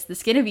sadist, the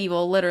skin of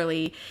evil,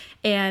 literally.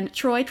 And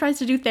Troy tries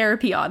to do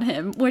therapy on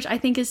him, which I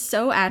think is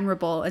so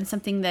admirable and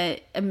something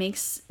that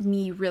makes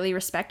me really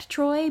respect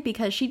Troy,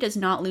 because she does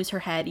not lose her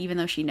head, even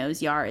though she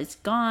knows Yar is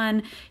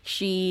gone.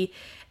 She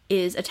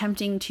is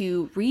attempting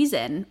to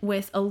reason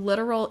with a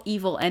literal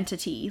evil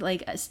entity,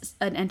 like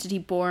an entity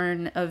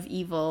born of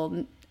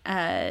evil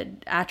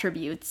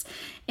attributes,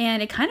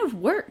 and it kind of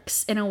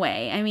works in a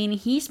way. I mean,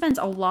 he spends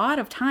a lot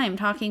of time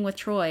talking with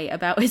Troy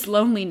about his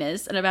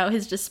loneliness and about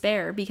his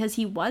despair, because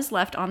he was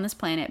left on this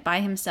planet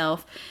by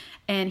himself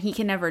and he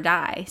can never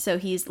die, so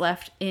he's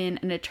left in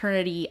an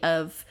eternity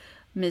of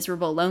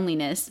miserable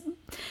loneliness.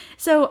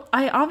 So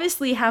I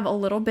obviously have a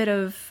little bit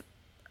of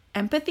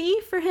empathy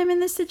for him in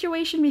this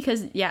situation,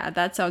 because yeah,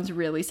 that sounds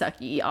really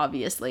sucky,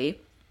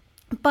 obviously.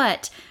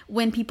 But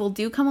when people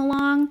do come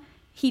along,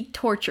 he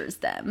tortures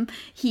them.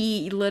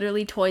 He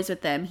literally toys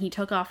with them. He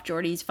took off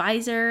Geordi's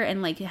visor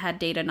and like had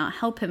Data not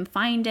help him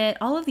find it.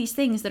 All of these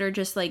things that are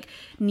just like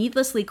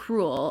needlessly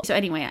cruel. So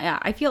anyway, yeah,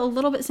 I feel a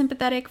little bit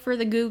sympathetic for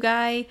the goo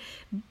guy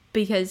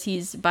because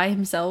he's by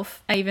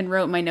himself. I even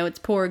wrote in my notes,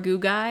 poor goo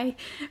guy.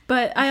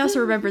 But I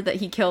also remembered that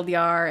he killed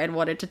Yar and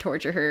wanted to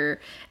torture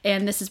her.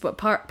 And this is what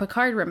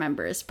Picard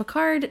remembers.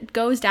 Picard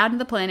goes down to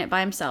the planet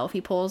by himself. He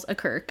pulls a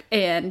Kirk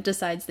and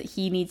decides that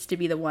he needs to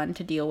be the one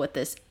to deal with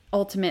this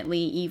ultimately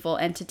evil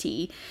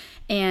entity,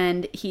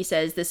 and he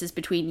says, this is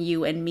between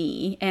you and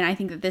me. And I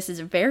think that this is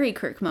a very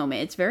Kirk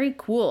moment. It's very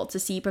cool to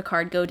see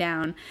Picard go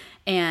down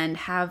and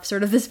have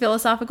sort of this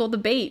philosophical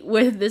debate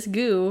with this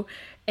goo,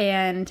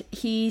 and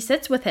he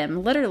sits with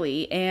him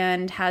literally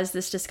and has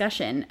this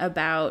discussion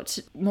about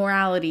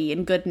morality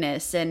and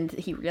goodness, and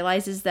he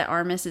realizes that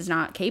Armis is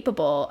not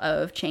capable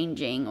of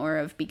changing or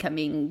of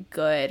becoming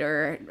good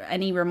or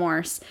any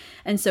remorse,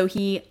 and so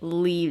he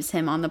leaves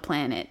him on the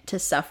planet to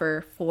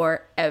suffer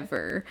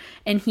forever.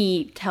 And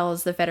he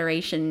tells the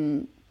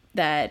Federation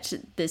that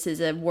this is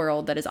a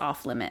world that is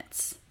off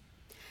limits.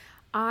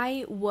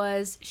 I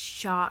was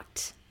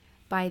shocked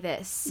by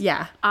this.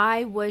 Yeah.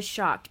 I was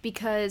shocked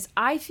because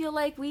I feel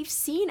like we've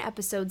seen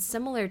episodes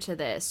similar to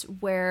this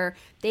where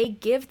they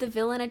give the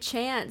villain a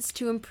chance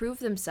to improve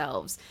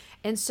themselves.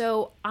 And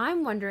so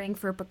I'm wondering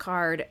for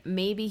Picard,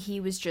 maybe he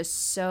was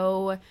just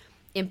so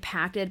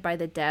impacted by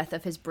the death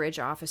of his bridge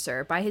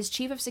officer, by his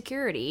chief of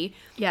security,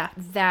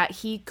 that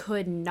he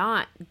could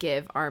not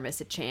give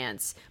Armis a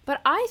chance.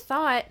 But I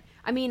thought,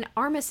 I mean,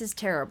 Armis is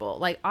terrible.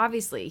 Like,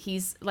 obviously,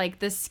 he's like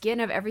the skin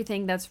of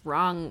everything that's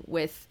wrong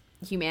with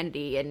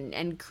humanity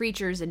and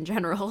creatures in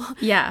general.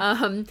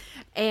 Yeah.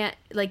 And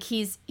like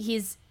his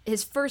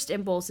first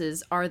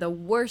impulses are the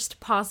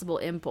worst possible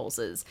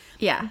impulses.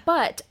 Yeah.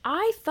 But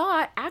I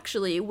thought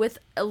actually with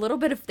a little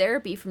bit of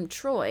therapy from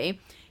Troy,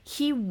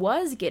 he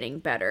was getting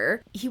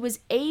better. He was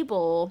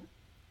able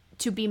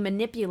to be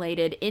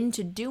manipulated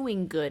into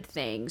doing good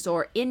things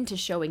or into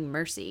showing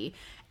mercy.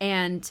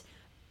 And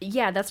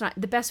yeah, that's not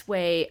the best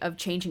way of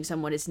changing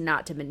someone, is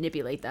not to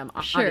manipulate them,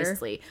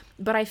 honestly.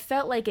 But I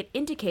felt like it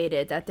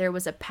indicated that there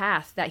was a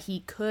path that he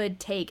could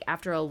take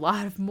after a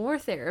lot of more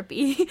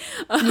therapy.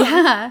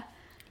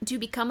 To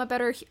become a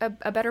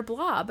better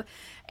blob.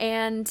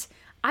 And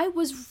I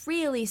was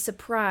really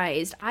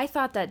surprised. I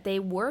thought that they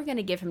were going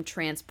to give him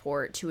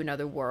transport to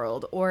another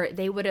world, or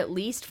they would at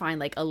least find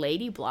like a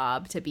lady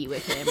blob to be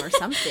with him or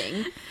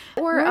something.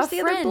 Or where's a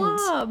the friend. other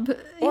blob?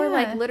 Or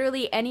like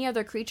literally any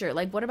other creature.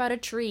 Like, what about a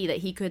tree that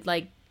he could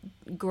like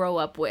grow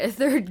up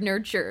with or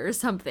nurture or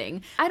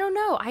something? I don't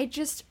know.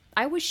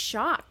 I was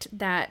shocked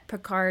that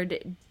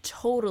Picard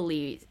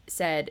totally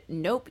said,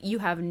 nope, you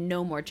have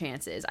no more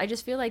chances. I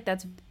just feel like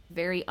that's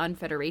very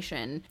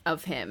un-Federation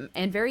of him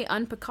and very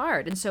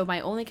un-Picard. And so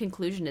my only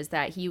conclusion is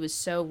that he was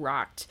so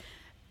rocked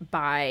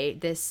by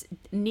this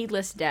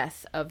needless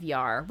death of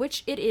Yar,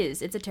 which it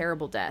is. It's a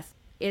terrible death.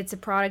 It's a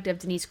product of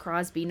Denise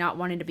Crosby not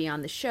wanting to be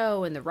on the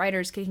show and the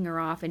writers kicking her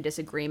off, and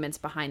disagreements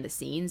behind the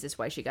scenes is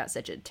why she got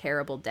such a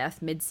terrible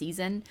death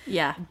mid-season.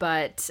 Yeah.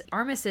 But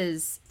Armis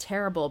is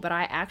terrible, but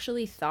I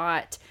actually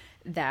thought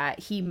that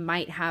he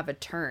might have a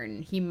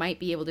turn. He might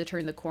be able to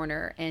turn the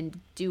corner and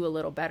do a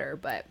little better,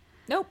 but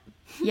nope.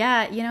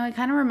 Yeah, it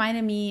kind of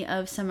reminded me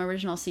of some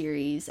original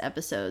series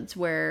episodes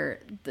where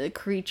the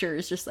creature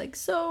is just like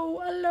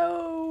so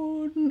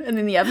alone, and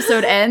then the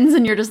episode ends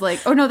and you're just like,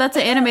 oh no, that's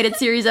an animated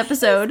series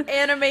episode.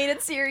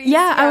 Animated series.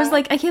 Yeah, I was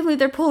like, I can't believe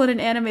they're pulling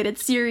an animated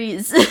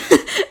series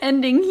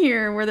ending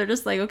here where they're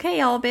just like, okay,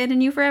 I'll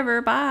abandon you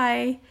forever,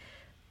 bye.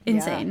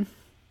 Insane.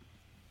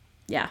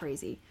 Yeah.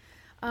 Crazy.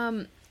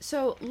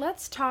 So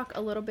let's talk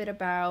a little bit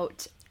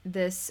about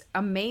this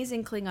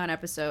amazing Klingon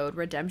episode,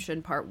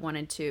 Redemption Part 1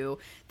 and 2.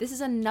 This is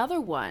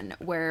another one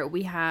where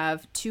we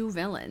have two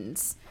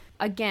villains.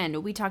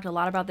 Again, we talked a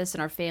lot about this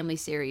in our family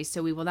series,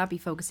 so we will not be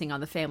focusing on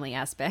the family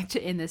aspect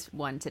in this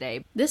one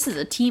today. This is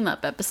a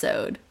team-up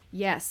episode.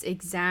 Yes,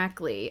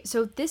 exactly.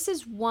 So this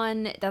is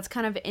one that's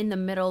kind of in the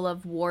middle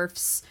of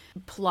Worf's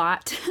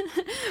plot.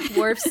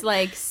 Worf's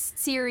like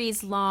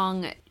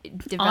series-long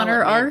development.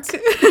 Honor arc?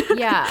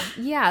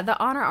 Yeah, the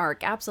honor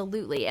arc,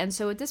 absolutely. And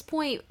so at this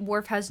point,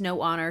 Worf has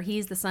no honor.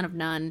 He's the son of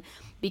none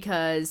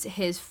because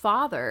his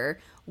father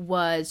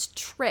was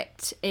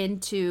tricked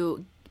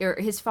into... or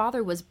his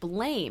father was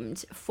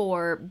blamed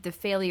for the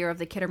failure of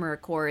the Khitomer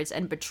Accords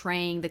and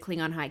betraying the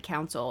Klingon High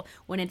Council,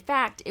 when in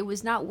fact it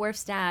was not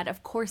Worf's dad.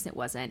 Of course it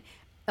wasn't.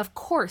 Of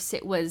course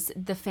it was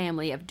the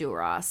family of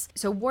Duras.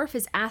 So Worf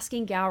is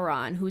asking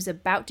Gowron, who's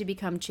about to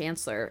become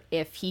Chancellor,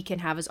 if he can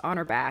have his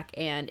honor back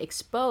and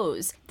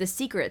expose the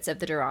secrets of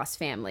the Duras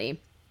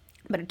family.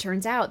 But it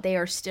turns out they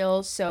are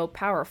still so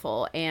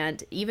powerful,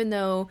 and even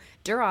though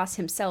Duras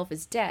himself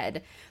is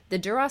dead, the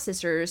Duras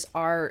sisters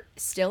are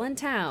still in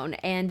town,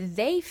 and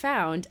they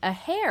found a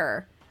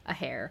hair.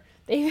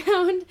 They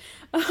found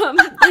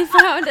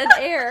an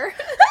heir.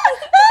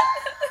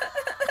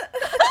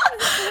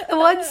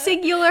 One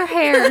singular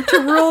hair to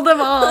rule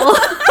them all.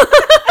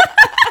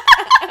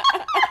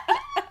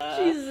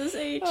 Jesus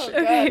H. Oh,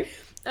 okay.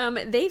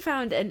 They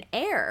found an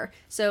heir.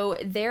 So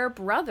their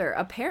brother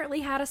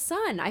apparently had a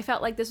son. I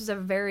felt like this was a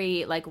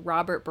very like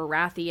Robert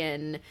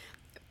Baratheon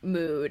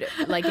mood,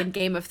 like in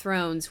Game of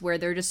Thrones, where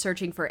they're just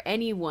searching for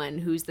anyone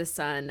who's the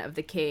son of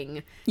the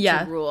king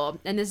to rule.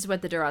 And this is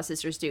what the Duras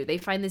sisters do. They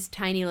find this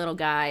tiny little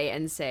guy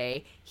and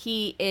say,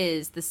 he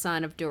is the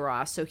son of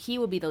Duras, so he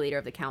will be the leader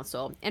of the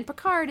council. And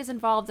Picard is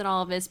involved in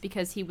all of this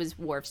because he was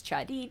Worf's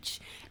Chadich,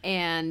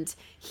 and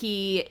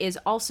he is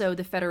also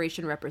the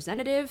Federation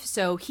representative,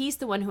 so he's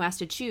the one who has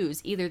to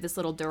choose either this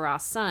little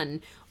Duras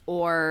son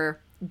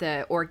or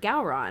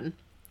Gowron.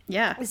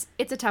 Yeah.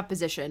 It's a tough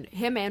position.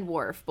 Him and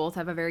Worf both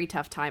have a very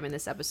tough time in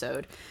this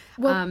episode.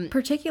 Well,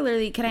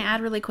 particularly, can I add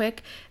really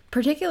quick?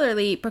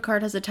 Particularly,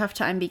 Picard has a tough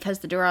time because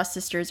the Duras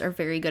sisters are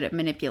very good at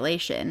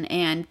manipulation.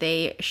 And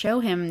they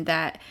show him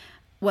that,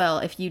 well,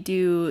 if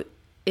you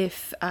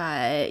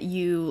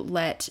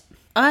let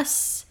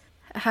us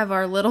have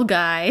our little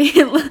guy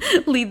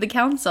lead the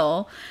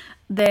council,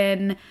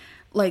 then...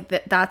 like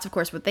that's of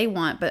course what they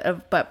want,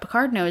 but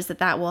Picard knows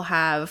that will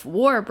have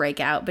war break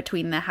out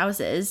between the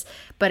houses.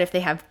 But if they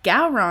have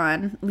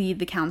Gowron lead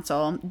the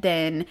council,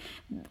 then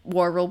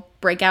war will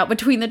break out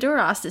between the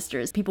Duras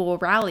sisters. People will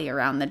rally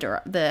around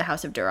the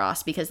House of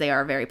Duras because they are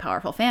a very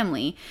powerful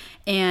family.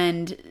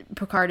 And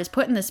Picard is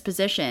put in this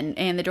position,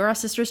 and the Duras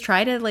sisters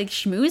try to like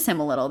schmooze him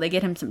a little. They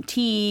get him some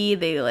tea.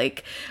 They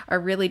like are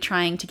really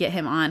trying to get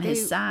him on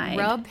his side.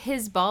 Rub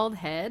his bald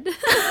head.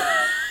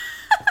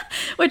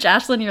 Which,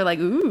 Ashlyn, you're like,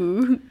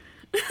 ooh.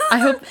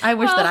 I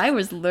wish that I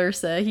was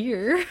Lursa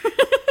here.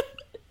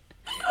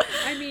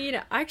 I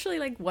mean, actually,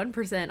 like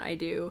 1% I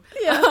do.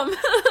 Yeah.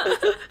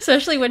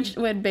 Especially when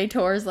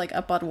B'Etor's like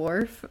up on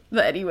Worf.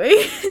 But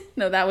anyway,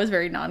 no, that was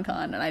very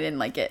non-con, and I didn't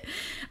like it.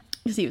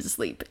 Because he was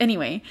asleep.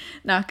 Anyway,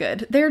 not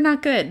good. They're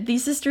not good.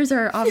 These sisters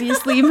are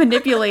obviously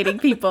manipulating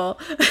people.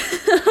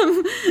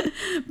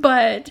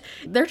 But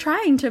they're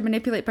trying to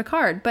manipulate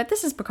Picard. But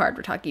this is Picard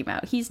we're talking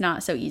about. He's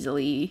not so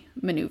easily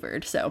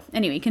maneuvered. So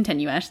anyway,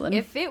 continue, Ashlyn.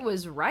 If it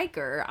was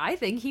Riker, I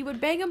think he would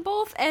bang them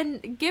both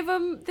and give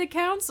them the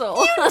council.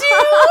 You do?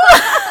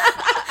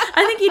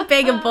 I think he'd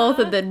bang them both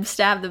and then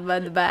stab them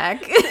in the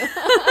back.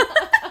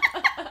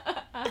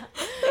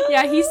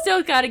 Yeah, he's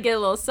still got to get a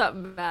little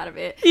something out of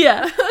it.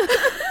 Yeah.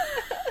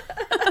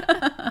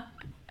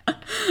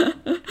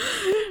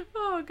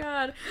 Oh,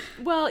 God.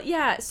 Well,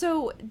 yeah,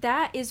 so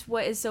that is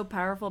what is so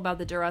powerful about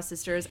the Duras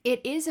sisters.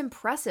 It is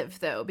impressive,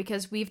 though,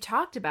 because we've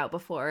talked about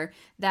before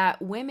that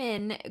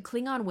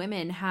Klingon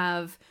women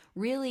have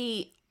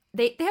really...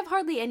 They have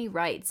hardly any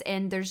rights,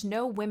 and there's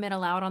no women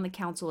allowed on the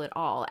council at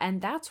all.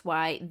 And that's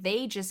why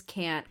they just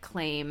can't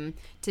claim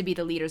to be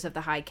the leaders of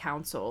the High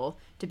Council,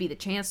 to be the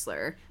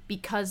Chancellor,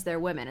 because they're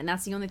women. And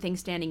that's the only thing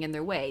standing in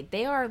their way.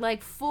 They are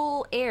like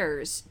full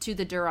heirs to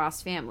the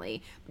Duras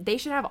family. They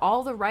should have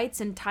all the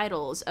rights and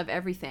titles of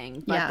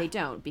everything, but they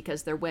don't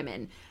because they're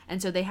women. And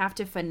so they have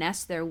to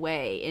finesse their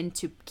way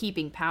into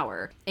keeping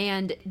power.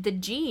 And the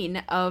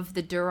gene of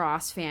the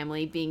Duras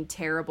family being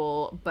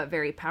terrible but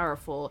very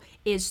powerful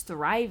is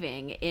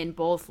thriving in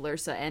both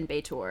Lursa and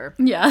B'Etor.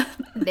 Yeah.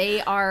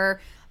 They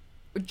are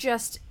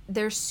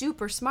they're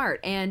super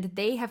smart, and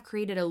they have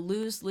created a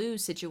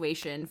lose-lose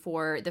situation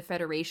for the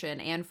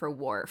Federation and for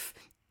Worf.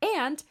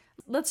 And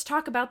let's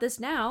talk about this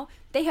now.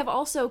 They have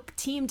also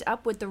teamed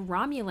up with the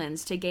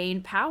Romulans to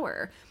gain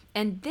power.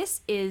 And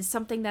this is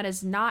something that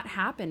has not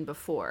happened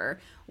before,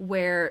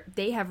 where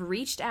they have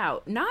reached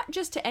out, not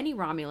just to any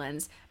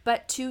Romulans,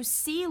 but to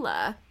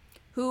Sela,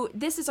 who,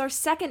 this is our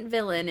second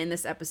villain in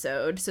this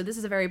episode. So this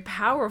is a very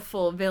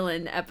powerful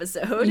villain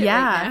episode right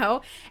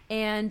now.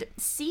 And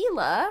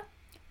Sela,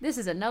 this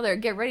is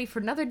get ready for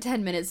another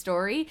 10-minute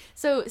story.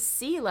 So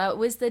Sela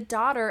was the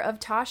daughter of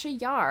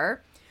Tasha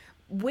Yar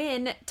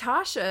when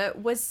Tasha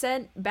was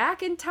sent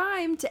back in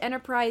time to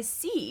Enterprise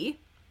C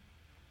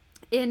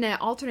in an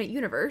alternate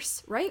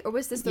universe, right? Or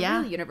was this the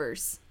real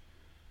universe?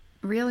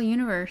 Real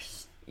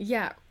universe.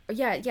 Yeah.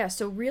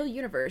 So real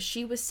universe.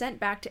 She was sent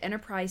back to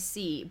Enterprise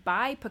C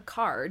by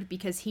Picard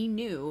because he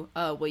knew,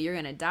 well, you're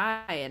going to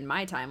die in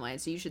my timeline,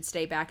 so you should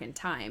stay back in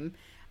time.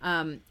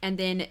 And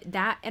then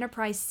that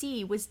Enterprise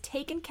C was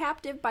taken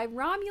captive by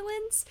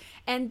Romulans,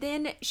 and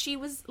then she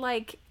was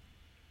like,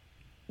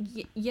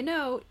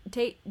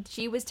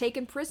 she was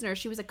taken prisoner.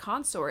 She was a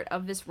consort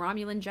of this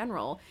Romulan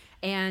general,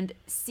 and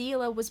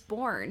Sela was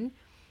born,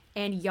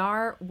 and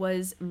Yar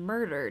was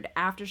murdered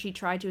after she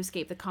tried to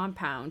escape the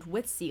compound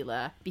with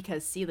Sela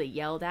because Sela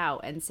yelled out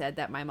and said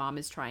that my mom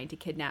is trying to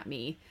kidnap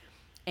me.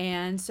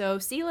 And so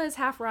Sela is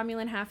half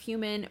Romulan, half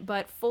human,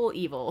 but full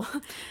evil.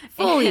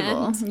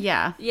 Evil.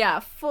 Yeah. Yeah,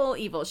 full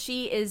evil.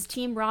 She is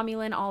Team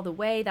Romulan all the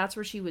way. That's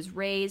where she was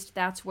raised.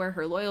 That's where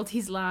her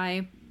loyalties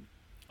lie.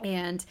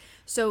 And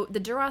so the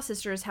Duras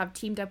sisters have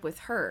teamed up with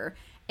her.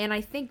 And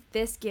I think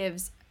this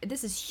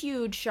is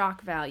huge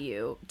shock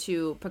value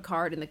to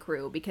Picard and the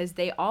crew because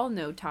they all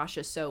know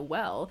Tasha so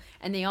well.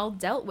 And they all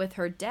dealt with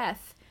her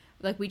death,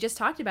 like we just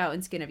talked about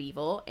in Skin of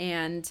Evil.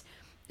 And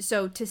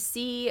so to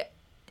see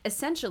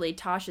essentially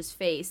Tasha's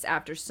face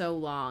after so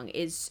long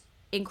is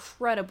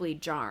incredibly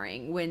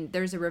jarring when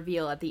there's a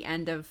reveal at the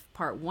end of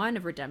part 1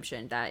 of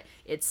Redemption that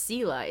it's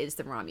Sela is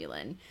the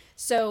Romulan.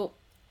 So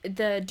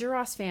the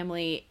Duras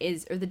family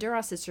the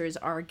Duras sisters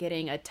are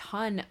getting a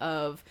ton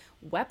of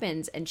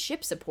weapons and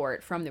ship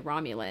support from the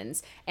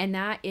Romulans, and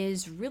that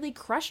is really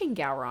crushing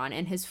Gowron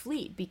and his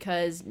fleet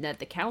because the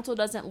Council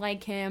doesn't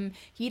like him.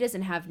 He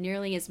doesn't have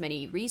nearly as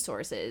many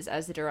resources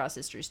as the Duras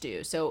sisters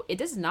do, so it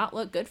does not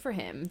look good for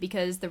him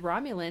because the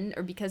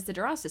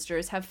Duras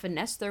sisters have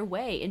finessed their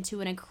way into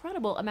an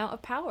incredible amount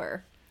of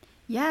power.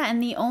 Yeah,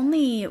 and the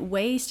only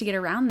ways to get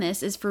around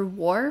this is for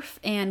Worf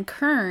and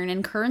Kurn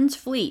and Kurn's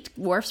fleet,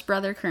 Worf's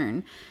brother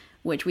Kurn,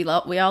 which we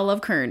all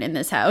love Kurn in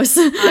this house.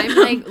 I'm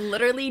like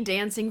literally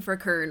dancing for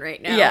Kurn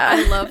right now. Yeah.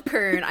 I love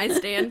Kurn. I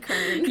stand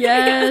Kurn.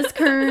 Yes,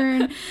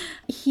 Kurn.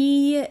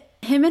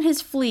 Him and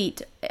his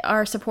fleet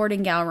are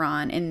supporting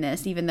Gowron in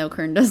this, even though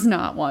Kurn does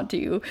not want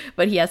to,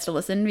 but he has to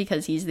listen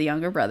because he's the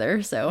younger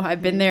brother. So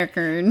I've been there,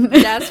 Kurn.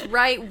 That's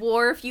right,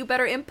 Worf. You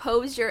better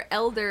impose your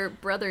elder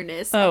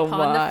brotherness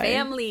upon the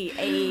family.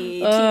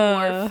 Team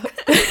Worf.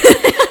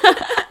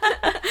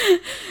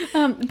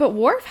 But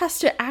Worf has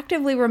to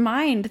actively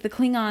remind the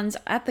Klingons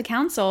at the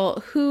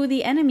Council who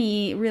the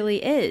enemy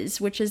really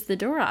is, which is the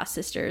Duras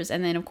sisters,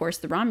 and then, of course,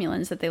 the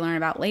Romulans that they learn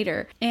about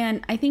later.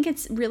 And I think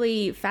it's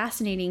really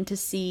fascinating to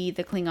see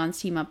the Klingons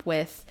team up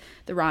with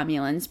the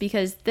Romulans,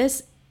 because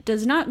this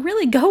does not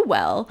really go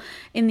well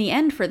in the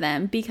end for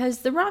them, because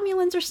the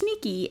Romulans are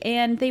sneaky,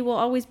 and they will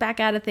always back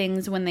out of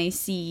things when they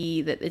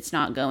see that it's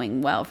not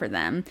going well for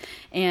them.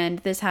 And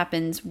this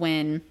happens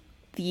when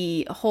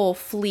the whole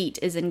fleet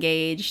is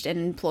engaged and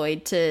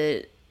employed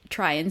to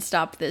try and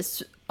stop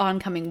this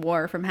oncoming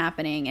war from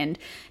happening, and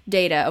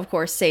Data, of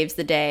course, saves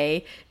the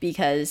day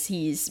because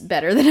he's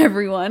better than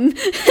everyone.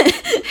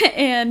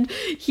 And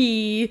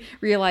he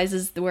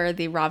realizes where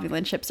the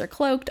Romulan ships are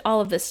cloaked,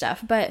 all of this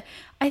stuff. But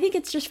I think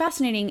it's just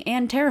fascinating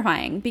and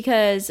terrifying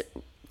because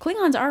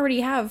Klingons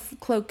already have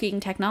cloaking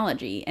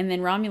technology, and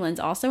then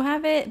Romulans also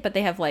have it, but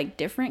they have like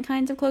different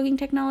kinds of cloaking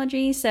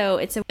technology. So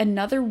it's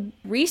another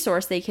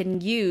resource they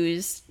can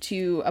use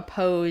to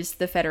oppose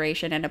the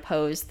Federation and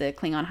oppose the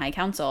Klingon High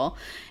Council.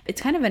 It's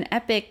kind of an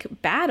epic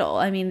battle.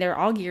 I mean, they're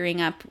all gearing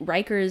up.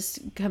 Riker's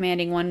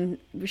commanding one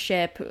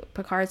ship,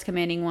 Picard's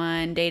commanding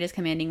one, Data's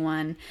commanding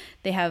one.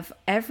 They have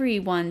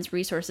everyone's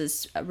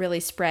resources really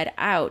spread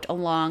out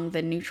along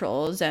the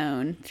neutral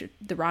zone,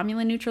 the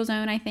Romulan neutral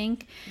zone, I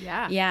think.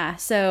 Yeah.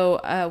 So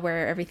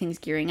where everything's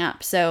gearing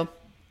up. So,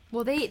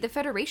 well, the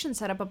Federation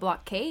set up a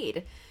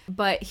blockade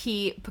But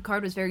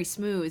Picard was very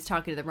smooth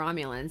talking to the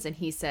Romulans, and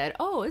he said,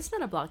 "Oh, it's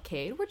not a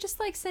blockade. We're just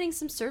like sending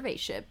some survey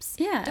ships.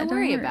 Yeah, don't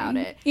worry about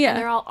it. Yeah, and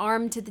they're all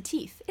armed to the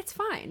teeth. It's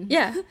fine.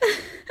 Yeah,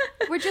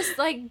 we're just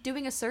like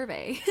doing a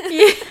survey."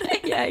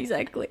 yeah,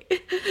 exactly.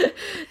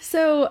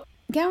 So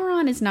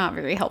Gowron is not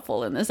very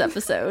helpful in this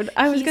episode.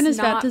 I was going to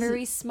say not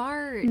very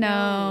smart.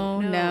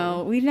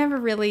 No.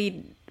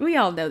 We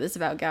all know this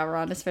about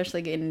Gowron,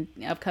 especially in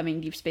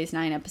upcoming Deep Space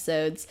Nine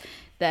episodes,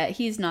 that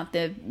he's not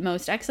the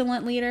most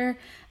excellent leader.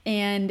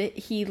 And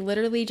he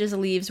literally just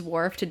leaves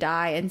Worf to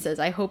die and says,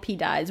 "I hope he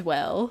dies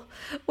well,"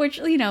 which,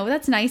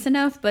 that's nice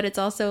enough, but it's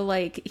also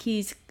like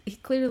he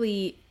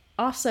clearly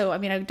also, I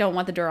mean, I don't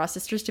want the Duras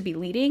sisters to be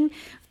leading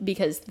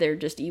because they're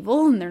just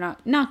evil and they're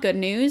not good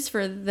news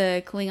for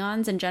the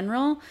Klingons in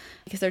general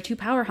because they're too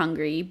power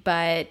hungry.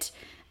 But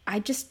I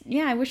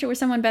wish it was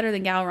someone better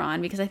than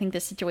Gowron, because I think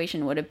this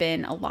situation would have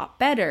been a lot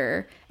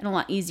better and a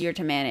lot easier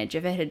to manage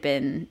if it had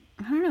been,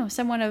 I don't know,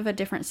 someone of a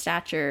different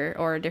stature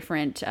or a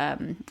different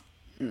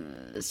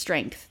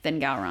strength than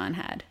Gowron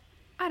had.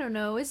 I don't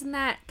know. Isn't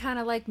that kind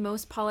of like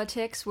most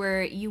politics,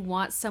 where you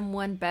want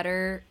someone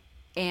better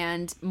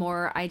and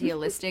more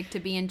idealistic to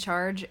be in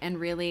charge, and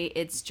really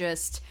it's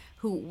just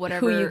who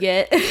you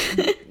get.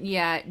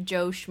 Yeah,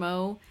 Joe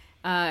Schmo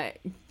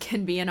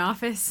can be in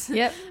office.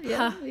 Yep.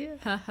 Yeah.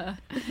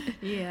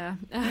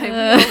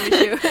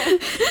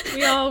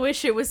 We all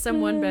wish it was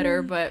someone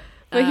better, but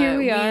here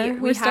we are.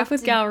 We're stuck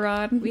with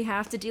Gowron. We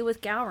have to deal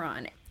with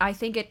Gowron. I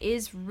think it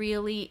is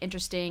really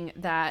interesting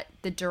that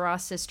the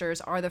Duras sisters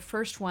are the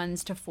first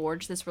ones to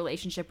forge this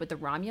relationship with the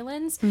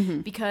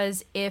Romulans,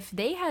 because if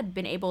they had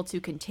been able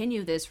to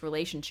continue this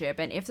relationship,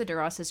 and if the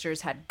Duras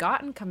sisters had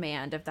gotten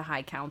command of the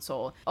High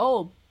Council,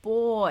 oh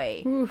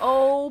boy.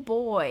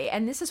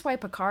 And this is why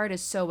Picard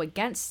is so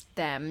against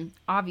them.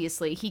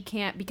 Obviously, he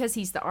can't, because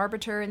he's the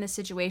arbiter in this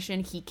situation,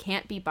 he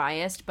can't be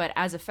biased, but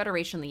as a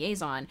Federation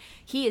liaison,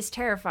 he is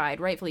terrified,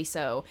 rightfully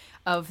so,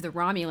 of the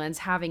Romulans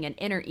having an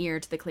inner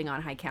ear to the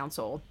Klingon High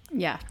Council.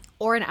 Yeah.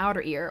 Or an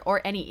outer ear, or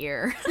any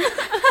ear.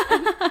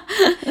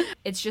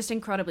 It's just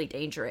incredibly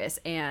dangerous,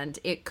 and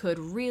it could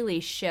really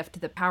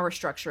shift the power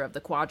structure of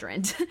the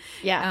quadrant.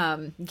 Yeah.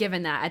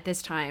 Given that at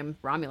this time,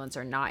 Romulans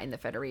are not in the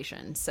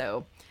Federation,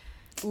 so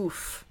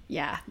oof.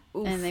 Yeah.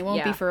 And they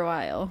won't be for a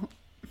while.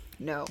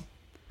 No,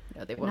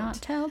 they won't. Not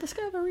till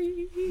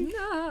Discovery.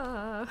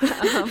 No.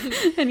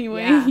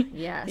 Anyway.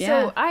 Yeah.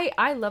 So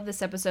I love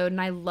this episode, and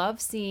I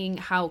love seeing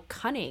how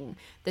cunning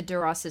the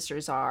Duras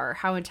sisters are,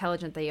 how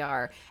intelligent they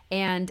are,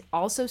 and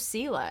also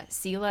Sela.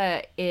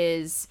 Sela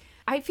is,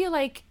 I feel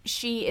like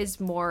she is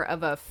more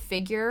of a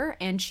figure,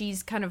 and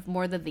she's kind of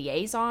more the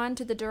liaison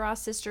to the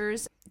Duras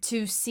sisters.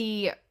 To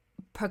see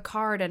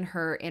Picard and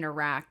her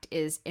interact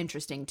is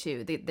interesting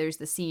too. There's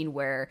the scene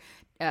where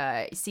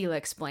Sela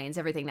explains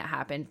everything that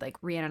happened, like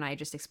Rhiannon and I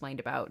just explained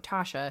about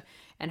Tasha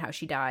and how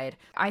she died.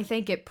 I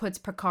think it puts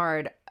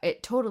Picard,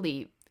 it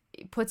totally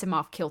puts him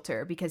off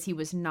kilter, because he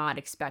was not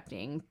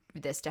expecting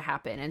this to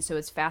happen, and so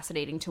it's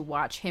fascinating to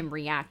watch him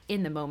react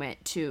in the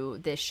moment to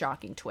this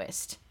shocking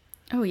twist.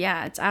 Oh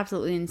yeah, it's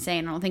absolutely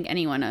insane. I don't think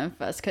any one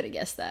of us could have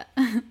guessed that.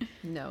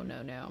 No.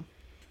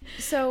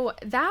 So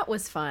that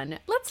was fun.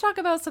 Let's talk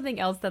about something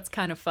else that's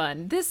kind of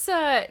fun. This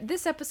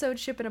episode,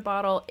 Ship in a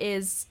Bottle,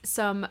 is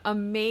some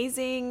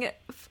amazing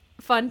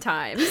fun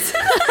times.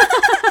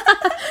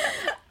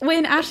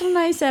 When Ashley and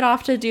I set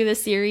off to do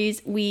this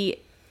series, we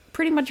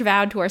pretty much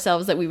vowed to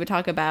ourselves that we would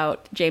talk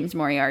about James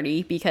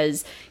Moriarty,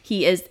 because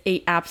he is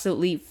a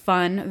absolutely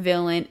fun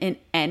villain in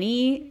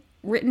any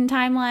written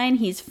timeline.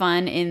 He's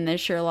fun in the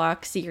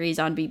Sherlock series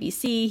on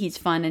BBC. He's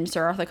fun in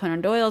Sir Arthur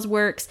Conan Doyle's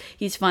works.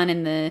 He's fun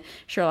in the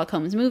Sherlock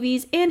Holmes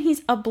movies. And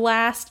he's a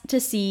blast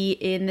to see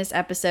in this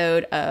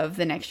episode of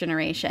The Next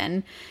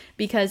Generation,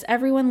 because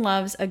everyone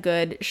loves a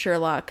good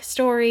Sherlock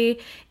story,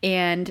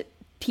 and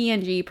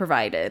TNG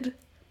provided.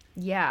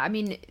 Yeah, I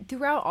mean,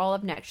 throughout all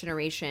of Next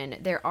Generation,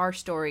 there are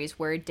stories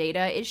where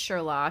Data is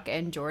Sherlock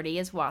and Geordi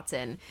is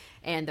Watson,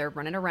 and they're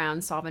running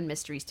around solving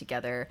mysteries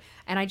together.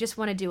 And I just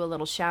want to do a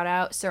little shout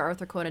out, Sir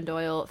Arthur Conan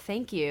Doyle,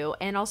 thank you.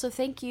 And also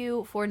thank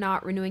you for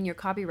not renewing your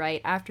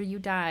copyright after you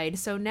died.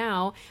 So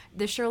now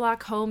the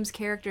Sherlock Holmes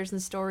characters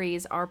and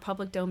stories are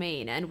public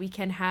domain, and we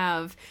can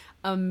have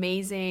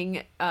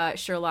amazing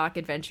Sherlock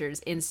adventures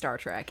in Star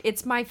Trek.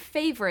 It's my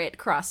favorite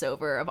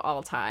crossover of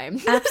all time.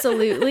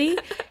 Absolutely.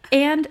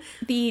 And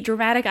the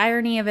dramatic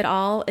irony of it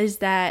all is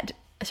that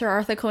Sir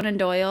Arthur Conan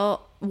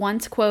Doyle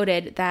once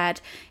quoted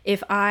that,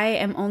 "If I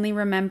am only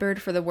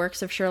remembered for the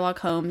works of Sherlock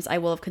Holmes, I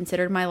will have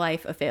considered my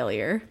life a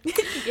failure."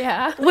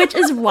 Yeah. Which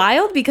is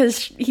wild,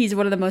 because he's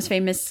one of the most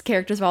famous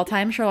characters of all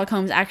time. Sherlock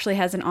Holmes actually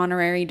has an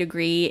honorary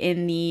degree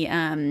in the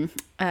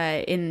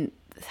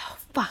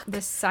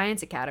the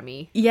Science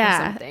Academy.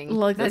 Yeah. Or something.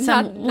 Like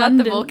not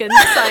the Vulcan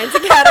Science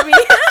Academy.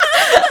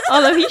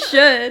 Although he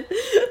should.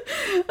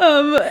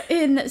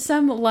 In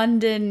some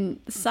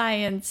London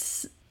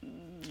science,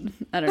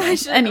 I don't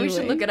know. Anyway, we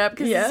should look it up,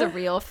 because it's a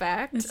real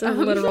fact. It's a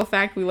literal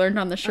fact we learned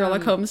on the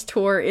Sherlock Holmes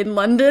tour in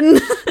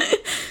London.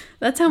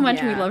 That's how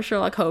much we love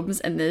Sherlock Holmes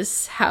in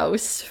this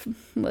house,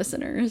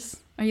 listeners.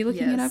 Are you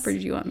looking it up, or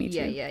did you want me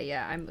to?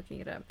 Yeah. I'm looking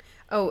it up.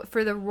 Oh,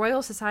 for the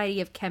Royal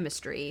Society of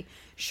Chemistry,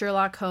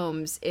 Sherlock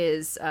Holmes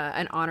is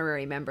an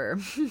honorary member.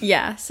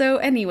 Yeah. So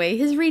anyway,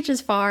 his reach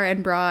is far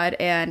and broad,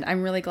 and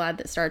I'm really glad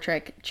that Star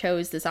Trek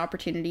chose this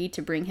opportunity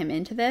to bring him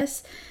into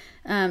this,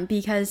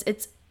 because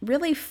it's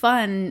really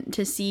fun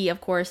to see,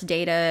 of course,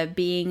 Data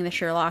being the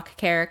Sherlock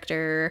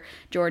character,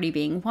 Geordi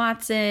being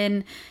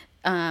Watson.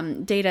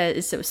 Data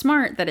is so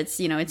smart that it's,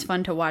 it's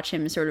fun to watch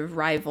him sort of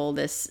rival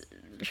this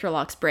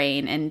Sherlock's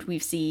brain, and we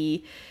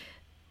see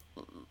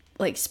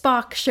like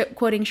Spock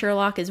quoting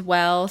Sherlock as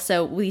well.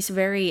 So these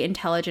very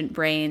intelligent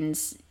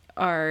brains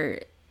are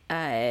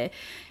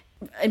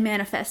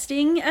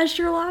manifesting as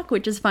Sherlock,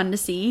 which is fun to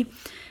see.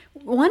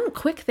 One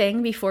quick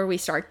thing before we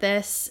start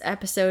this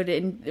episode,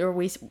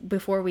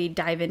 before we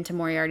dive into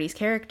Moriarty's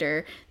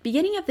character,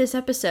 beginning of this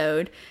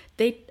episode,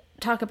 they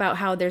talk about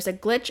how there's a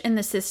glitch in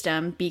the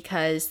system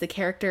because the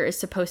character is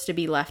supposed to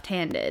be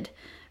left-handed,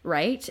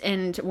 right?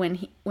 And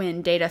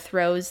when Data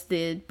throws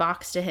the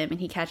box to him and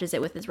he catches it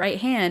with his right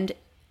hand,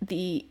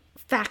 the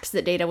facts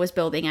that Data was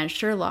building as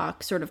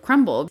Sherlock sort of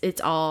crumbled. It's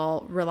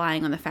all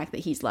relying on the fact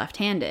that he's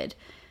left-handed.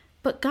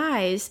 But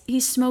guys,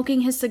 he's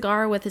smoking his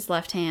cigar with his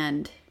left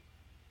hand.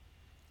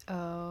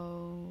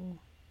 Oh.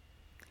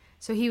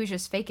 So he was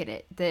just faking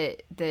it.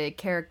 The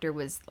character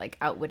was like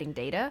outwitting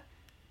Data?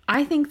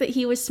 I think that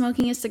he was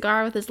smoking his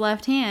cigar with his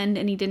left hand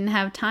and he didn't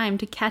have time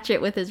to catch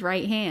it with his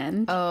right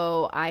hand.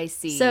 Oh, I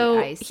see.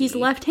 So he's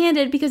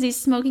left-handed because he's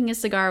smoking his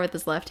cigar with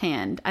his left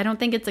hand. I don't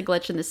think it's a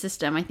glitch in the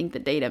system. I think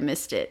that Data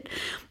missed it.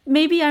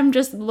 Maybe I'm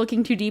just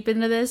looking too deep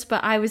into this,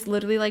 but I was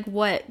literally like,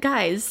 what?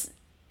 Guys,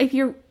 if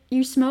you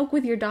smoke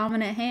with your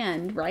dominant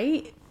hand,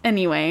 right?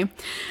 Anyway,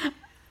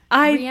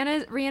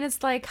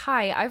 Rhianna's like,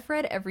 hi, I've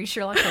read every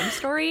Sherlock Holmes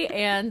story,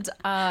 and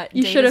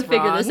you should have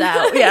figured this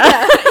out.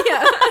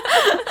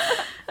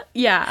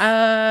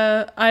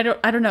 Yeah. I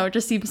don't know. It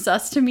just seems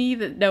sus to me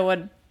that no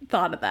one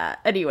thought of that.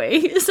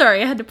 Anyway,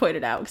 sorry, I had to point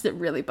it out because it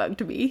really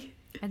bugged me.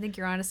 I think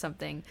you're onto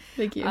something.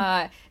 Thank you.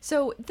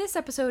 So this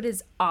episode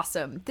is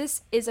awesome.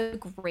 This is a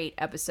great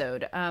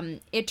episode.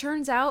 It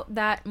turns out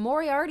that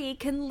Moriarty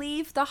can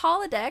leave the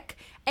holodeck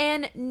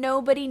and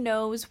nobody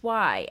knows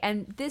why.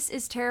 And this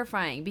is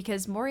terrifying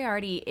because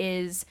Moriarty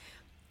is...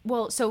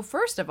 Well, so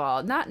first of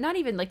all, not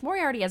even like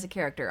Moriarty as a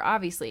character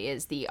obviously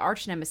is the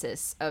arch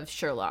nemesis of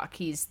Sherlock.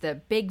 He's the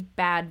big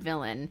bad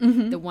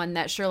villain, the one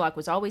that Sherlock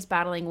was always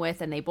battling with,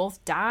 and they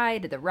both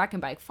died. The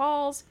Reichenbach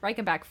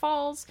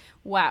Falls.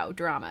 Wow,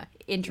 drama,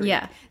 intrigue.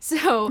 Yeah.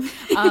 So,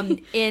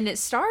 in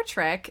Star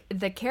Trek,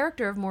 the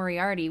character of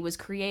Moriarty was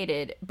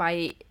created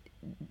by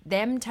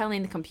them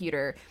telling the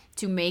computer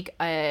to make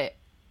a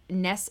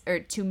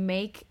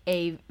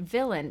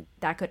villain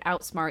that could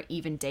outsmart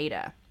even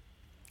Data.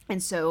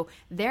 And so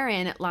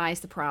therein lies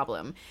the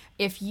problem.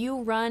 If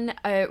you run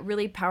a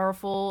really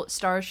powerful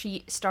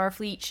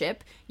Starfleet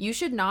ship, you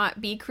should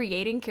not be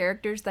creating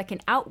characters that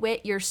can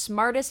outwit your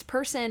smartest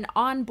person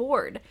on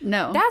board.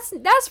 No.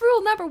 That's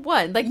rule number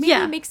one. Like,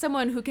 maybe make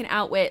someone who can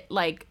outwit,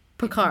 like,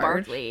 Picard.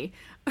 Bartley.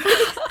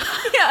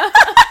 Yeah.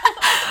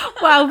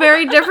 Wow,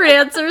 very different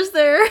answers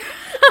there.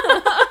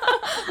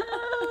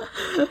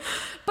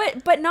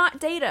 But not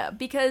Data,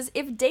 because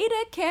if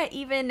Data can't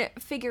even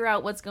figure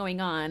out what's going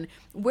on,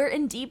 we're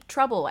in deep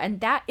trouble, and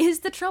that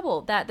is the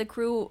trouble that the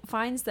crew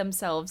finds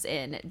themselves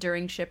in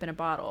during Ship in a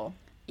Bottle.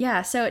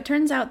 Yeah, so it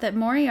turns out that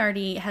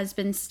Moriarty has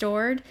been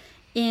stored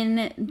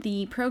in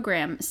the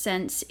program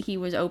since he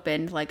was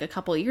opened like a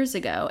couple years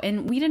ago,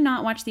 and we did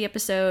not watch the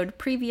episode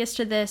previous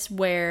to this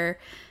where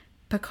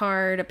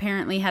Picard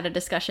apparently had a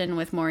discussion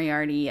with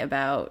Moriarty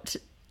about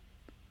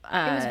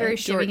it was very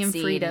short giving him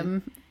scene.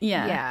 freedom.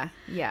 Yeah.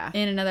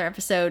 In another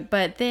episode.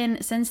 But then,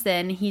 since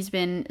then, he's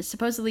been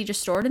supposedly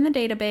just stored in the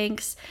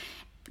databanks.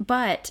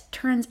 But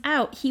turns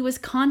out he was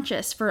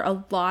conscious for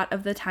a lot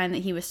of the time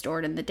that he was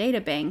stored in the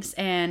databanks.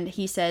 And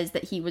he says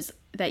that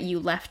that you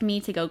left me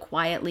to go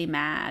quietly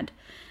mad.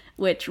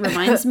 Which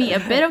reminds me a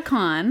bit of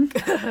Khan.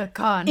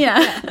 Khan.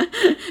 Yeah.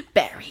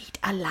 Buried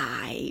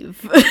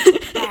alive.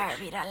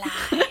 Buried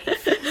alive.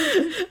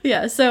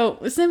 Yeah, so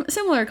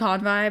similar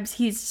Khan vibes.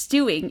 He's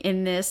stewing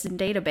in this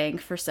databank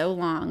for so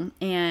long,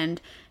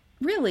 and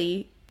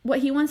really what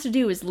he wants to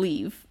do is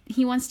leave.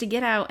 He wants to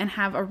get out and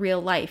have a real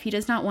life. He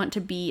does not want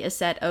to be a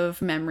set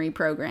of memory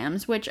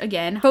programs, which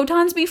again,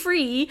 photons be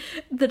free.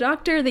 The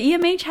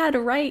EMH had a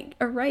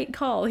right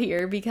call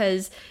here,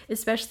 because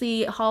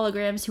especially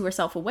holograms who are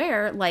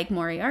self-aware like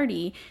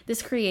Moriarty,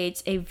 this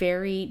creates a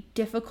very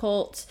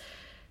difficult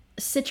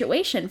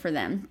situation for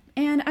them.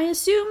 And I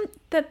assume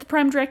that the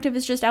Prime Directive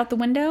is just out the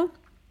window.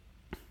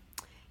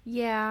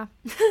 Yeah.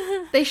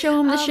 They show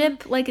him the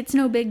ship like it's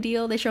no big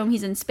deal. They show him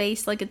he's in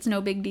space like it's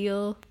no big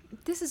deal.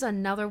 This is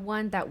another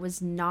one that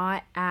was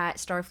not at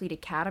Starfleet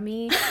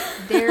Academy.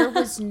 There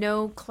was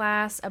no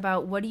class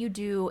about what do you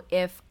do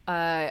if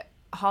a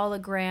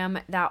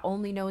hologram that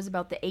only knows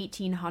about the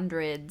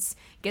 1800s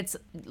gets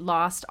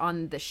lost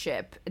on the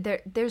ship.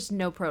 There's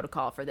no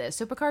protocol for this.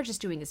 So Picard's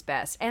just doing his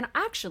best. And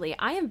actually,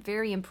 I am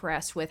very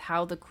impressed with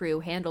how the crew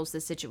handles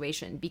this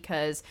situation,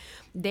 because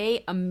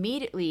they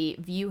immediately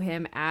view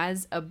him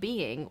as a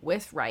being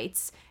with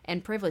rights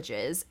and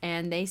privileges.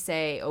 And they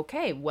say,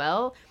 okay,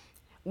 well,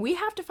 we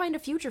have to find a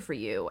future for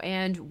you,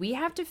 and we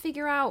have to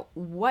figure out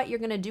what you're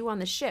going to do on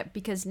the ship,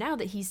 because now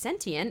that he's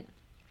sentient,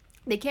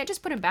 they can't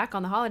just put him back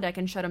on the holodeck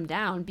and shut him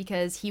down,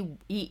 because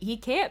he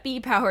can't be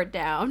powered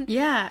down.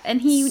 Yeah,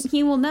 and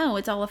he will know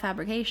it's all a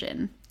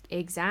fabrication.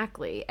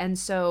 Exactly. And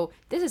so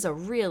this is a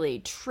really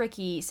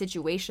tricky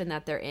situation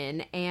that they're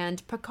in,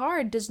 and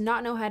Picard does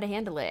not know how to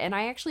handle it. And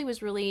I actually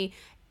was really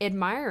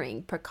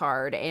admiring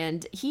Picard,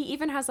 and he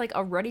even has like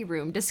a ready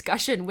room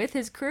discussion with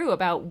his crew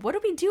about what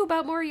do we do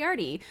about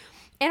Moriarty.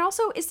 And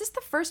also, is this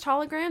the first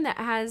hologram that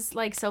has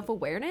like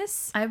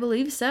self-awareness? I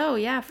believe so.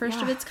 Yeah,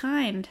 first of its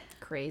kind.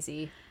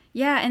 Crazy.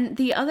 Yeah, and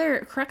the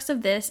other crux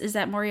of this is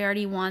that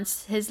Moriarty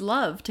wants his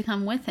love to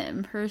come with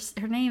him. Her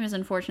name is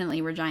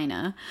unfortunately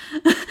Regina.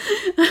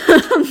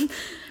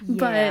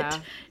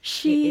 But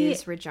she it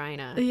is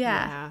Regina.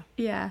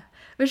 Yeah.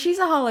 But she's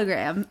a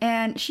hologram,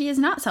 and she is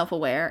not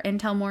self-aware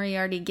until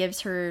Moriarty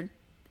gives her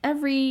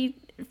every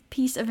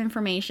piece of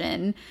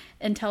information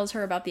and tells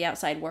her about the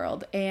outside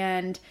world.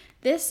 And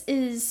this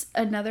is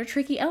another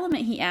tricky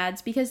element he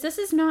adds, because this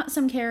is not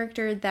some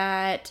character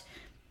that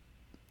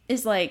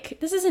is like,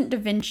 this isn't Da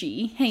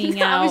Vinci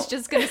hanging out. I was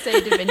just gonna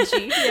say Da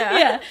Vinci.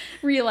 Yeah,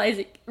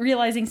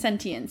 realizing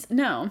sentience.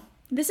 No,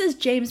 this is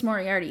James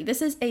Moriarty.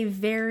 This is a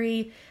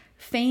very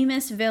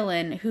famous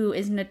villain who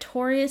is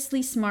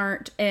notoriously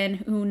smart and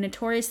who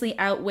notoriously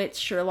outwits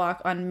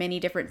Sherlock on many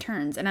different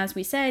turns. And as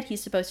we said,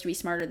 he's supposed to be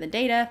smarter than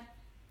Data.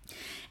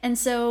 And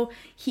so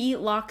he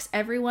locks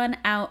everyone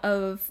out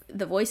of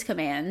the voice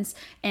commands,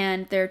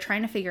 and they're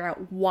trying to figure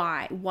out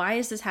why. Why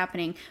is this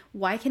happening?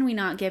 Why can we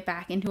not get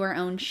back into our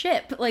own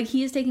ship? Like,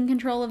 he is taking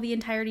control of the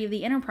entirety of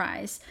the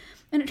Enterprise.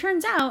 And it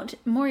turns out,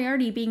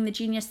 Moriarty, being the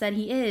genius that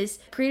he is,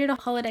 created a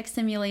holodeck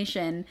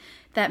simulation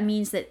that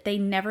means that they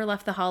never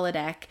left the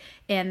holodeck,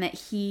 and that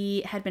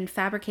he had been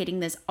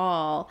fabricating this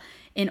all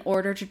in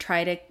order to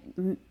try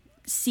to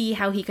see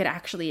how he could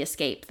actually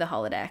escape the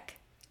holodeck.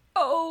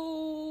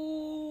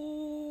 Oh,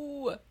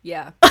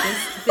 yeah.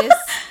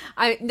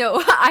 I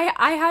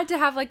had to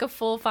have like a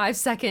full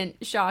 5-second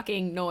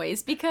shocking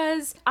noise,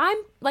 because I'm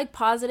like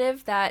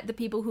positive that the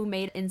people who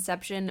made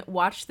Inception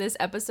watched this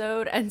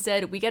episode and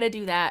said, we got to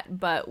do that,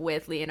 but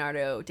with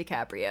Leonardo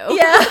DiCaprio.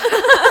 Yeah.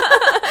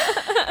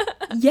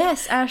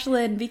 Yes,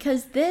 Ashlyn,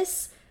 because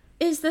this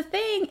is the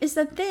thing, is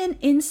that then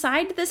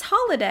inside this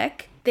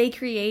holodeck, they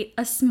create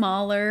a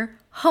smaller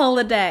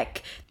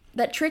holodeck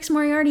that tricks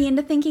Moriarty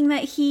into thinking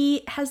that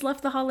he has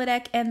left the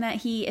holodeck and that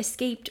he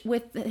escaped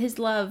with his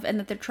love and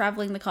that they're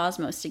traveling the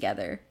cosmos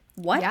together.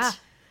 What?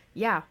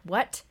 Yeah,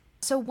 what?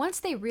 So once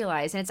they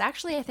realize, and it's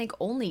actually, I think,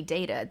 only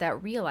Data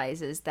that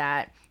realizes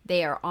that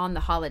they are on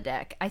the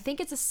holodeck. I think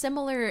it's a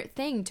similar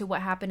thing to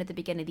what happened at the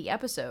beginning of the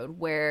episode,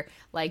 where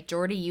like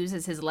Geordi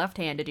uses his left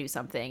hand to do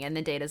something, and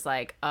then Data's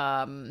like,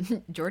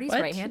 Geordi's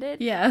right-handed?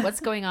 Yeah.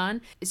 What's going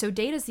on? So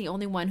Data's the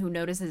only one who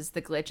notices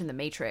the glitch in the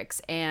Matrix,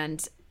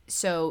 and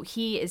so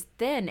he is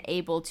then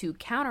able to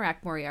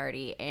counteract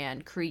Moriarty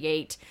and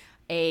create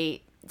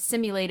a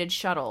simulated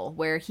shuttle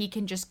where he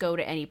can just go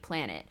to any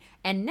planet.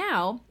 And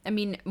now, I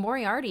mean,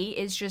 Moriarty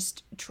is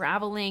just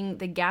traveling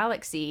the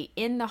galaxy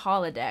in the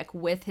holodeck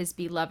with his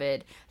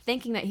beloved,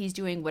 thinking that he's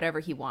doing whatever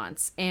he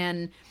wants.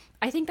 And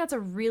I think that's a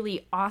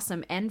really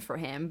awesome end for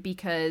him,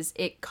 because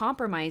it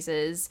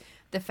compromises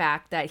the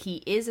fact that he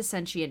is a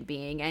sentient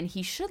being and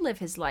he should live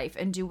his life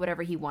and do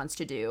whatever he wants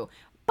to do.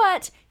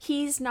 But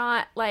he's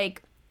not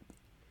like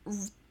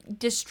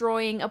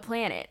destroying a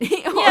planet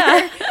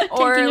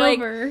or taking like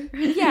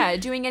over.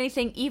 Doing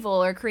anything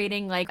evil or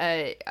creating like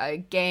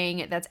a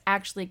gang that's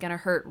actually gonna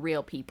hurt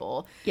real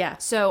people.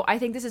 So I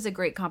think this is a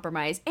great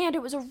compromise, and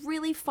it was a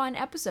really fun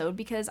episode,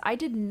 because I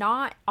did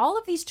not, all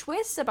of these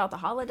twists about the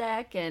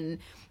holodeck and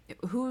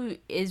who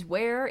is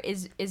where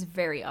is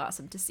very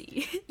awesome to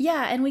see.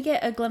 Yeah, and we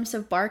get a glimpse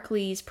of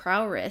Barclay's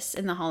prowess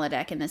in the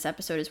holodeck in this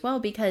episode as well,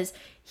 because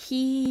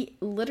he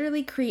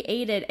literally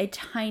created a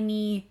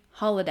tiny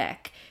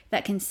holodeck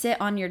that can sit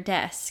on your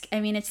desk. I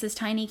mean, it's this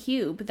tiny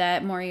cube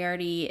that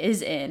Moriarty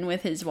is in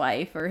with his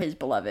wife or his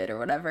beloved or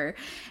whatever.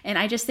 And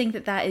I just think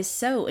that that is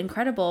so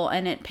incredible,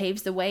 and it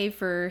paves the way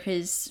for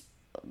his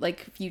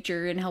like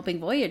future in helping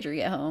Voyager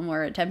get home,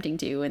 or attempting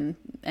to in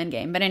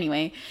Endgame. But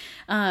anyway,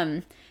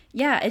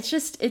 yeah,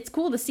 it's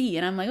cool to see.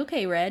 And I'm like,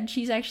 okay, Red,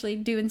 she's actually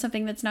doing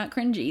something that's not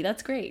cringy.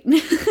 That's great.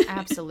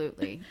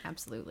 Absolutely.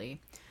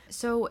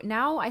 So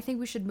now I think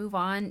we should move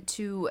on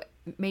to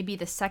maybe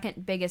the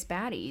second biggest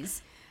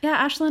baddies.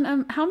 Yeah,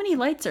 Ashlyn, how many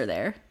lights are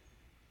there?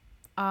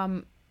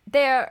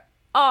 There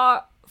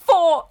are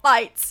 4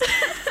 lights.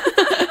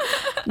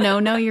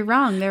 No, you're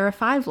wrong. There are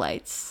 5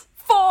 lights.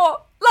 4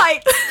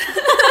 lights.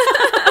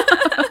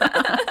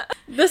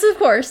 This, of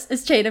course,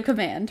 is Chain of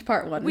Command,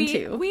 part 1 and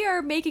 2. We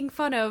are making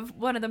fun of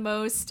one of the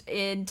most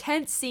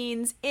intense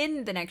scenes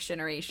in The Next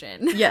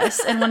Generation.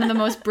 Yes, and one of the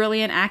most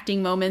brilliant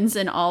acting moments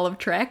in all of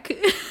Trek.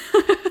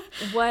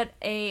 What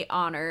a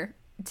honor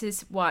to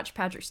watch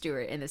Patrick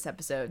Stewart in this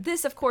episode.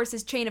 This, of course,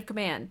 is Chain of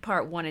Command,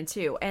 part 1 and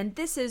 2. And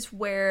this is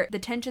where the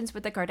tensions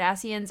with the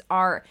Cardassians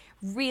are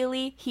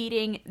really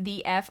heating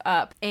the F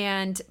up.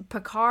 And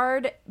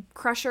Picard,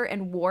 Crusher,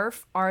 and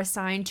Worf are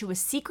assigned to a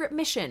secret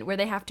mission where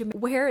they have to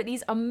wear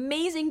these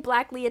amazing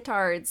black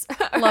leotards.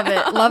 Love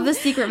it. Love the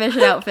secret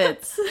mission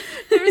outfits.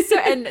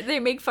 And they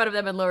make fun of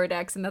them in Lower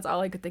Decks, and that's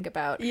all I could think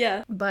about.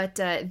 Yeah. But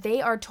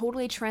they are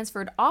totally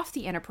transferred off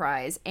the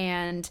Enterprise,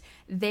 and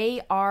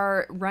they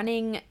are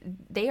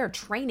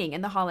training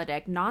in the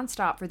holodeck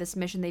nonstop for this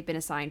mission they've been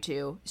assigned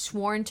to,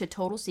 sworn to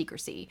total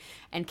secrecy.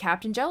 And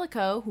Captain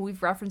Jellicoe, who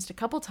we've referenced a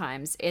couple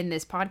times in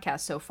this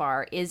podcast so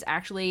far, is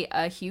actually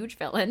a huge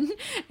villain.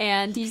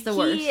 And he's the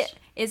worst.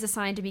 Is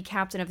assigned to be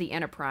captain of the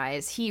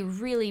Enterprise. He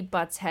really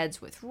butts heads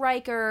with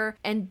Riker.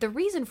 And the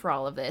reason for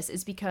all of this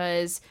is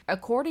because,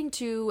 according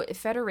to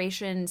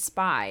Federation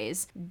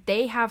spies,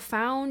 they have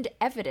found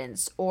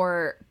evidence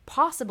or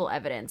possible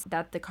evidence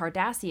that the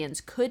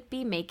Cardassians could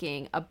be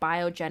making a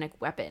biogenic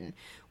weapon,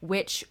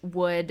 which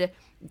would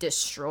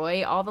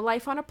destroy all the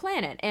life on a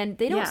planet. And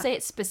they don't say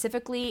it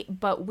specifically,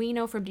 but we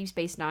know from Deep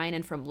Space Nine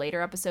and from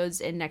later episodes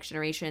in Next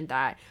Generation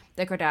that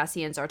the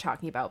Cardassians are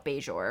talking about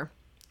Bajor.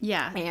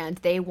 Yeah. And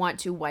they want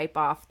to wipe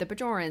off the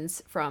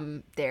Bajorans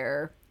from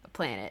their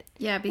planet.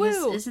 Yeah,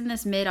 because isn't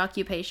this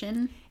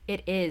mid-occupation?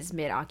 It is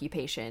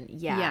mid-occupation,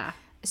 yeah. Yeah.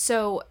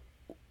 So,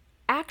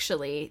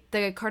 actually,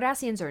 the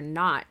Cardassians are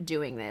not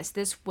doing this.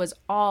 This was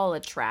all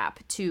a trap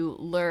to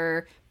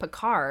lure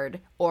Picard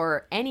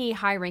or any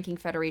high-ranking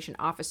Federation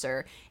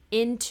officer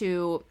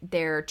into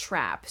their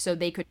trap so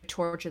they could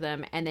torture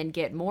them and then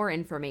get more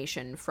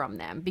information from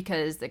them,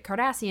 because the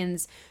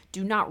Cardassians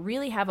do not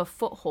really have a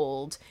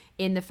foothold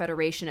in the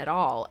Federation at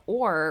all,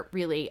 or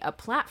really a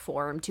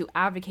platform to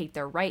advocate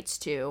their rights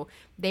to.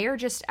 They are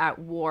just at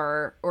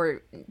war,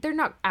 or they're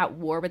not at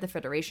war with the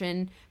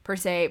Federation per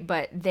se,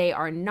 but they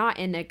are not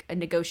in a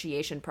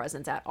negotiation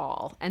presence at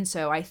all. And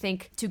so I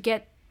think to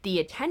get the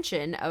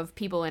attention of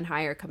people in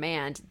higher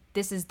command,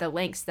 this is the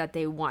lengths that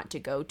they want to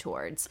go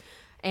towards.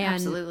 And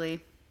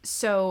absolutely.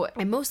 So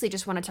I mostly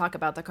just want to talk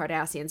about the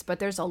Cardassians, but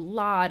there's a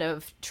lot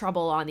of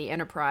trouble on the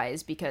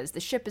Enterprise because the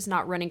ship is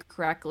not running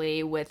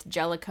correctly, with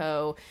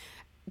Jellicoe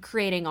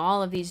creating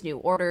all of these new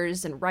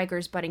orders and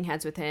Riker's butting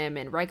heads with him,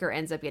 and Riker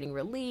ends up getting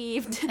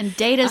relieved. And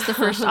Data's the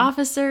first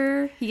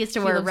officer. He gets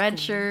to wear a red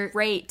shirt.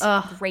 Great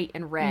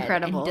in red.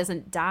 Incredible. And he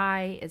doesn't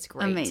die. It's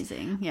great.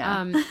 Amazing.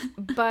 Yeah.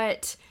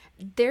 But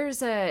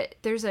there's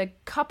a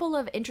couple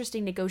of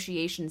interesting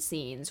negotiation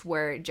scenes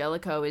where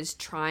Jellicoe is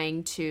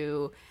trying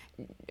to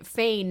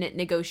feign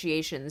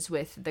negotiations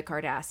with the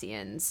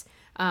Cardassians.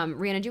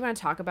 Rhiannon, do you want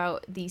to talk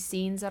about these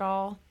scenes at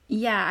all?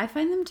 Yeah, I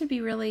find them to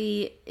be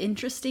really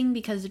interesting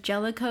because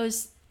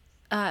Jellicoe's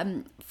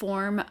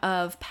form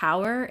of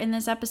power in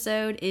this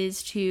episode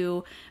is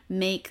to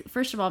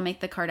first of all,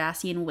 make the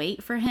Cardassian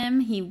wait for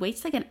him. He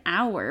waits like an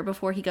hour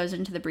before he goes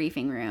into the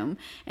briefing room,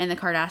 and the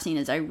Cardassian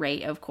is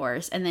irate, of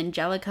course. And then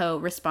Jellicoe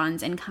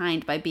responds in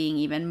kind by being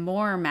even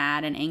more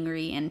mad and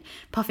angry and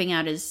puffing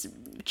out his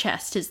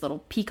chest. His little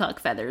peacock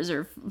feathers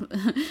are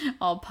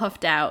all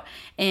puffed out.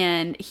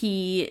 And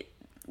he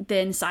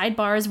then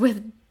sidebars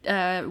with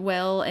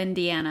Will and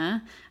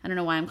Deanna. I don't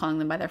know why I'm calling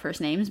them by their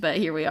first names, but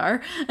here we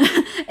are.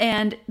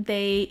 And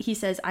he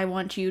says, I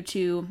want you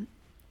to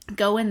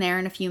go in there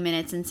in a few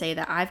minutes and say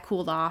that I've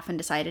cooled off and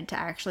decided to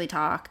actually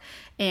talk,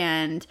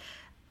 and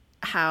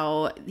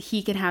how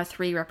he can have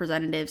two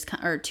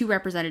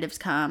representatives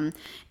come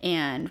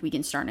and we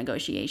can start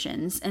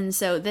negotiations. And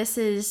so this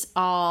is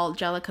all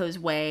Jellicoe's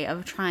way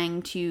of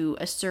trying to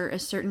assert a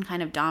certain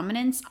kind of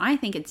dominance. I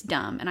think it's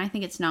dumb, and I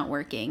think it's not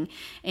working.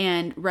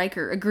 And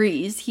Riker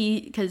agrees.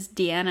 Because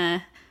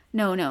Deanna...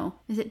 No.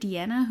 Is it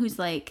Deanna who's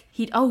like...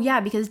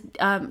 because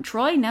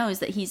Troy knows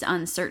that he's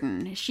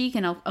uncertain. She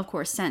can, of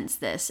course, sense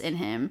this in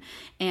him.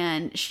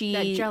 And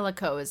That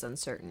Jellicoe is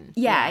uncertain.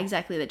 Yeah,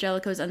 exactly. That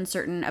Jellicoe is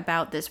uncertain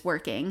about this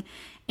working.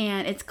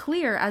 And it's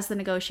clear as the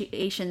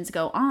negotiations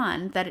go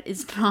on that it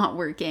is not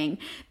working.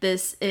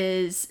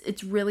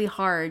 It's really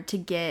hard to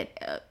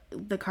get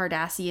the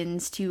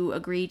Cardassians to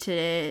agree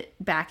to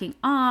backing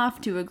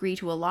off, to agree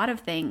to a lot of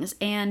things.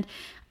 And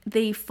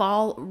they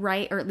fall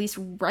right, or at least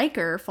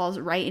Riker falls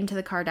right into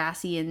the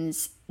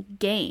Cardassians'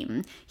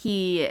 game.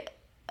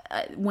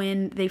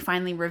 When they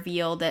finally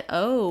reveal that,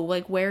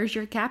 where's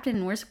your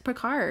captain? Where's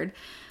Picard?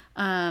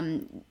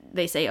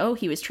 They say,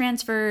 he was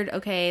transferred.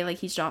 Okay,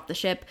 he's dropped the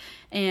ship.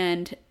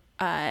 And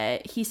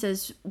he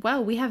says,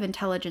 well, we have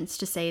intelligence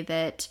to say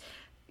that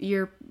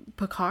your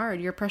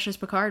precious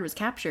Picard was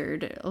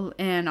captured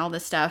and all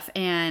this stuff.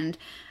 And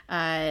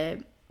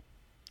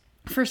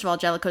first of all,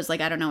 Jellicoe's like,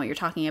 I don't know what you're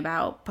talking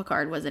about.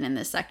 Picard wasn't in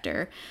this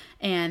sector.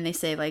 And they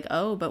say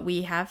but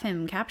we have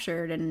him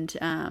captured.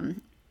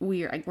 And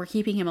we're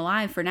keeping him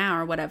alive for now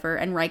or whatever.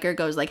 And Riker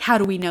goes like, how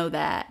do we know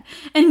that?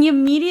 And he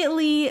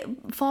immediately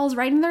falls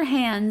right in their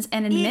hands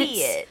and admits,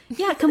 Idiot.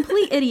 yeah,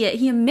 complete idiot.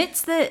 He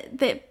admits that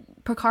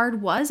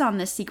Picard was on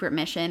this secret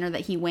mission, or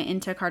that he went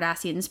into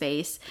Cardassian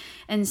space.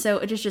 And so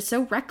it is just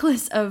so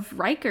reckless of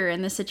Riker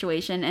in this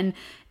situation. And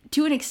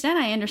to an extent,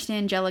 I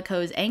understand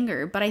Jellicoe's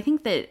anger, but I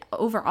think that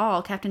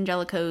overall, Captain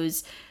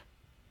Jellicoe's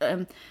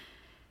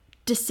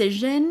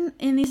decision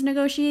in these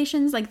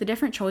negotiations, like the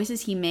different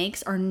choices he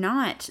makes, are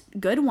not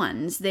good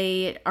ones.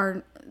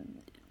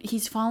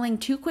 He's falling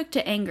too quick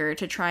to anger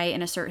to try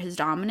and assert his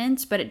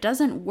dominance, but it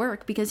doesn't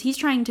work because he's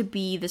trying to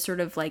be the sort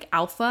of like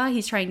alpha.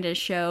 He's trying to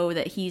show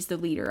that he's the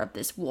leader of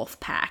this wolf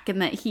pack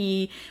and that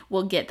he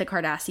will get the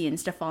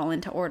Cardassians to fall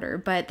into order.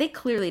 But they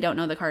clearly don't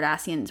know the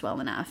Cardassians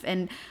well enough.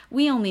 And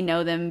we only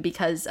know them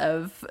because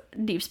of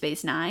Deep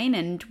Space Nine,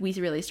 and we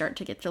really start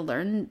to get to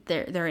learn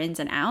their ins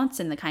and outs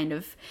and the kind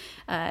of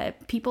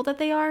people that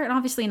they are. And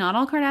obviously not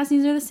all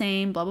Cardassians are the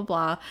same, blah, blah,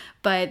 blah.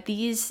 But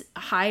these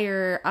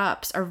higher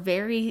ups are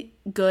very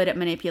good at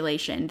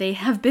manipulation. They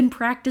have been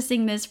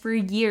practicing this for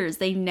years.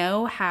 They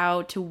know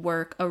how to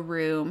work a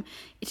room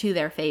to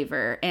their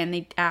favor, and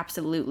they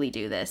absolutely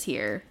do this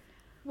here.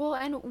 Well,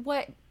 and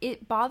what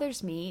it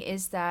bothers me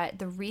is that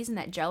the reason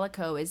that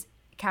Jellicoe is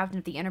captain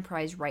of the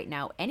Enterprise right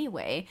now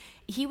anyway,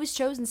 he was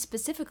chosen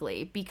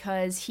specifically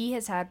because he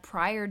has had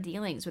prior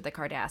dealings with the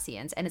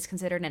Cardassians and is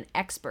considered an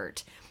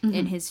expert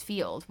in his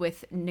field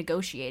with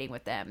negotiating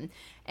with them.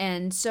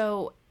 And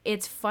so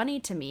it's funny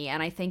to me,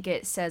 and I think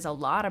it says a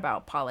lot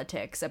about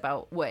politics,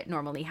 about what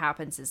normally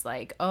happens is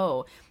like,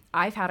 oh,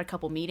 I've had a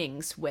couple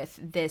meetings with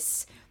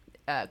this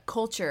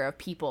culture of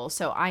people,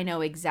 so I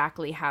know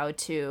exactly how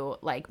to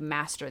like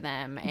master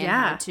them and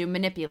how to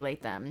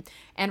manipulate them.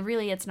 And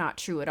really, it's not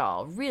true at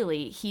all.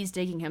 Really, he's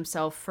digging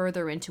himself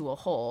further into a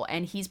hole,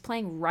 and he's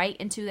playing right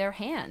into their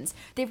hands.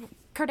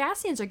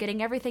 Cardassians are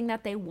getting everything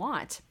that they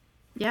want.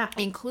 Yeah.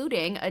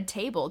 Including a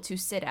table to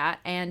sit at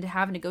and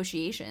have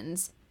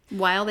negotiations.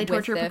 While they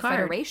torture with the Picard.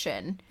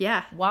 Federation.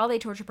 Yeah. While they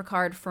torture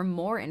Picard for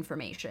more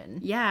information.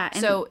 Yeah.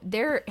 So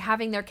they're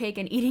having their cake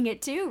and eating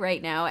it too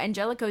right now, and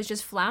Jellicoe's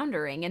just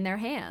floundering in their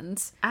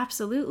hands.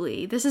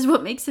 Absolutely. This is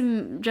what makes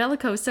him,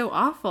 Jellicoe, so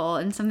awful,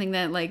 and something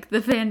that like the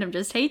fandom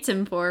just hates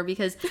him for,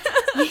 because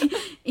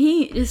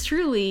he is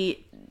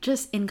truly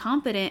just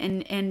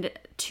incompetent and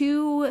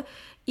too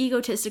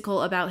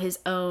egotistical about his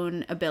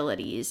own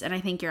abilities. And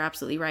I think you're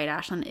absolutely right,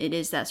 Ashlyn. It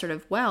is that sort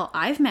of, well,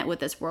 I've met with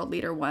this world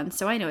leader once,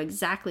 so I know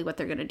exactly what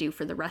they're going to do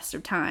for the rest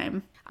of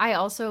time. I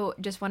also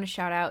just want to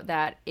shout out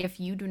that if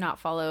you do not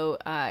follow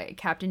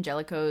Captain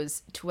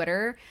Jellicoe's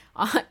Twitter,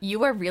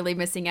 you are really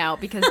missing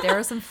out, because there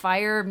are some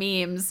fire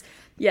memes.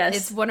 Yes.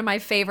 It's one of my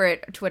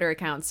favorite Twitter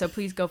accounts, so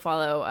please go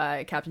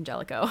follow Captain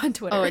Jellicoe on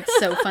Twitter. Oh, it's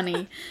so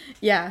funny.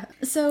 Yeah.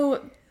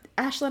 So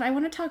Ashlyn, I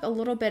want to talk a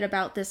little bit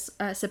about this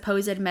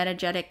supposed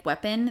metagetic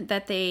weapon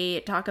that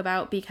they talk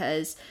about,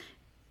 because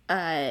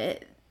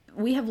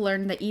we have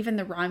learned that even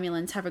the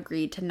Romulans have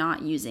agreed to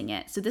not using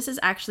it. So this is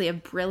actually a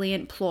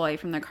brilliant ploy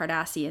from the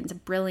Cardassians, a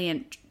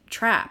brilliant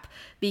trap,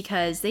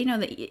 because they know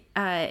that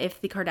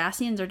if the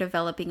Cardassians are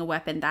developing a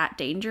weapon that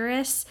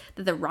dangerous,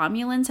 that the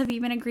Romulans have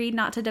even agreed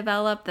not to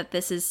develop, that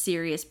this is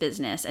serious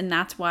business. And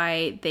that's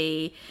why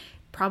they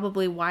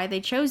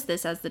chose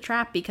this as the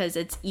trap, because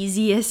it's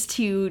easiest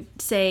to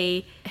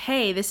say,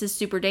 hey, this is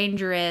super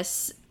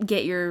dangerous,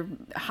 get your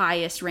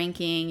highest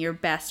ranking, your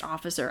best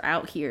officer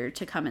out here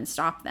to come and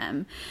stop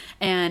them.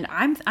 And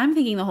I'm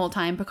thinking the whole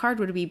time Picard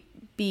would be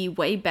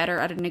way better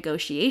at a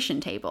negotiation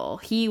table.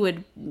 He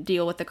would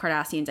deal with the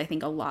Cardassians, I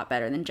think, a lot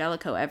better than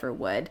Jellicoe ever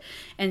would.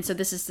 And so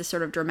this is the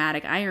sort of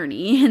dramatic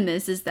irony in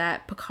this, is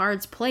that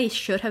Picard's place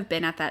should have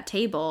been at that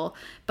table,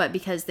 but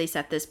because they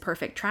set this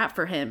perfect trap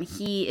for him,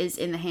 he is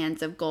in the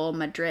hands of Gul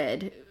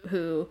Madrid,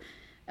 who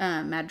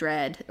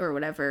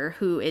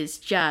is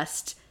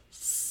just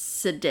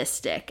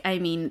sadistic. I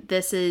mean,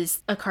 this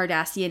is a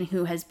Cardassian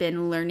who has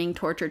been learning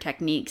torture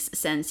techniques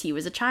since he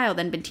was a child,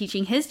 and been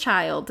teaching his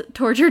child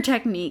torture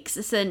techniques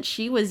since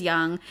she was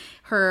young.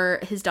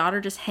 His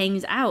daughter just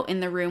hangs out in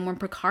the room where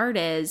Picard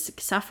is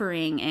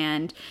suffering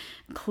and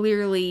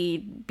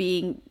clearly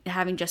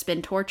having just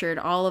been tortured,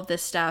 all of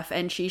this stuff,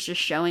 and she's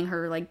just showing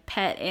her like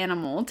pet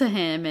animal to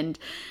him, and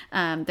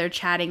they're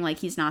chatting like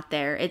he's not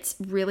there. It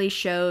really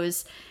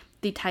shows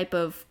the type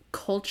of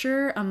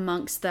culture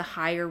amongst the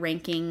higher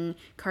ranking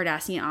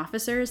Cardassian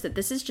officers, that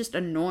this is just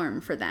a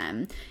norm for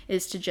them,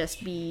 is to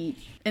just be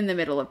in the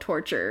middle of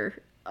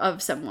torture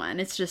of someone.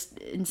 It's just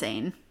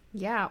insane.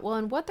 Yeah, well,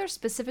 and what they're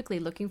specifically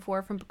looking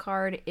for from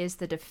Picard is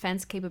the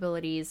defense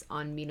capabilities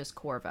on Minas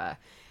Corva.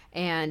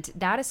 And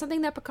that is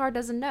something that Picard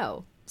doesn't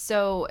know.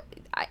 So,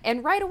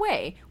 and right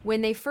away,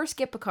 when they first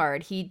get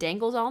Picard, he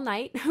dangles all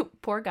night,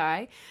 poor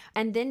guy,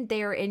 and then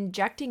they're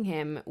injecting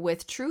him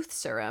with truth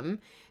serum.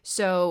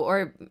 So,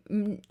 or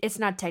it's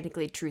not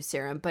technically truth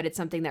serum, but it's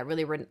something that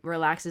really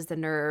relaxes the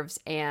nerves,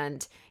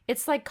 and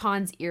it's like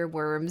Khan's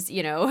earworms,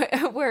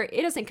 where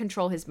it doesn't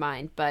control his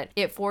mind, but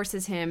it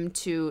forces him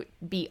to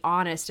be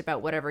honest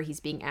about whatever he's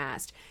being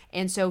asked.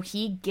 And so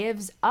he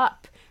gives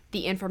up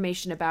the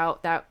information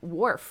about that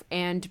Worf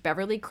and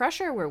Beverly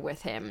Crusher were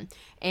with him.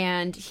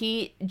 And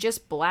he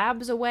just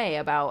blabs away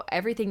about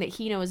everything that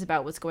he knows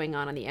about what's going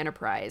on the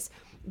Enterprise.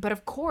 But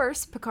of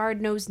course,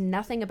 Picard knows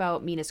nothing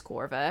about Minas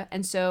Corva,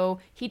 and so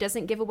he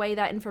doesn't give away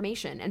that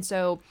information. And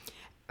so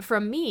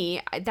from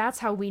me, that's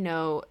how we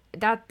know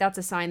that's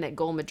a sign that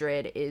Gul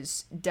Madrid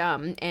is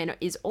dumb and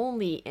is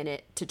only in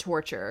it to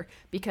torture,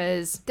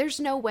 because there's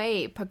no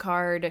way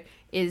Picard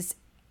is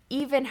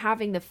even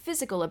having the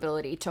physical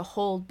ability to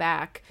hold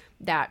back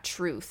that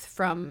truth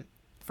from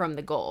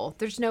the Gul.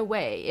 There's no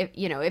way.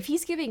 If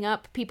he's giving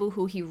up people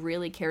who he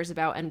really cares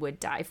about and would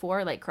die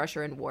for, like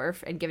Crusher and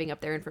Worf, and giving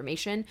up their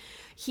information,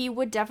 he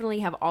would definitely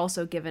have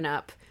also given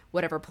up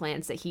whatever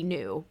plans that he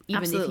knew,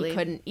 even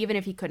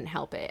if he couldn't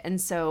help it. And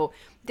so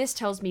this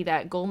tells me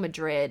that Gul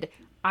Madrid,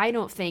 I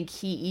don't think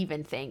he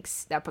even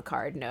thinks that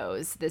Picard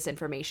knows this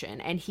information,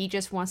 and he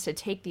just wants to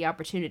take the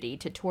opportunity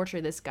to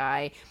torture this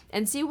guy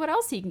and see what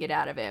else he can get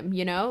out of him,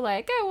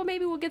 like, oh, well,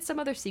 maybe we'll get some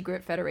other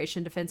secret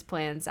Federation defense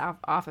plans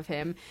off of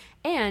him.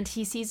 And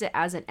he sees it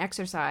as an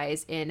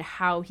exercise in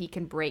how he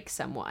can break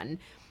someone.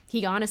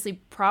 He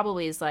honestly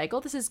probably is like, oh,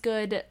 this is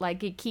good,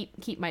 like,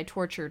 keep my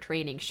torture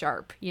training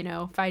sharp,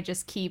 if I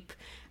just keep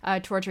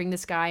torturing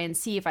this guy and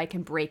see if I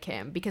can break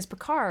him, because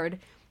Picard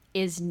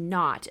is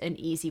not an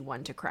easy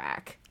one to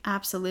crack.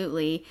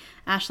 Absolutely.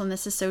 Ashlyn,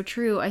 this is so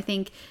true. I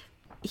think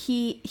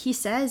he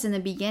says in the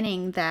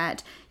beginning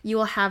that you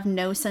will have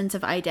no sense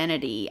of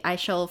identity. I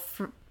shall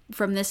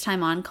from this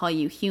time on call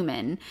you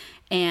human,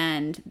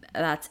 and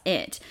that's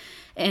it.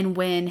 And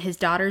when his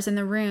daughter's in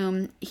the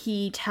room,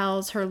 he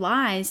tells her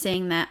lies,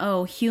 saying that,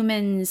 oh,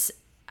 humans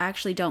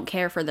actually don't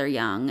care for their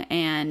young,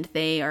 and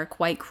they are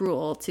quite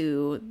cruel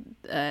to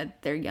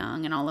their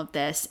young and all of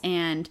this.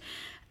 And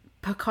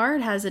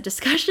Picard has a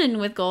discussion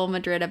with Gul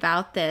Madrid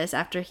about this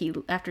after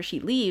she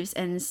leaves,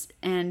 and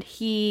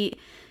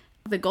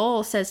the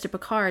Gul says to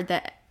Picard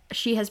that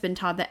she has been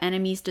taught that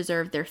enemies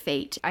deserve their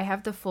fate. I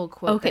have the full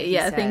quote. Okay,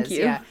 yeah, says. Thank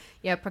you.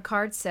 Yeah,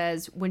 Picard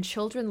says, when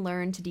children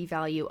learn to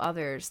devalue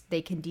others,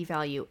 they can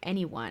devalue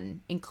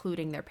anyone,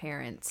 including their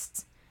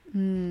parents.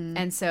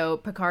 And so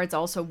Picard's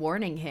also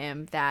warning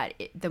him that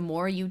the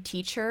more you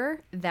teach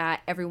her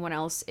that everyone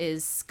else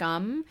is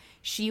scum,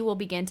 she will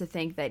begin to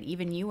think that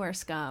even you are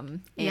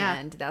scum.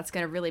 And that's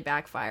going to really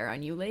backfire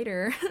on you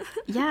later.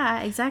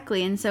 Yeah,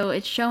 exactly. And so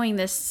it's showing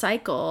this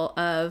cycle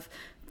of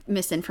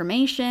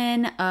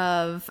misinformation,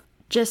 of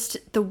just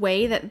the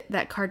way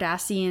that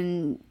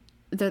Cardassia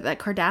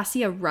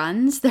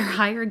runs their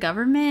higher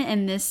government.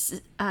 And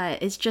this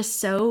is just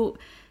so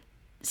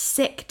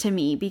sick to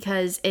me,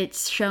 because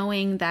it's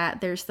showing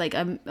that there's like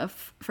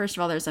first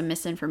of all, there's a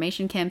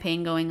misinformation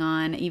campaign going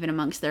on even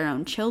amongst their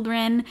own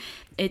children.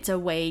 It's a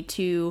way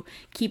to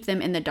keep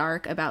them in the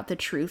dark about the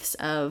truths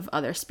of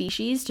other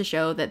species, to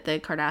show that the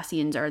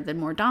Cardassians are the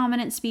more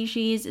dominant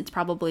species. It's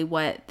probably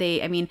what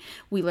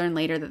we learn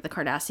later that the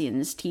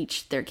Cardassians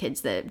teach their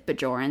kids that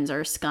Bajorans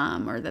are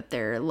scum, or that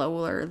they're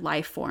lower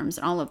life forms,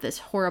 and all of this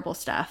horrible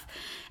stuff.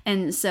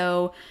 And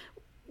so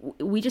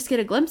we just get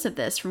a glimpse of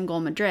this from Gul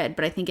Madrid,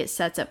 but I think it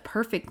sets up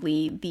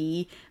perfectly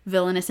the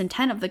villainous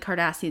intent of the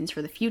Cardassians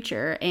for the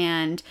future,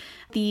 and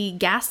the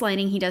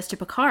gaslighting he does to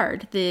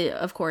Picard.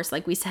 Of course,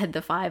 like we said,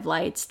 the 5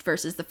 lights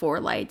versus the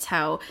 4 lights,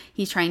 how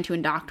he's trying to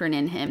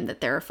indoctrinate him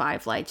that there are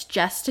 5 lights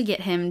just to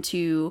get him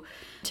to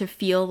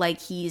feel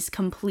like he's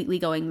completely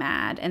going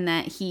mad and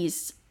that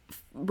he's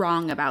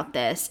wrong about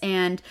this.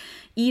 And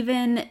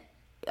even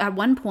at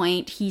one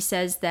point, he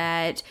says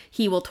that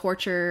he will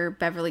torture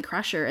Beverly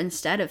Crusher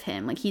instead of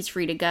him. Like, he's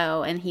free to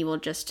go, and he will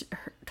just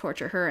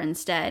torture her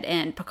instead.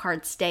 And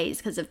Picard stays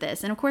because of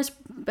this. And of course,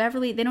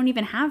 Beverly, they don't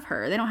even have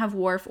her. They don't have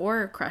Worf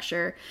or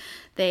Crusher.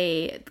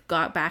 They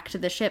got back to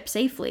the ship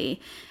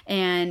safely.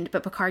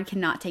 But Picard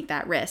cannot take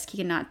that risk. He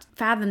cannot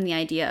fathom the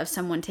idea of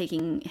someone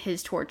taking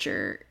his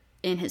torture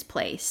in his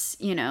place,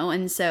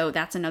 and so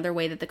that's another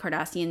way that the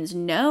Cardassians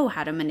know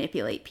how to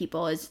manipulate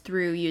people, is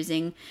through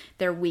using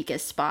their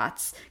weakest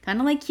spots, kind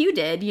of like Q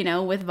did,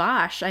 with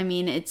Vash. I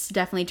mean, it's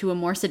definitely to a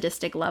more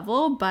sadistic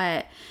level,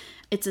 but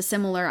it's a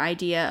similar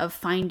idea of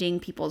finding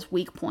people's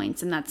weak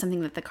points, and that's something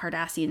that the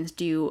Cardassians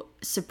do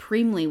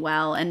supremely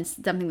well, and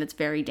something that's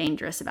very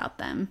dangerous about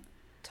them.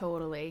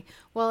 Totally.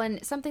 Well,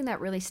 and something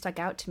that really stuck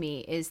out to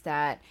me is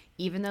that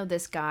even though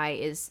this guy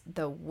is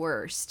the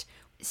worst,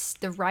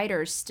 the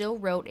writers still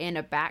wrote in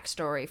a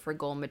backstory for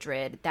Gul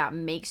Madrid that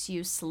makes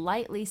you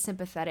slightly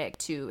sympathetic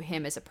to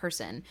him as a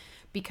person,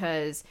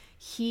 because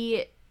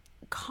he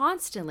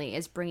constantly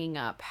is bringing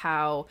up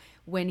how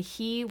when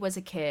he was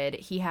a kid,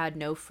 he had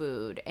no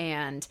food,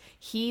 and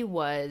he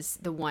was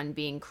the one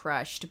being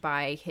crushed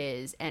by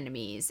his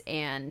enemies,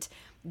 and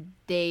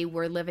they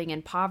were living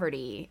in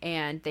poverty,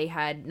 and they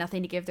had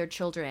nothing to give their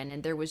children,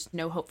 and there was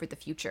no hope for the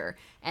future.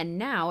 And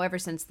now, ever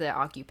since the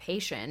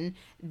occupation,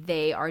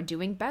 they are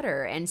doing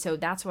better. And so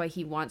that's why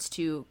he wants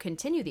to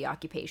continue the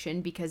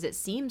occupation, because it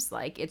seems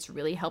like it's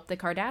really helped the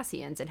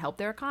Cardassians and helped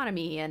their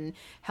economy and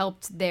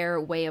helped their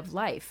way of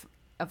life,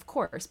 of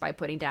course, by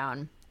putting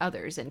down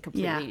others and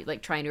completely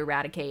like trying to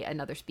eradicate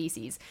another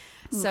species.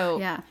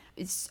 So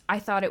I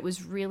thought it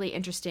was really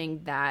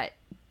interesting that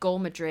Gul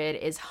Madrid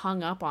is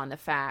hung up on the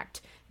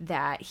fact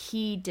that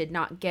he did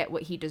not get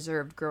what he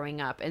deserved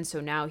growing up, and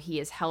so now he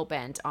is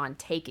hell-bent on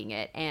taking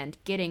it and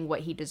getting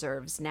what he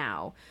deserves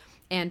now.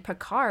 And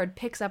Picard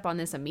picks up on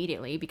this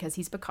immediately because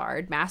he's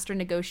Picard, master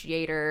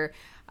negotiator,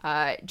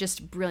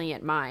 just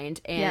brilliant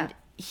mind. And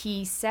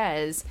he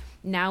says,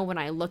 now when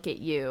I look at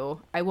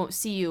you, I won't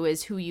see you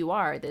as who you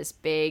are, this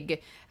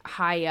big,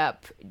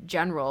 high-up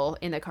general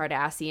in the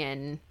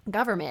Cardassian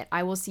government.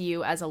 I will see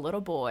you as a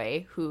little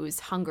boy who's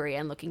hungry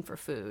and looking for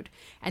food.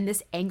 And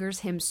this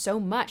angers him so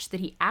much that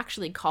he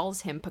actually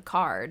calls him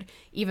Picard,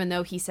 even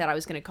though he said, I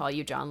was going to call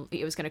you John,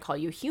 I was going to call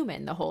you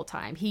human the whole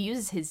time. He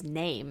uses his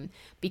name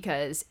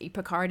because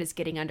Picard is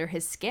getting under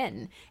his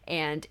skin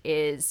and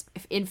is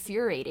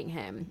infuriating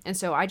him. And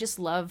so I just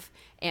love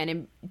and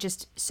am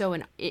just so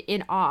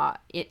in awe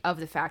of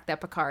the fact that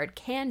Picard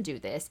can do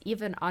this,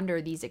 even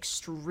under these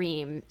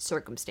extreme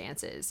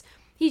circumstances.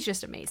 He's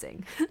just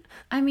amazing.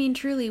 I mean,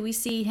 truly, we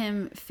see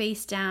him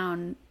face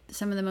down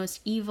some of the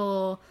most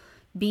evil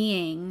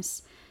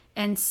beings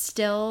and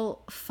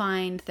still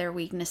find their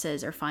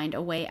weaknesses or find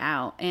a way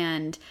out.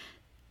 And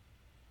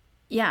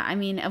yeah, I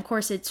mean, of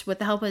course, it's with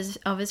the help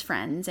of his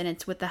friends, and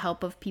it's with the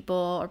help of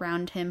people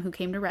around him who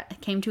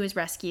came to his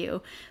rescue.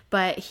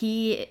 But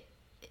he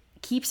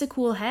keeps a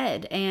cool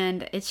head,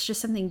 and it's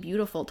just something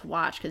beautiful to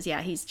watch because,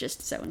 yeah, he's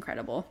just so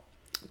incredible.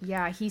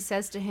 Yeah, he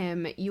says to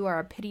him, you are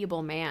a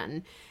pitiable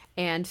man.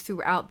 And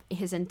throughout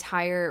his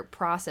entire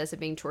process of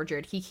being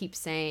tortured, he keeps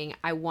saying,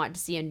 I want to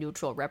see a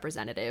neutral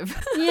representative.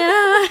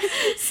 Yeah.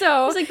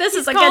 So it's like, this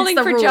is calling against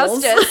the for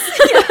rules.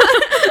 Justice.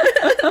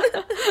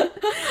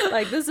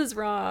 Like, this is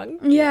wrong.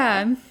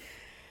 Yeah.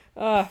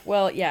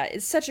 Well, yeah,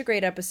 it's such a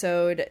great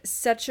episode.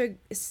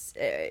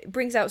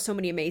 Brings out so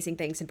many amazing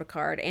things in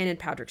Picard and in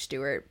Patrick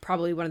Stewart.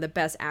 Probably one of the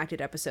best acted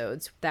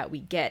episodes that we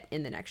get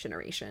in The Next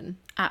Generation.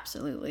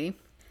 Absolutely.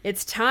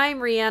 It's time,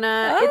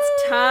 Rihanna.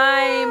 It's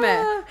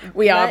time.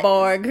 We are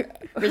Borg.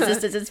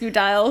 Resistance is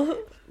futile.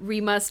 We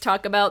must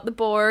talk about the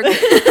Borg.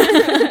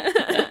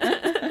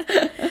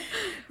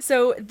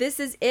 So this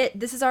is it.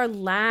 This is our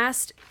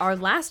last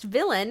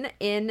villain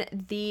in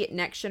The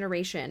Next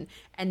Generation,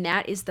 and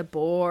that is the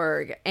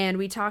Borg. And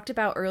we talked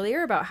about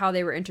earlier about how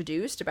they were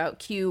introduced, about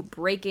Q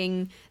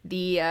breaking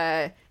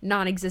the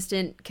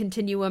non-existent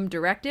continuum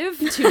directive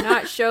to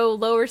not show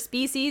lower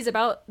species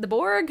about the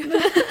Borg.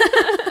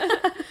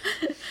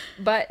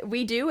 But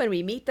we do, and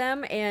we meet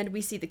them, and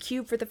we see the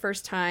cube for the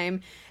first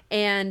time.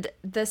 And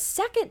the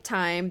second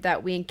time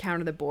that we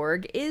encounter the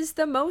Borg is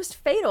the most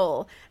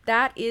fatal.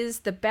 That is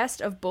the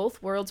Best of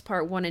Both Worlds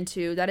Part 1 and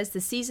 2. That is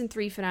the Season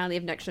 3 finale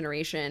of Next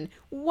Generation.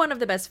 One of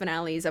the best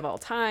finales of all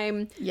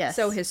time. Yes.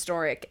 So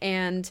historic.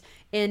 And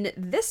in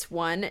this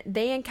one,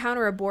 they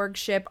encounter a Borg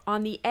ship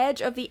on the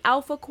edge of the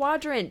Alpha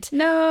Quadrant.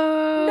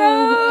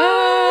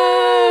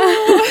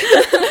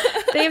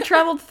 They have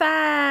traveled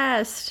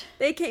fast.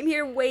 They came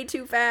here way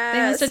too fast.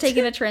 They must have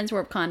taken a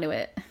transwarp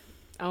conduit.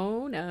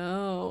 Oh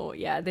no.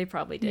 Yeah, they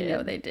probably did. You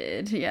know they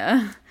did,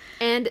 yeah.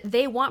 And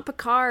they want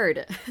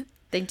Picard.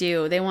 They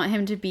do. They want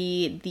him to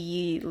be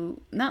the,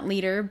 not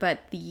leader,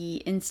 but the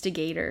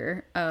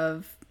instigator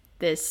of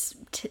this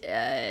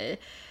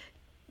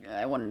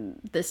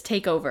this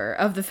takeover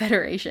of the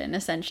Federation,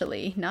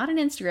 essentially. Not an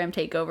Instagram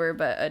takeover,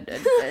 but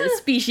a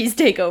species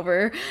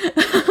takeover,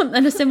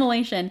 an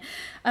assimilation.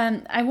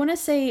 I want to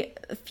say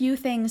a few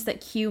things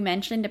that Q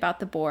mentioned about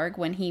the Borg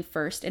when he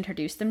first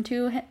introduced them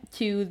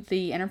to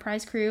the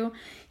Enterprise crew.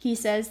 He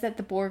says that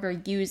the Borg are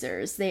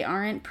users. They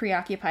aren't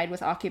preoccupied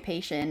with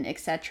occupation,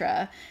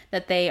 etc.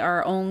 That they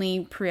are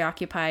only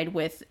preoccupied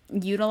with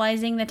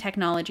utilizing the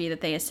technology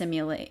that they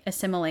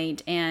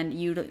assimilate and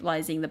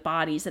utilizing the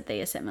bodies that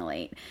they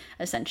assimilate,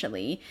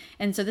 essentially.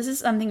 And so this is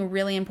something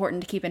really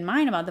important to keep in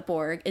mind about the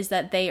Borg, is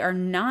that they are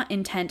not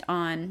intent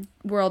on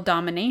world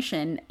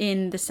domination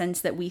in the sense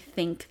that we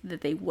think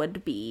that they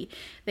would be.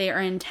 They are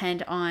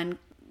intent on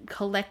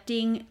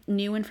collecting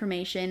new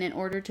information in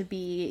order to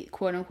be,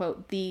 quote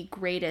unquote, the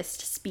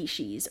greatest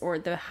species or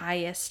the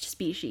highest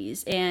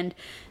species. And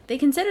they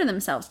consider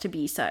themselves to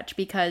be such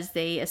because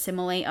they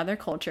assimilate other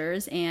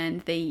cultures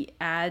and they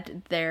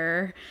add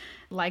their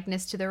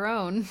likeness to their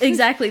own.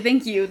 Exactly.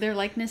 Thank you. Their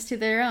likeness to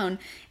their own.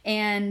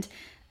 And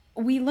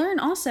we learn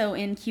also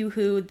in Q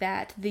Who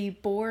that the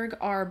Borg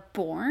are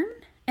born.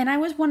 And I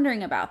was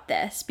wondering about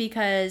this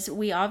because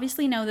we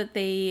obviously know that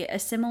they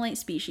assimilate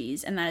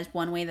species, and that is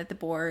one way that the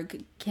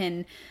Borg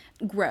can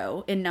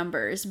grow in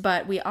numbers.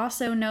 But we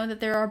also know that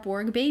there are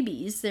Borg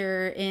babies.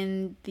 They're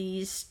in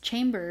these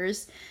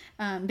chambers,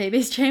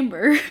 baby's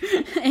chamber,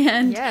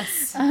 and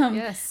yes,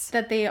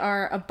 that they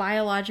are a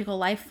biological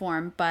life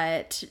form,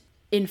 but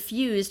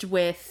infused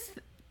with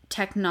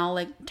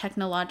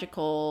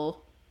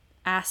technological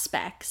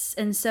aspects.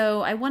 And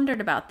so I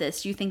wondered about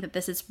this. Do you think that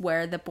this is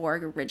where the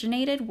Borg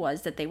originated,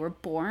 was that they were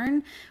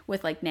born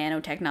with like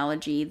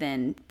nanotechnology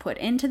then put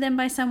into them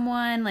by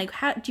someone? Like,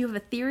 how do you have a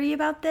theory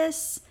about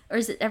this, or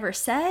is it ever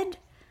said?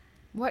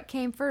 What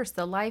came first,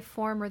 the life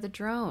form or the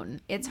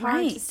drone? It's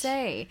hard to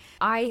say.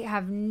 I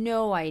have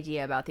no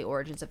idea about the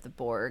origins of the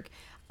Borg.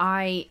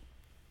 I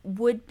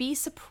would be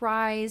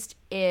surprised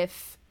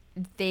if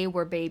they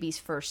were babies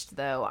first,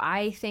 though.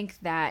 I think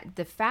that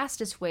the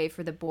fastest way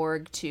for the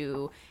Borg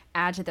to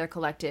add to their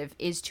collective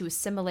is to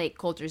assimilate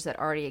cultures that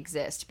already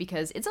exist,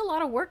 because it's a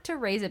lot of work to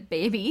raise a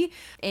baby,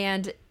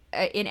 and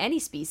in any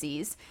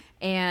species.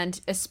 And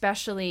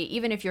especially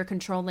even if you're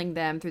controlling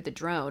them through the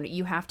drone,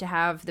 you have to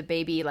have the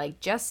baby like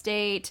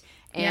gestate,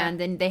 and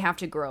then they have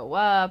to grow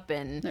up,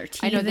 and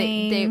I know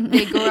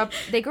they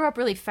grow up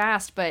really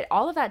fast, but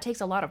all of that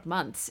takes a lot of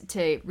months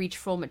to reach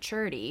full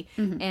maturity.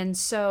 And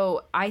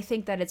so I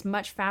think that it's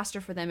much faster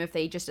for them if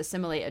they just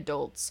assimilate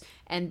adults,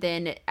 and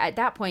then at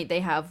that point they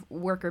have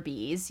worker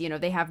bees.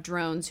 They have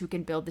drones who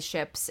can build the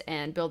ships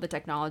and build the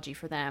technology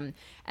for them.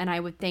 And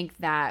I would think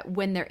that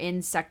when they're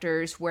in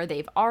sectors where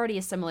they've already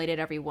assimilated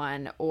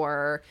everyone,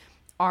 or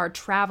are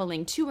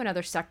traveling to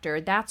another sector,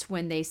 that's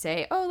when they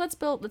say, oh,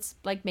 let's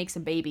like make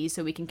some babies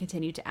so we can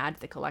continue to add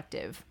to the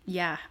collective.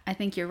 Yeah, I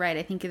think you're right.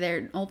 I think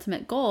their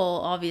ultimate goal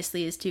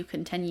obviously is to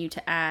continue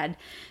to add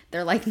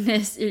their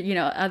likeness,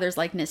 others'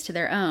 likeness to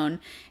their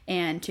own,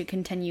 and to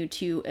continue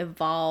to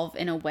evolve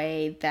in a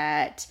way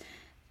that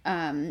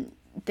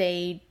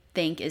they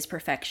think is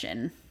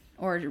perfection,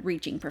 or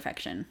reaching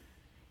perfection.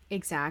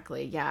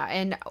 Exactly, yeah.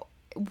 And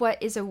what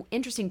is an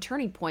interesting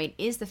turning point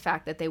is the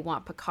fact that they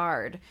want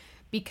Picard,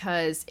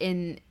 because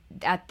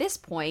at this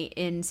point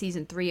in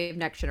season 3 of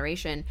Next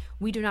Generation,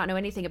 we do not know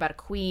anything about a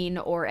queen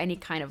or any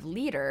kind of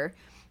leader.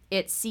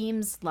 It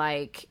seems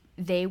like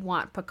they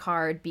want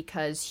Picard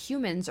because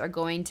humans are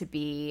going to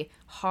be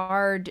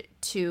hard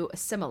to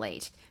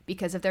assimilate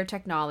because of their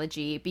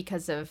technology,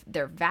 because of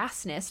their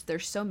vastness.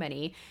 There's so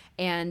many,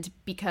 and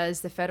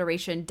because the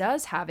Federation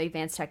does have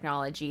advanced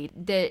technology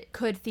that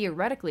could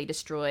theoretically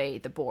destroy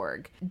the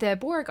Borg. The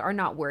Borg are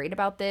not worried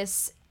about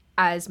this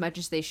as much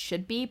as they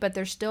should be, but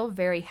they're still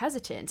very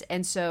hesitant.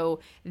 And so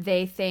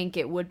they think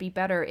it would be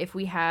better if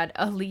we had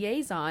a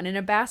liaison, an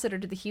ambassador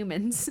to the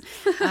humans,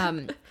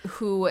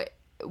 who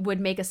would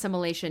make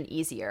assimilation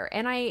easier.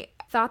 And I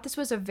thought this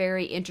was a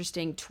very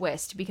interesting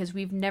twist, because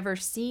we've never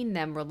seen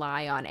them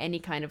rely on any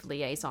kind of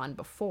liaison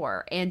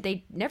before, and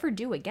they never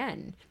do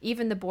again.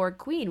 Even the Borg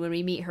Queen, when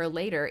we meet her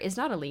later, is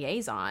not a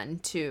liaison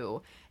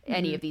to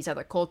any of these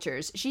other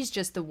cultures. She's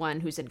just the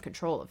one who's in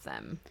control of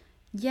them.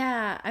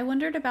 Yeah, I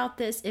wondered about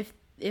this,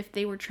 if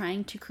they were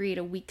trying to create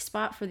a weak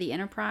spot for the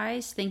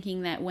Enterprise,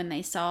 thinking that when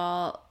they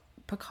saw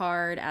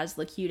Picard as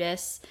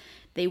Locutus,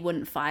 they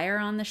wouldn't fire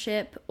on the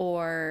ship,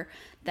 or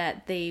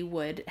that they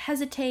would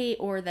hesitate,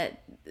 or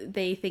that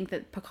they think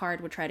that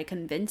Picard would try to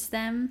convince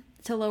them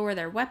to lower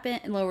their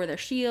weapon, lower their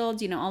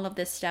shields, all of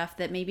this stuff,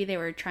 that maybe they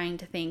were trying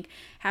to think,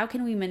 how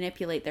can we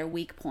manipulate their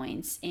weak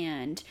points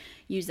and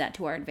use that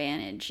to our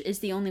advantage, is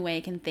the only way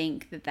I can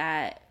think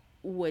that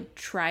would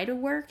try to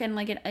work. And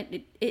like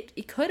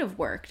it could have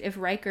worked if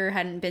Riker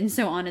hadn't been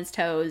so on his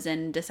toes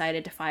and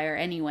decided to fire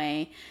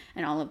anyway,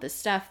 and all of this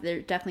stuff. There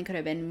definitely could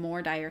have been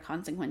more dire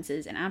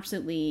consequences, and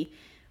absolutely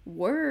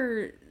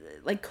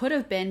could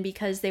have been,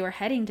 because they were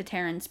heading to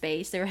Terran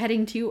space. They were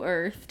heading to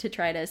Earth to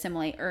try to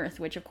assimilate Earth,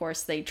 which of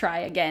course they try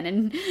again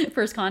in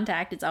First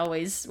Contact. It's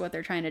always what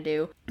they're trying to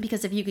do,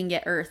 because if you can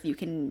get Earth, you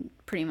can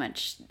pretty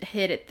much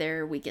hit at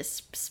their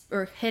weakest,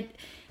 or hit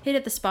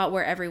at the spot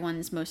where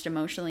everyone's most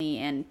emotionally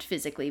and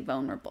physically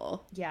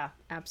vulnerable. Yeah,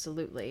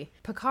 absolutely.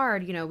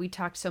 Picard, we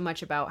talked so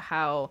much about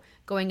how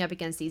going up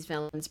against these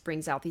villains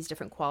brings out these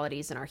different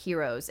qualities in our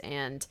heroes,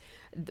 and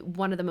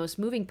one of the most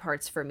moving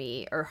parts for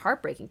me, or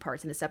heartbreaking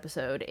parts in this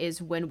episode,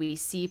 is when we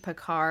see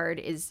Picard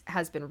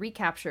has been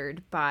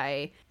recaptured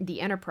by the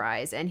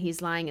Enterprise, and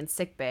he's lying in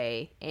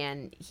sickbay,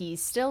 and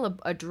he's still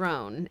a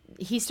drone.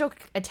 He's still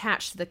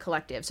attached to the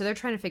collective, so they're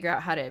trying to figure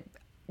out how to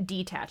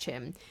detach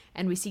him,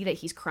 and we see that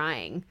he's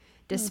crying,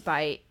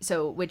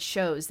 which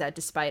shows that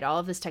despite all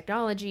of this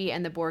technology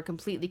and the Borg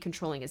completely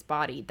controlling his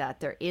body,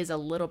 that there is a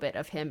little bit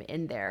of him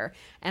in there.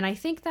 And I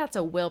think that's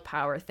a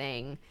willpower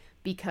thing,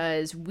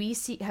 because we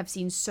have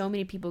seen so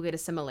many people get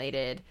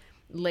assimilated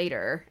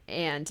later,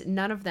 and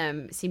none of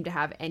them seem to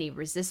have any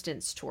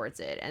resistance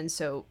towards it. And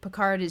so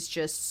Picard is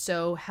just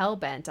so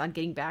hell-bent on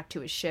getting back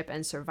to his ship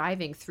and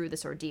surviving through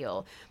this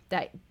ordeal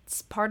that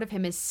part of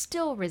him is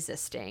still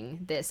resisting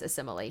this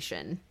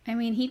assimilation. I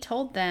mean, he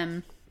told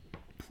them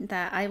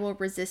that I will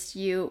resist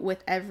you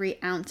with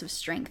every ounce of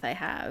strength I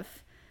have.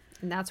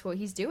 And that's what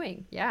he's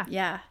doing. Yeah.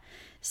 Yeah.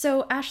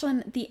 So,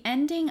 Ashlyn, the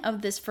ending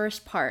of this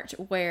first part,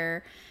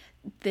 where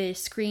the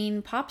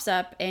screen pops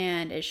up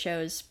and it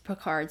shows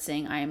Picard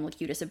saying, I am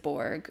Locutus of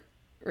Borg,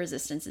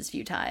 resistance is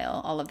futile,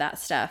 all of that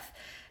stuff,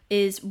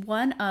 is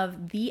one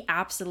of the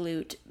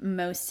absolute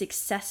most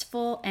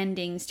successful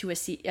endings to a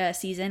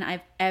season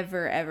I've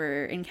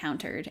ever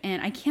encountered.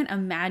 And I can't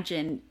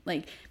imagine,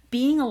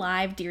 being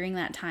alive during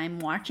that time,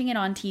 watching it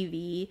on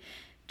TV,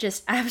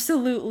 just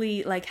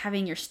absolutely like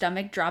having your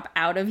stomach drop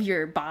out of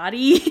your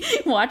body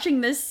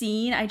watching this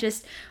scene.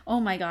 Oh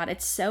my God,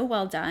 it's so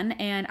well done.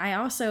 And I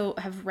also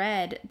have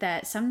read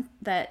that some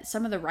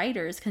of the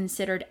writers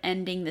considered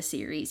ending the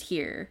series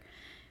here,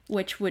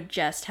 which would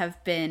just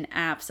have been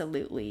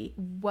absolutely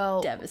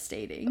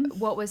devastating.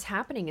 What was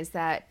happening is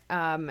that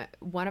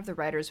one of the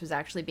writers was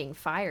actually being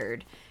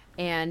fired.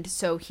 And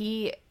so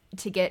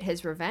to get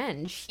his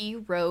revenge, he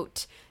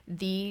wrote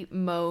the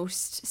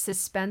most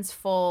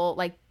suspenseful,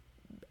 like,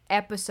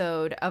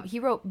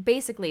 he wrote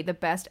basically the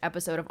best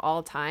episode of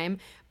all time,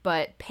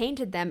 but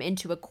painted them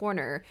into a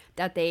corner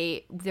that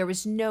there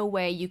was no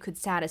way you could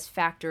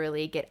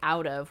satisfactorily get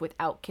out of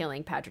without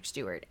killing Patrick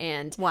Stewart.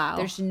 And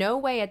there's no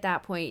way at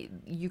that point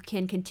you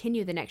can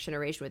continue the Next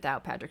Generation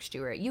without Patrick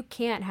Stewart. You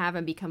can't have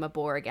him become a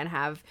Borg and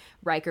have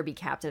Riker be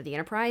captain of the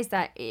Enterprise.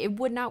 That it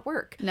would not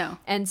work. No.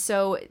 And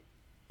so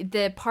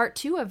the part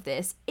 2 of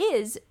this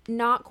is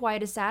not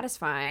quite as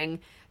satisfying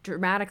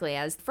dramatically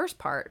as the first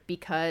part,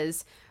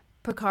 because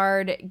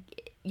Picard,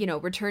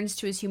 returns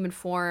to his human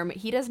form.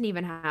 He doesn't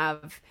even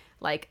have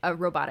like a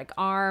robotic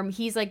arm.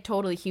 He's like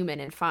totally human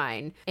and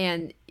fine.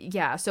 And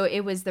yeah, so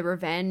it was the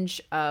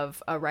revenge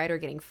of a writer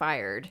getting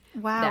fired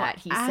that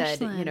he said,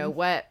 you know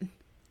what?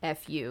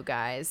 F you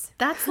guys.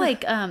 That's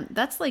like an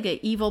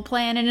evil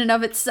plan in and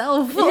of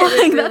itself. Yeah,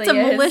 it really that's a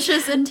is.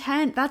 malicious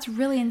intent. That's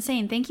really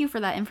insane. Thank you for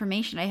that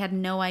information. I had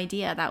no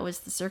idea that was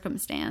the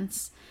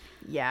circumstance.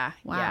 Yeah.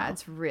 Wow. Yeah,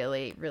 it's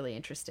really, really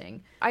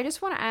interesting. I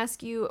just want to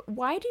ask you,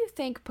 why do you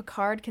think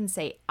Picard can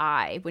say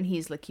I when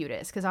he's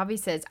Locutus? Because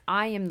obviously says,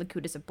 I am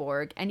Locutus of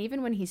Borg. And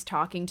even when he's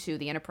talking to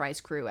the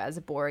Enterprise crew as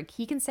a Borg,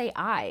 he can say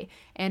I.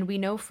 And we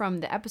know from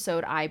the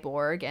episode I,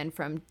 Borg, and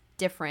from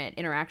different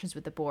interactions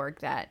with the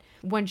Borg that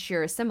once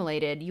you're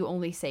assimilated, you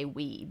only say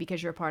we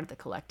because you're a part of the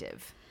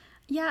collective.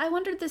 Yeah, I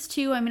wondered this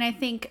too. I mean, I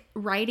think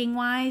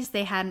writing-wise,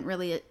 they hadn't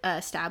really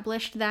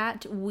established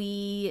that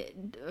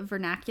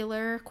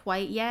vernacular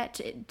quite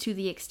yet to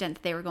the extent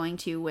that they were going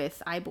to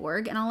with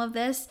Iborg and all of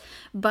this.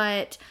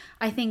 But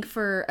I think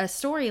for a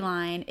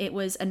storyline, it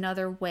was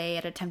another way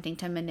at attempting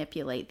to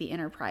manipulate the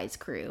Enterprise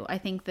crew. I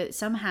think that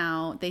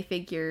somehow they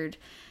figured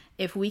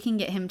if we can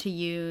get him to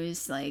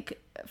use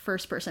like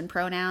first person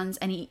pronouns,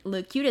 and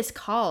Locutus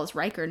calls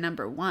Riker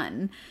number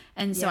 1.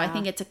 And so I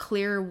think it's a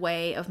clear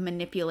way of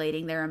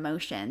manipulating their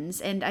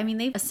emotions. And I mean,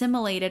 they've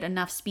assimilated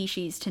enough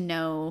species to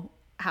know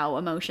how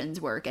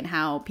emotions work and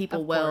how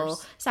people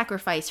will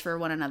sacrifice for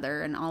one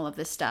another and all of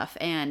this stuff.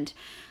 And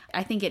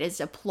I think it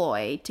is a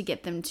ploy to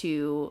get them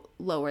to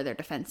lower their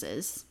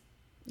defenses.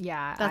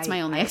 Yeah. That's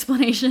my only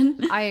explanation.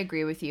 I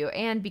agree with you.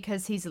 And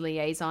because he's a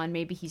liaison,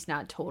 maybe he's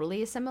not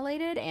totally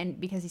assimilated, and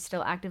because he's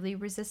still actively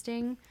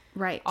resisting.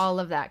 Right. All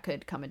of that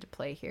could come into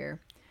play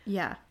here.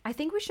 Yeah. I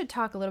think we should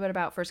talk a little bit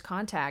about First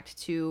Contact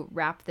to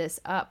wrap this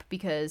up,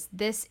 because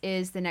this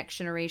is the Next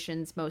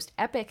Generation's most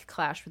epic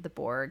clash with the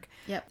Borg.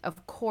 Yep.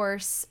 Of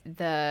course,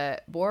 the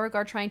Borg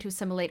are trying to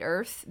assimilate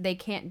Earth. They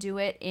can't do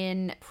it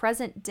in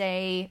present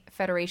day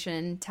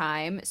Federation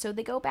time, so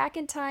they go back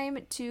in time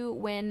to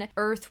when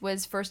Earth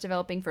was first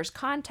developing First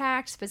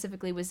Contact,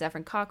 specifically with Zephyr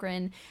and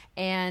Cochrane,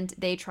 and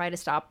they try to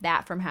stop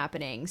that from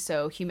happening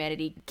so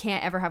humanity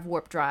can't ever have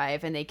warp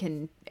drive and they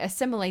can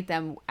assimilate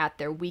them at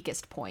their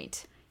weakest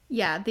point.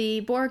 Yeah,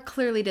 the Borg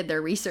clearly did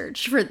their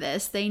research for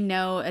this. They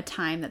know a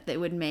time that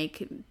would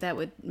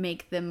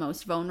make them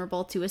most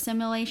vulnerable to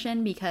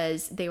assimilation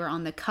because they were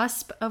on the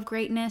cusp of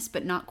greatness,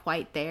 but not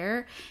quite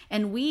there.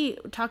 And we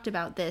talked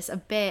about this a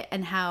bit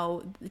and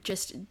how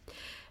just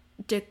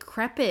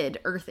decrepit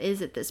Earth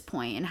is at this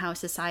point and how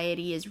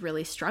society is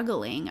really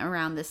struggling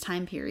around this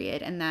time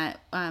period, and that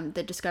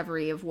the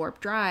discovery of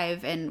warp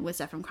drive and with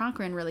Zephyr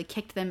Cochrane really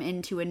kicked them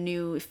into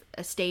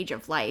a stage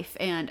of life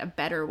and a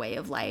better way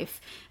of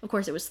life. Of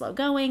course, it was slow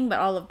going, but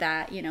all of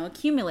that,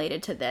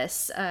 accumulated to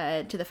this,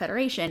 to the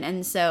Federation.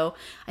 And so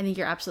I think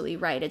you're absolutely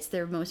right. It's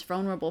their most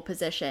vulnerable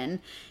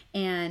position,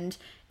 and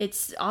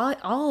it's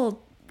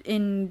all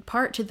in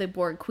part to the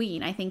Borg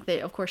Queen. I think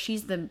that, of course,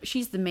 she's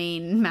the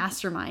main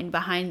mastermind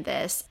behind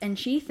this, and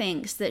she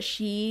thinks that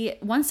she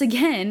once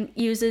again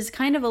uses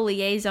kind of a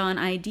liaison